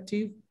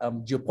perspective,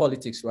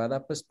 geopolitics rather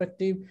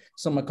perspective.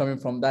 Some are coming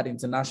from that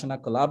international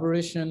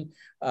collaboration,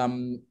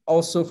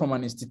 also from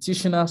an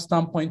institutional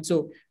standpoint.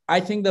 So I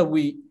think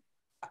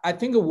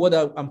what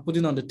I'm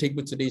putting on the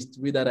table today is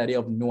to read that idea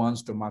of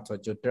nuanced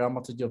dramaturgy, or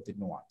dramaturgy of the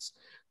nuance.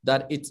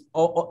 That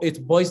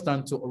it boils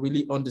down to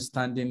really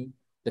understanding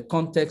the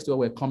context where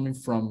we're coming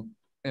from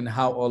and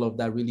how all of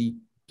that really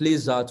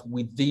plays out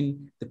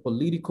within the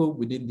political,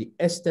 within the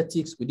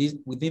aesthetics,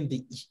 within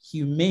the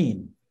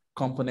humane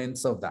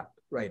components of that,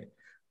 right?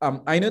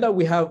 I know that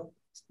we have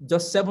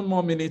just 7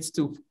 more minutes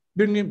to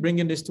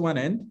bringing this to an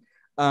end.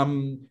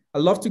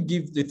 I'd love to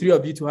give the 3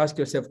 of you to ask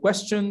yourself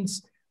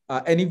questions.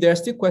 And if there are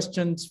still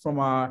questions from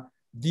our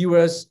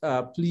viewers,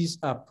 please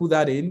put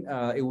that in.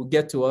 It will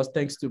get to us.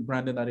 Thanks to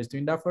Brandon that is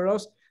doing that for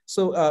us.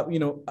 So,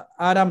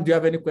 Adam, do you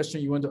have any question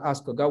you want to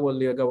ask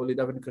Gawali, do you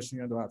have any question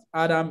you want to ask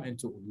Adam, and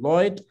to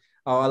Lloyd?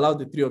 I'll allow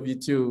the 3 of you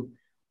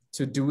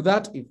to do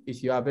that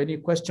if you have any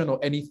question or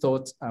any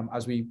thoughts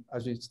as we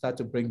start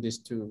to bring this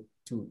to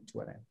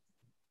an end.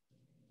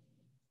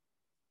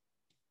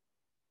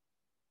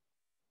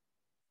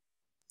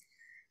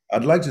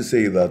 I'd like to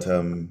say that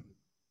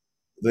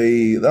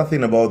that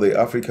thing about the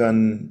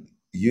African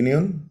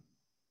Union,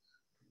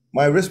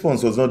 my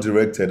response was not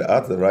directed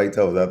at the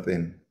writer of that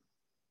thing.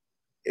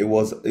 It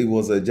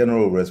was a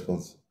general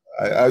response.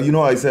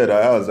 I said,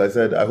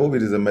 I hope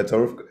it is a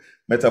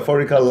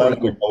metaphorical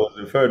language I was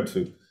referred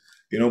to,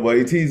 but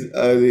it is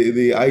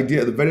the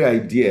idea, the very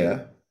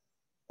idea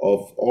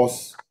of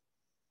us.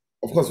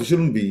 Of course, we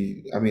shouldn't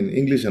be,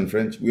 English and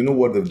French, we know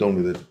what they've done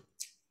with it.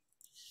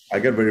 I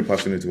get very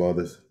passionate about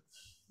this.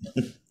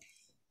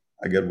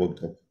 I get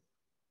worked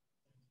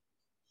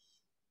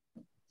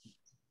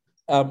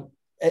up.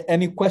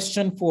 Any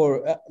question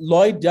for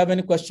Lloyd? Do you have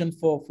any question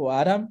for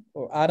Adam?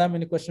 Or Adam,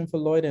 any question for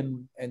Lloyd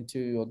and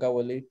to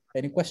Ogawale?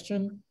 Any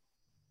question?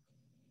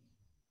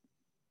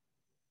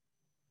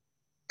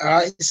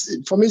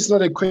 For me, it's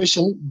not a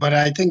question, but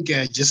I think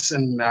just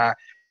a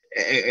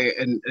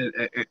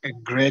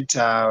great,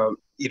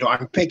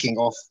 unpacking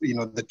of,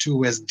 the two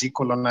ways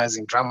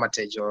decolonizing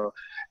dramaturgy, or,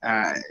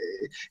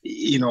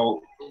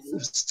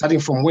 starting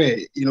from where,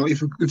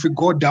 if we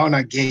go down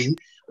again,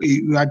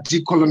 we are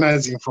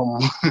decolonizing from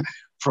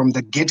from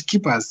the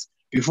gatekeepers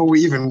before we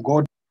even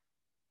go.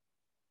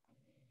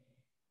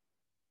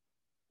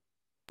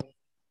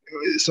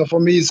 So for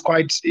me, it's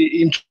quite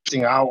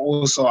interesting how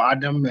also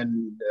Adam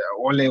and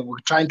Ole were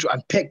trying to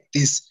unpack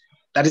this,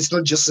 that it's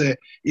not just a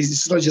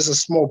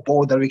small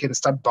ball that we can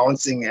start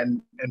bouncing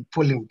and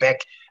pulling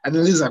back. And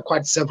then these are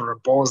quite several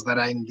balls that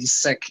are in this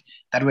sack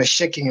that we're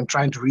shaking and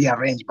trying to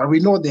rearrange. But we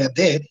know they're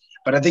there.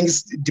 But I think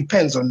it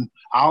depends on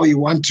how you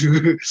want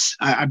to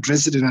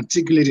address it and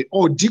articulate it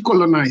or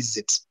decolonize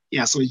it.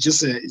 Yeah, so it's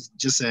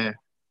just a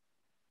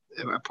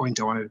point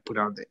I wanted to put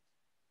out there.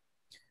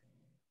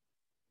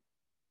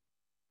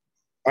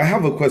 I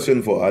have a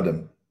question for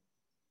Adam.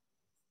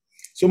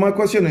 So my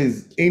question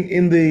is,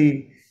 in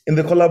the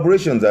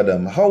collaborations,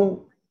 Adam,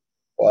 how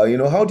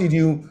did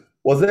you?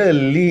 Was there a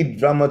lead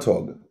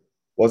dramaturg?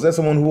 Was there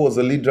someone who was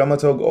a lead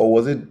dramaturg, or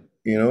was it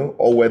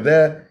or were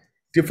there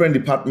different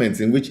departments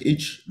in which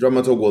each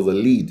dramaturg was a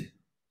lead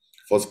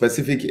for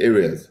specific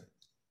areas?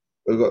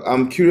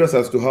 I'm curious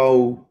as to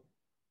how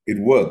it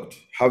worked,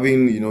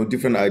 having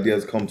different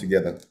ideas come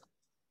together.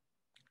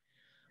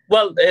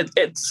 Well,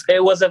 it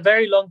was a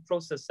very long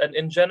process, and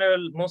in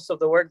general, most of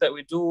the work that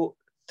we do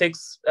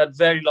takes a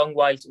very long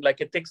while.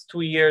 It takes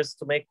 2 years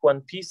to make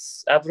one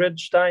piece,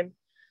 average time,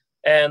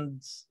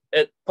 and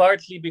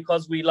partly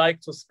because we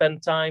like to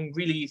spend time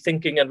really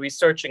thinking and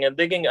researching and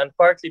digging, and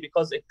partly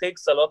because it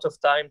takes a lot of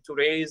time to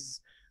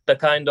raise the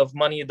kind of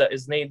money that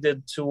is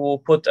needed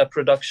to put a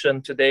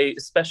production today,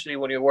 especially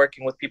when you're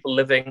working with people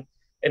living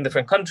in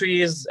different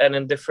countries and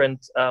in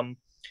different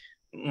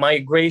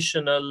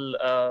migrational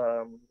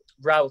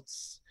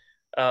routes.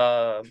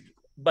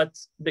 But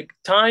the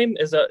time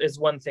is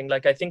one thing.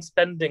 I think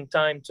spending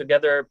time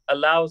together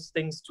allows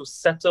things to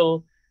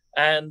settle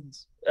and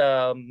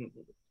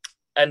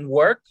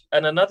work.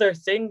 And another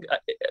thing,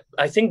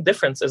 I think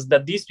difference is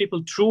that these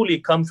people truly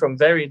come from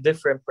very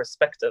different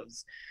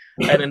perspectives.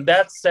 And in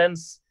that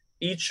sense,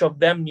 each of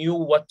them knew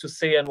what to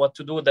say and what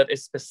to do that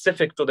is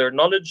specific to their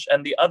knowledge,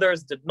 and the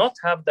others did not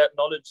have that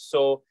knowledge.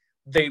 So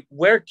they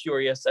were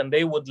curious and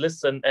they would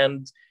listen.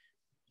 And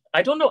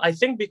I don't know, I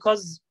think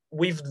because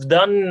we've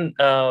done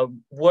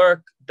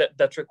work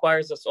that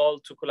requires us all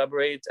to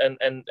collaborate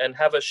and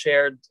have a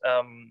shared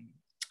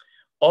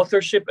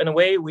authorship in a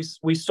way,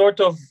 we sort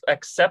of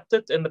accept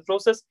it in the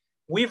process.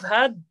 We've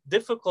had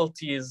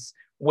difficulties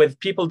with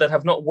people that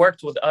have not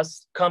worked with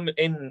us come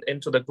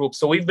into the group.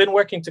 So we've been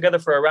working together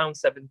for around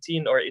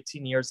 17 or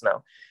 18 years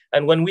now.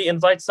 And when we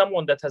invite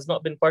someone that has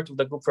not been part of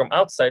the group from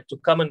outside to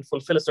come and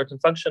fulfill a certain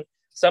function,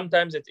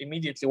 sometimes it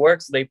immediately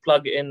works. They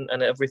plug in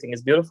and everything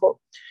is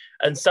beautiful.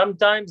 And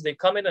sometimes they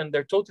come in and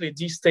they're totally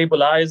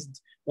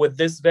destabilized with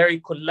this very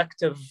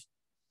collective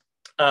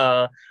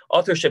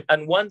authorship.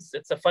 And once,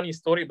 it's a funny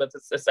story, but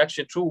it's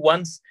actually true.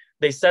 Once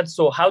they said,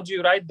 so how do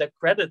you write the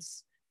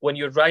credits when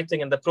you're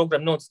writing in the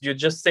program notes? Do you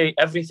just say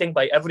everything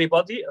by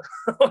everybody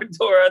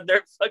or are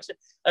there functions?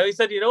 And we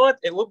said, you know what?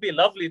 It would be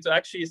lovely to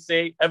actually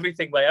say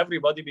everything by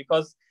everybody,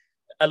 because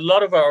a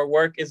lot of our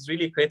work is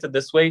really created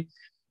this way.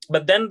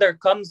 But then there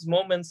comes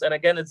moments, and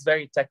again, it's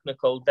very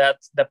technical, that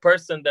the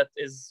person that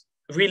is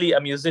really a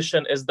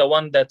musician is the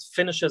one that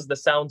finishes the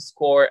sound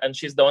score, and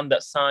she's the one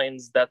that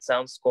signs that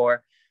sound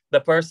score.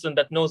 The person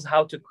that knows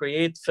how to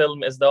create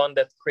film is the one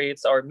that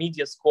creates our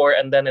media score,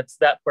 and then it's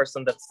that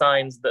person that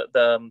signs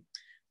the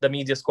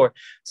media score.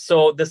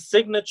 So the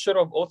signature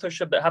of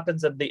authorship that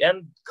happens at the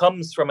end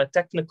comes from a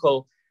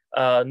technical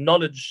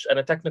knowledge and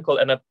a technical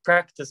and a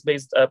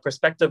practice-based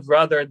perspective,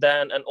 rather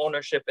than an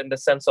ownership in the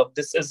sense of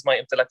this is my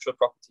intellectual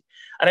property.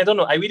 And I don't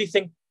know, I really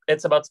think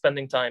it's about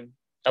spending time,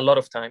 a lot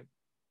of time.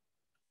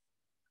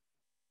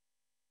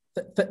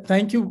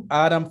 Thank you,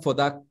 Adam, for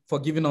that, for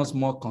giving us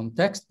more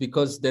context,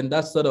 because then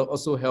that sort of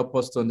also help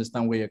us to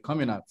understand where you're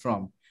coming at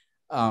from.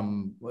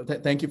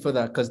 Thank you for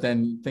that, because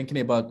then thinking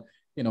about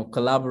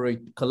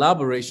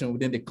collaboration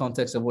within the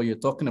context of what you're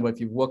talking about. If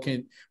you're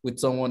working with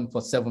someone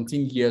for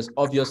 17 years,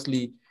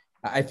 obviously,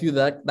 I feel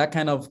that that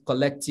kind of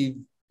collective,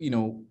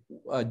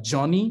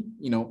 journey,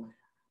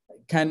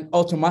 can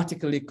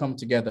automatically come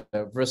together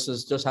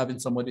versus just having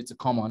somebody to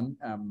come on,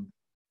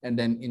 and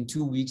then in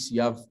 2 weeks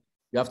you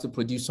have to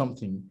produce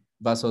something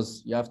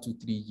versus you have 2-3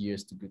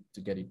 years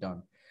to get it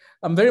done.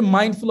 I'm very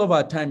mindful of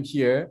our time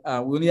here. We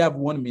only have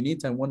 1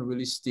 minute and want to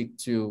really stick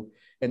to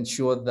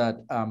ensure that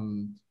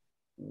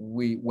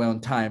we're on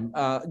time.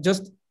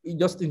 Just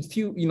in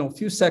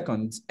few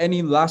seconds,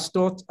 any last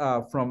thought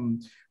from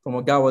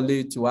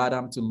Ogawale to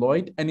Adam to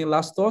Lloyd? Any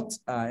last thoughts?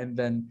 And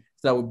then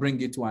that will bring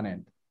it to an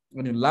end.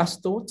 Any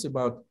last thoughts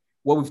about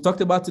what we've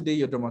talked about today,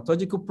 your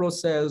dramaturgical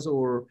process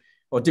or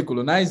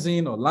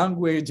decolonizing or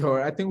language,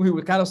 or I think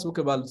we kind of spoke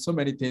about so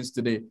many things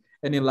today.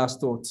 Any last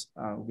thoughts?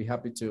 We'll be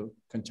happy to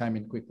chime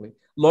in quickly.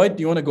 Lloyd,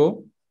 do you want to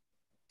go?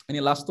 Any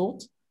last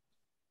thoughts?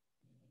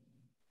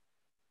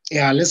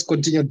 Yeah, let's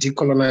continue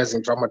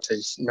decolonizing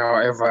dramaturgy now,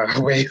 ever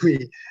where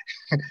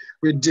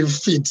we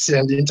defeat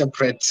and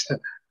interpret.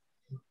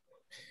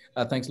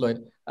 Thanks,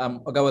 Lloyd.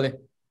 Ogawale.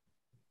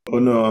 Oh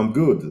no, I'm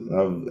good.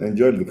 I've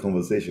enjoyed the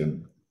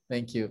conversation.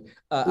 Thank you.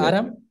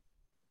 Adam?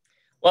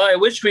 Well, I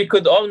wish we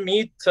could all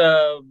meet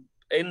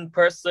in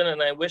person,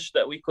 and I wish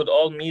that we could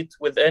all meet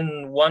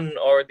within one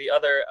or the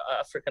other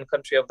African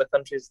country of the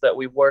countries that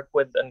we work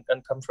with and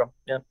come from.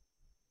 Yeah.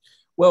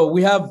 Well,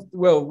 we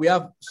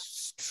have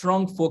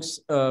strong folks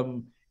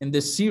in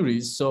this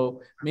series,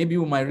 so maybe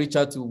we might reach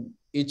out to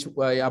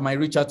I might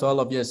reach out to all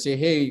of you and say,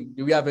 hey,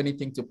 do we have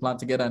anything to plan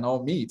together and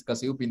all meet?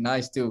 Because it would be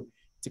nice to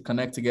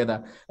connect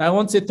together. And I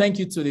want to say thank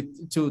you to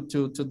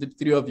the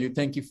three of you.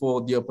 Thank you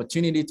for the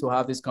opportunity to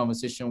have this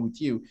conversation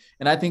with you.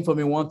 And I think for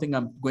me, one thing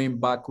I'm going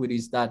back with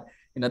is that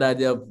that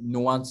idea of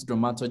nuanced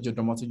dramaturgy, or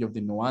dramaturgy of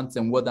the nuance,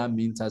 and what that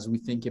means as we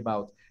think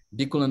about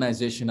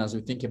decolonization, as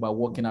we think about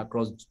working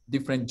across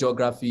different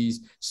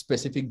geographies,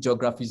 specific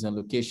geographies and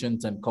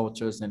locations and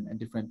cultures and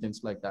different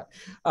things like that.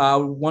 I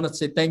want to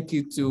say thank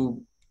you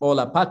to all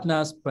our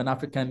partners,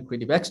 Pan-African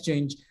Creative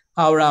Exchange,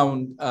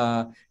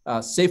 HowlRound,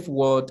 Safe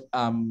World,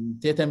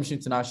 Theatre Mission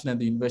International,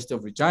 and the University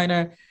of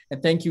Regina.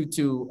 And thank you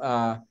to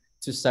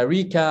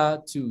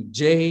Sarika, to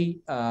Jay,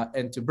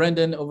 and to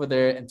Brendan over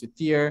there, and to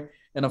Thier,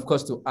 and of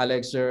course to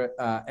Alex,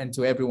 and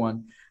to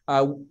everyone.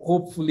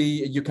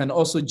 Hopefully you can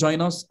also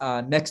join us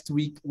next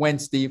week,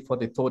 Wednesday, for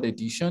the third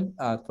edition,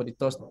 for the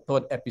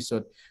third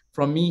episode.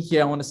 From me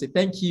here, I want to say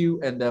thank you,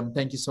 and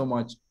thank you so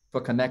much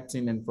for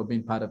connecting and for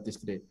being part of this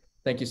today.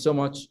 Thank you so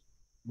much.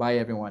 Bye,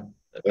 everyone.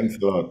 Thanks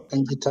a lot.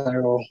 Thank you,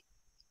 Taiwo.